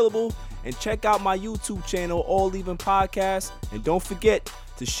are available. And check out my YouTube channel, All Even Podcast. And don't forget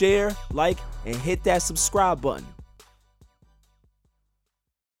to share, like, and hit that subscribe button.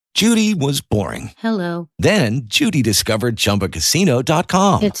 Judy was boring. Hello. Then Judy discovered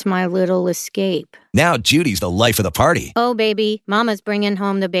ChumbaCasino.com. It's my little escape. Now Judy's the life of the party. Oh, baby, mama's bringing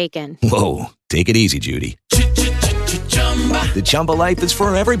home the bacon. Whoa, take it easy, Judy. The Chumba life is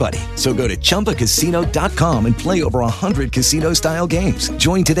for everybody. So go to ChumbaCasino.com and play over 100 casino-style games.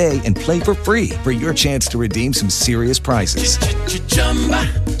 Join today and play for free for your chance to redeem some serious prizes.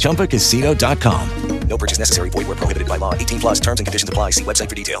 ChumbaCasino.com. No purchase necessary. Void where prohibited by law. 18 plus terms and conditions apply. See website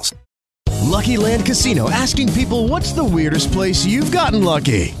for details. Lucky Land Casino, asking people, what's the weirdest place you've gotten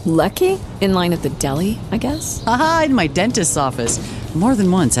lucky? Lucky? In line at the deli, I guess? Aha, in my dentist's office. More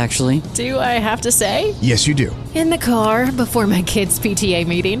than once, actually. Do I have to say? Yes, you do. In the car before my kids' PTA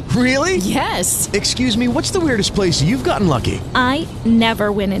meeting. Really? Yes. Excuse me, what's the weirdest place you've gotten lucky? I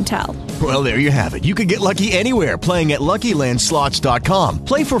never win and tell. Well, there you have it. You can get lucky anywhere, playing at LuckyLandSlots.com.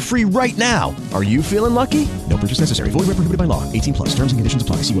 Play for free right now. Are you feeling lucky? No purchase necessary. Void where prohibited by law. 18 plus. Terms and conditions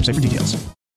apply. See website for details.